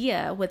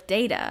idea with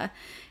Data.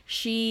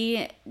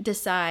 She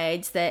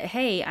decides that,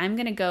 hey, I'm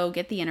gonna go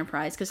get the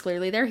Enterprise because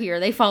clearly they're here,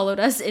 they followed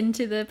us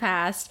into the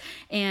past,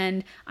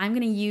 and I'm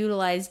gonna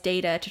utilize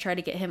Data to try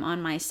to get him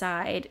on my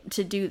side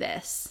to do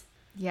this.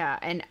 Yeah,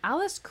 and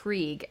Alice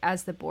Krieg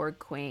as the Borg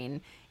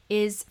Queen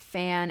is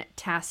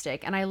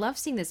fantastic, and I love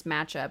seeing this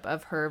matchup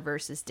of her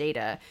versus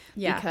Data,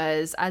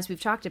 because as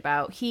we've talked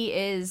about,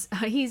 he's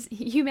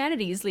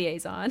humanity's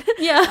liaison.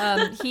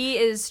 He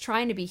is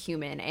trying to be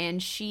human,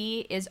 and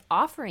she is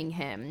offering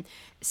him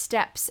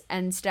steps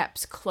and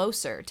steps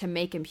closer to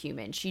make him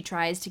human. She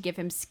tries to give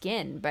him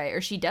skin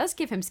she does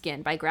give him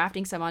skin by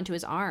grafting some onto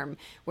his arm,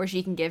 where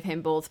she can give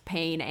him both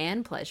pain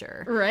and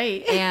pleasure.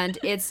 Right. And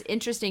it's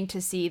interesting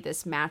to see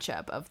this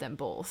matchup of them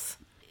both.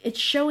 It's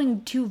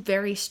showing two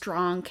very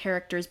strong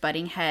characters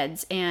butting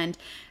heads, and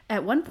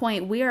at one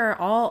point we are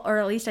all, or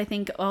at least I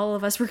think all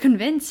of us were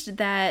convinced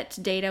that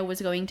Data was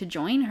going to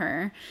join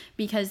her,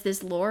 because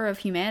this lore of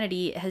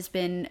humanity has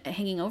been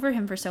hanging over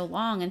him for so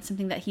long, and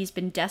something that he's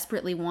been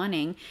desperately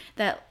wanting.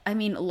 That, I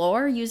mean,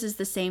 Lore uses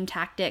the same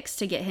tactics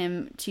to get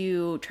him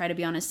to try to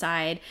be on his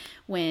side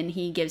when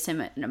he gives him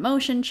an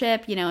emotion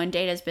chip, you know, and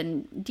Data's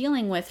been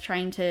dealing with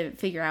trying to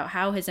figure out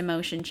how his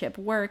emotion chip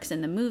works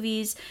in the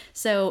movies.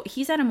 So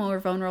he's at a more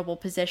vulnerable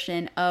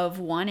position of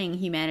wanting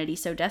humanity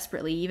so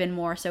desperately, even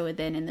more so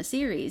than in the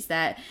series,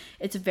 that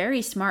it's a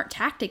very smart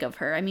tactic of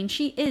her. I mean,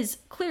 she is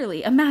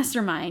clearly a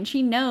mastermind.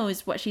 She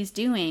knows what she's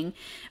doing,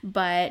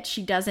 but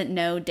she doesn't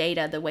know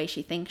Data the way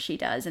she thinks she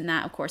does. And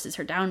that, of course, is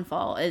her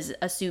downfall, is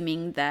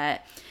assuming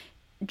that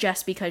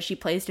just because she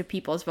plays to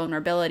people's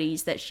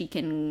vulnerabilities that she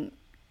can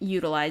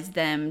utilize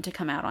them to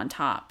come out on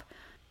top.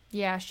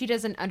 Yeah, she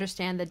doesn't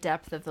understand the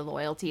depth of the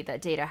loyalty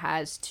that Data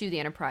has to the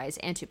Enterprise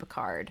and to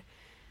Picard.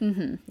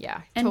 Mm-hmm.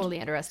 Yeah, totally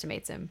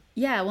underestimates him.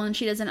 Yeah, well, and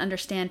she doesn't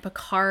understand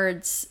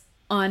Picard's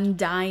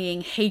undying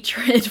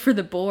hatred for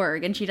the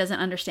Borg, and she doesn't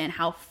understand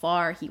how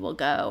far he will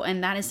go.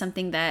 And that is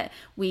something that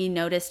we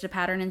noticed a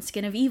pattern in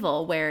Skin of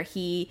Evil, where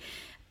he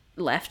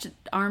left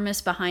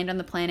Armus behind on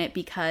the planet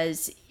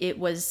because it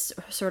was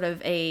sort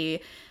of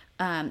a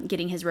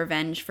getting his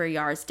revenge for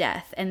Yar's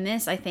death. And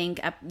this, I think,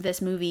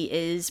 this movie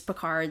is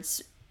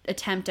Picard's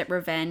attempt at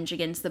revenge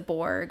against the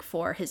Borg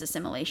for his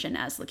assimilation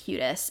as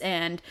Locutus,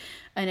 and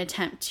an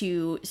attempt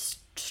to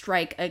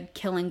strike a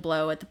killing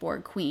blow at the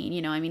Borg Queen.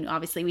 You know, I mean,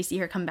 obviously we see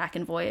her come back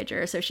in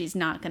Voyager, so she's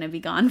not going to be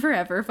gone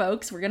forever,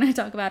 folks. We're going to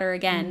talk about her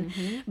again.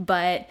 Mm-hmm.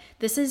 But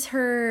this is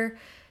her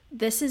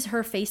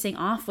facing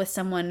off with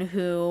someone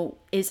who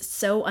is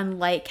so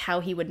unlike how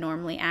he would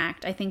normally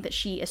act. I think that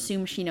she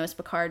assumes she knows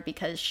Picard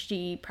because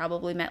she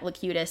probably met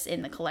Locutus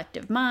in the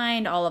collective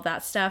mind, all of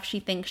that stuff. She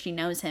thinks she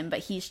knows him, but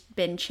he's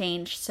been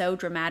changed so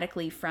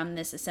dramatically from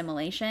this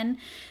assimilation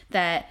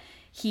that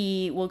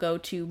he will go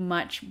to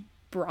much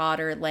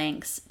broader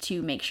lengths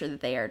to make sure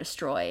that they are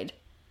destroyed.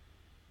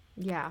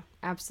 Yeah,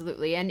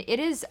 absolutely. And it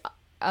is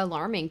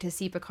alarming to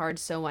see Picard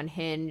so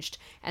unhinged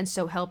and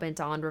so hell-bent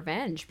on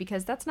revenge,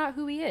 because that's not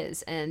who he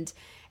is. And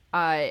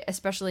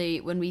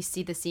especially when we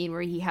see the scene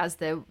where he has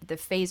the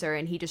phaser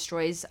and he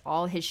destroys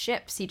all his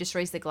ships. He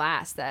destroys the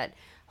glass that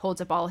holds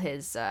up all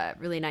his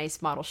really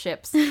nice model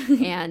ships.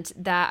 And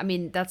that, I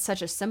mean, that's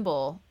such a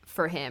symbol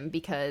for him,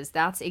 because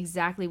that's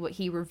exactly what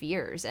he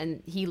reveres,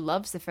 and he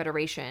loves the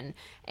Federation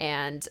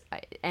and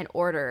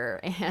order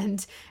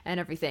and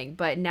everything.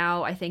 But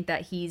now I think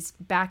that he's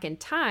back in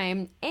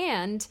time,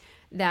 and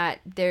that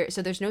there's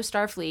no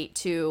Starfleet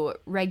to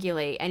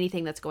regulate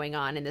anything that's going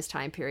on in this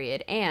time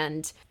period,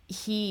 and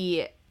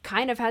he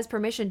kind of has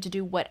permission to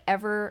do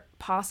whatever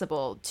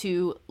possible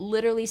to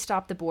literally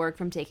stop the Borg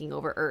from taking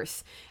over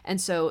Earth. And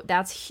so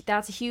that's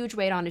a huge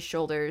weight on his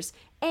shoulders,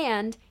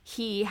 and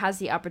he has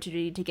the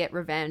opportunity to get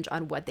revenge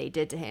on what they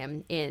did to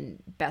him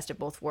in Best of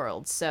Both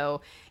Worlds.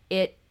 So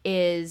it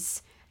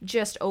is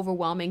just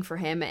overwhelming for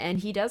him, and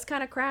he does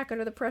kind of crack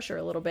under the pressure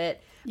a little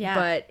bit. Yeah.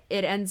 But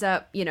it ends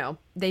up, you know,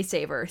 they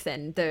save Earth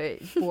and the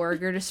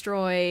Borg are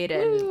destroyed,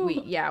 and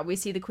we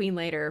see the Queen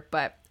later,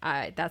 but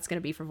that's going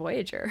to be for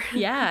Voyager.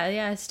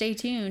 yeah, stay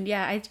tuned.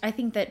 Yeah, I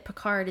think that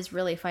Picard is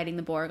really fighting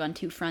the Borg on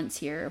two fronts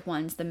here.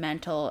 One's the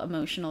mental,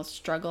 emotional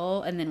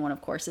struggle, and then one,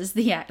 of course, is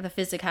the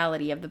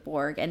physicality of the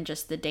Borg and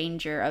just the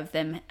danger of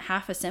them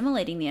half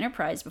assimilating the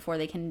Enterprise before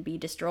they can be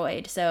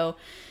destroyed. So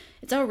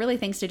it's all really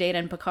thanks to Data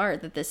and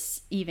Picard that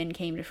this even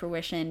came to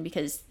fruition,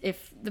 because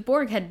if the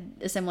Borg had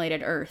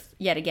assimilated Earth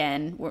yet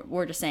again,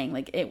 we're just saying,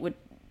 like,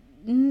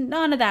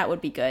 none of that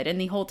would be good,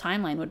 and the whole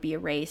timeline would be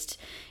erased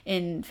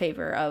in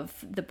favor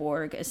of the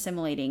Borg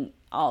assimilating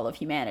all of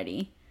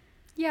humanity.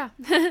 Yeah.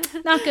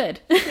 Not good.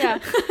 Yeah.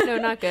 No,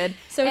 not good.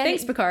 So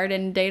thanks, Picard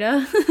and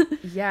Data.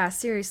 Yeah,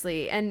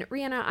 seriously. And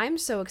Rhianna, I'm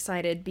so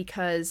excited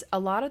because a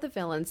lot of the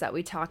villains that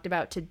we talked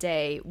about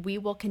today, we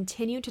will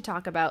continue to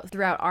talk about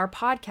throughout our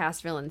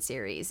podcast villain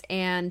series.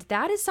 And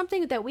that is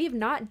something that we have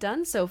not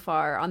done so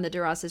far on the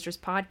Duras Sisters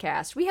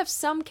podcast. We have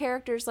some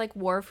characters like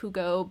Worf who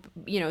go,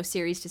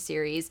 series to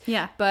series.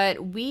 Yeah.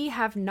 But we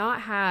have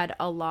not had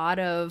a lot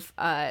of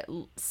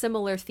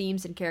similar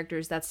themes and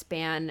characters that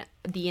span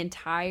the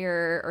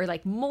entire, or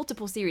like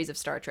multiple series of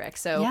Star Trek.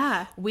 So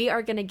yeah, we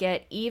are going to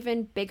get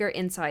even bigger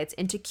insights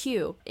into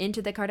Q,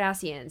 into the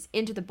Cardassians,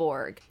 into the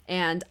Borg.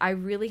 And I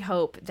really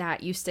hope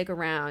that you stick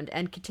around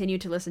and continue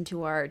to listen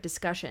to our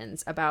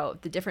discussions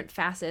about the different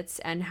facets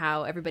and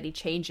how everybody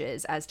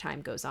changes as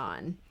time goes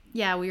on.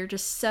 Yeah, we are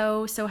just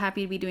so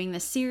happy to be doing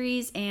this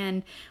series,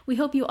 and we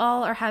hope you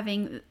all are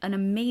having an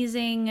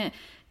amazing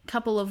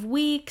couple of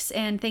weeks,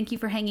 and thank you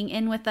for hanging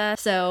in with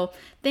us. So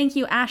thank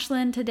you,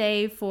 Ashlyn,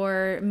 today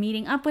for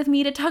meeting up with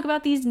me to talk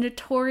about these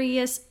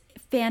notorious,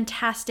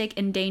 fantastic,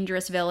 and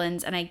dangerous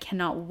villains, and I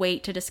cannot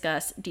wait to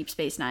discuss Deep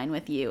Space Nine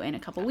with you in a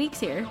couple weeks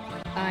here.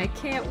 I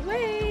can't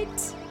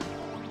wait!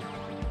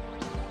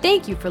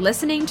 Thank you for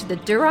listening to the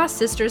Duras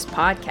Sisters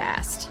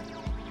podcast.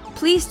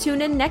 Please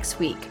tune in next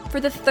week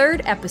for the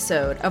third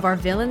episode of our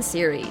villain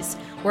series,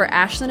 where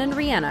Ashlyn and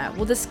Rihanna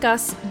will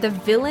discuss the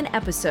villain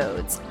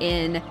episodes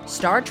in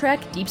Star Trek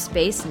Deep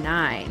Space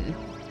Nine.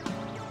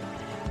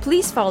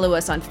 Please follow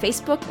us on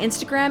Facebook,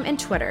 Instagram, and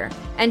Twitter,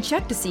 and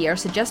check to see our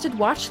suggested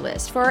watch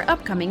list for our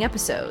upcoming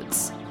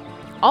episodes.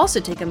 Also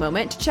take a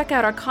moment to check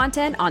out our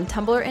content on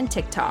Tumblr and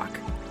TikTok.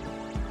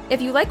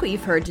 If you like what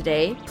you've heard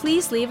today,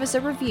 please leave us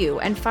a review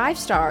and 5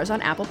 stars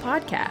on Apple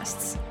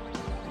Podcasts.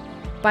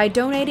 By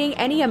donating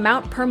any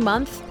amount per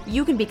month,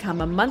 you can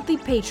become a monthly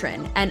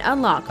patron and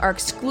unlock our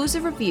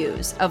exclusive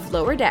reviews of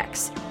Lower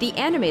Decks, the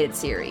animated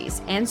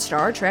series, and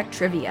Star Trek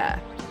trivia.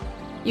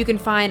 You can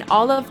find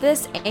all of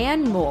this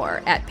and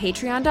more at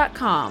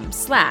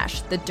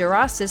patreon.com/the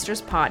Duras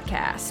Sisters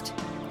Podcast.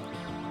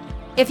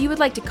 If you would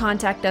like to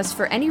contact us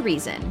for any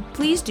reason,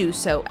 please do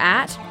so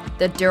at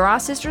the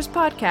Duras Sisters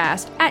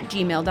Podcast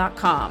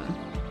 @gmail.com.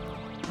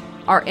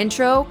 Our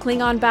intro,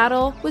 Klingon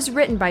Battle, was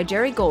written by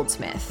Jerry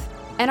Goldsmith.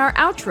 And our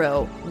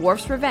outro,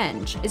 Worf's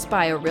Revenge, is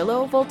by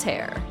Aurelio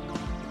Voltaire.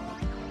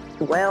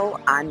 Well,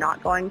 I'm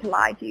not going to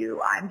lie to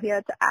you. I'm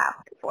here to ask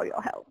for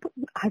your help.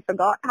 I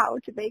forgot how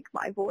to make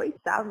my voice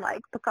sound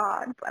like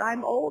Picard, but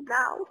I'm old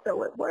now,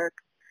 so it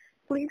works.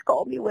 Please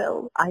call me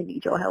Will. I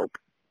need your help.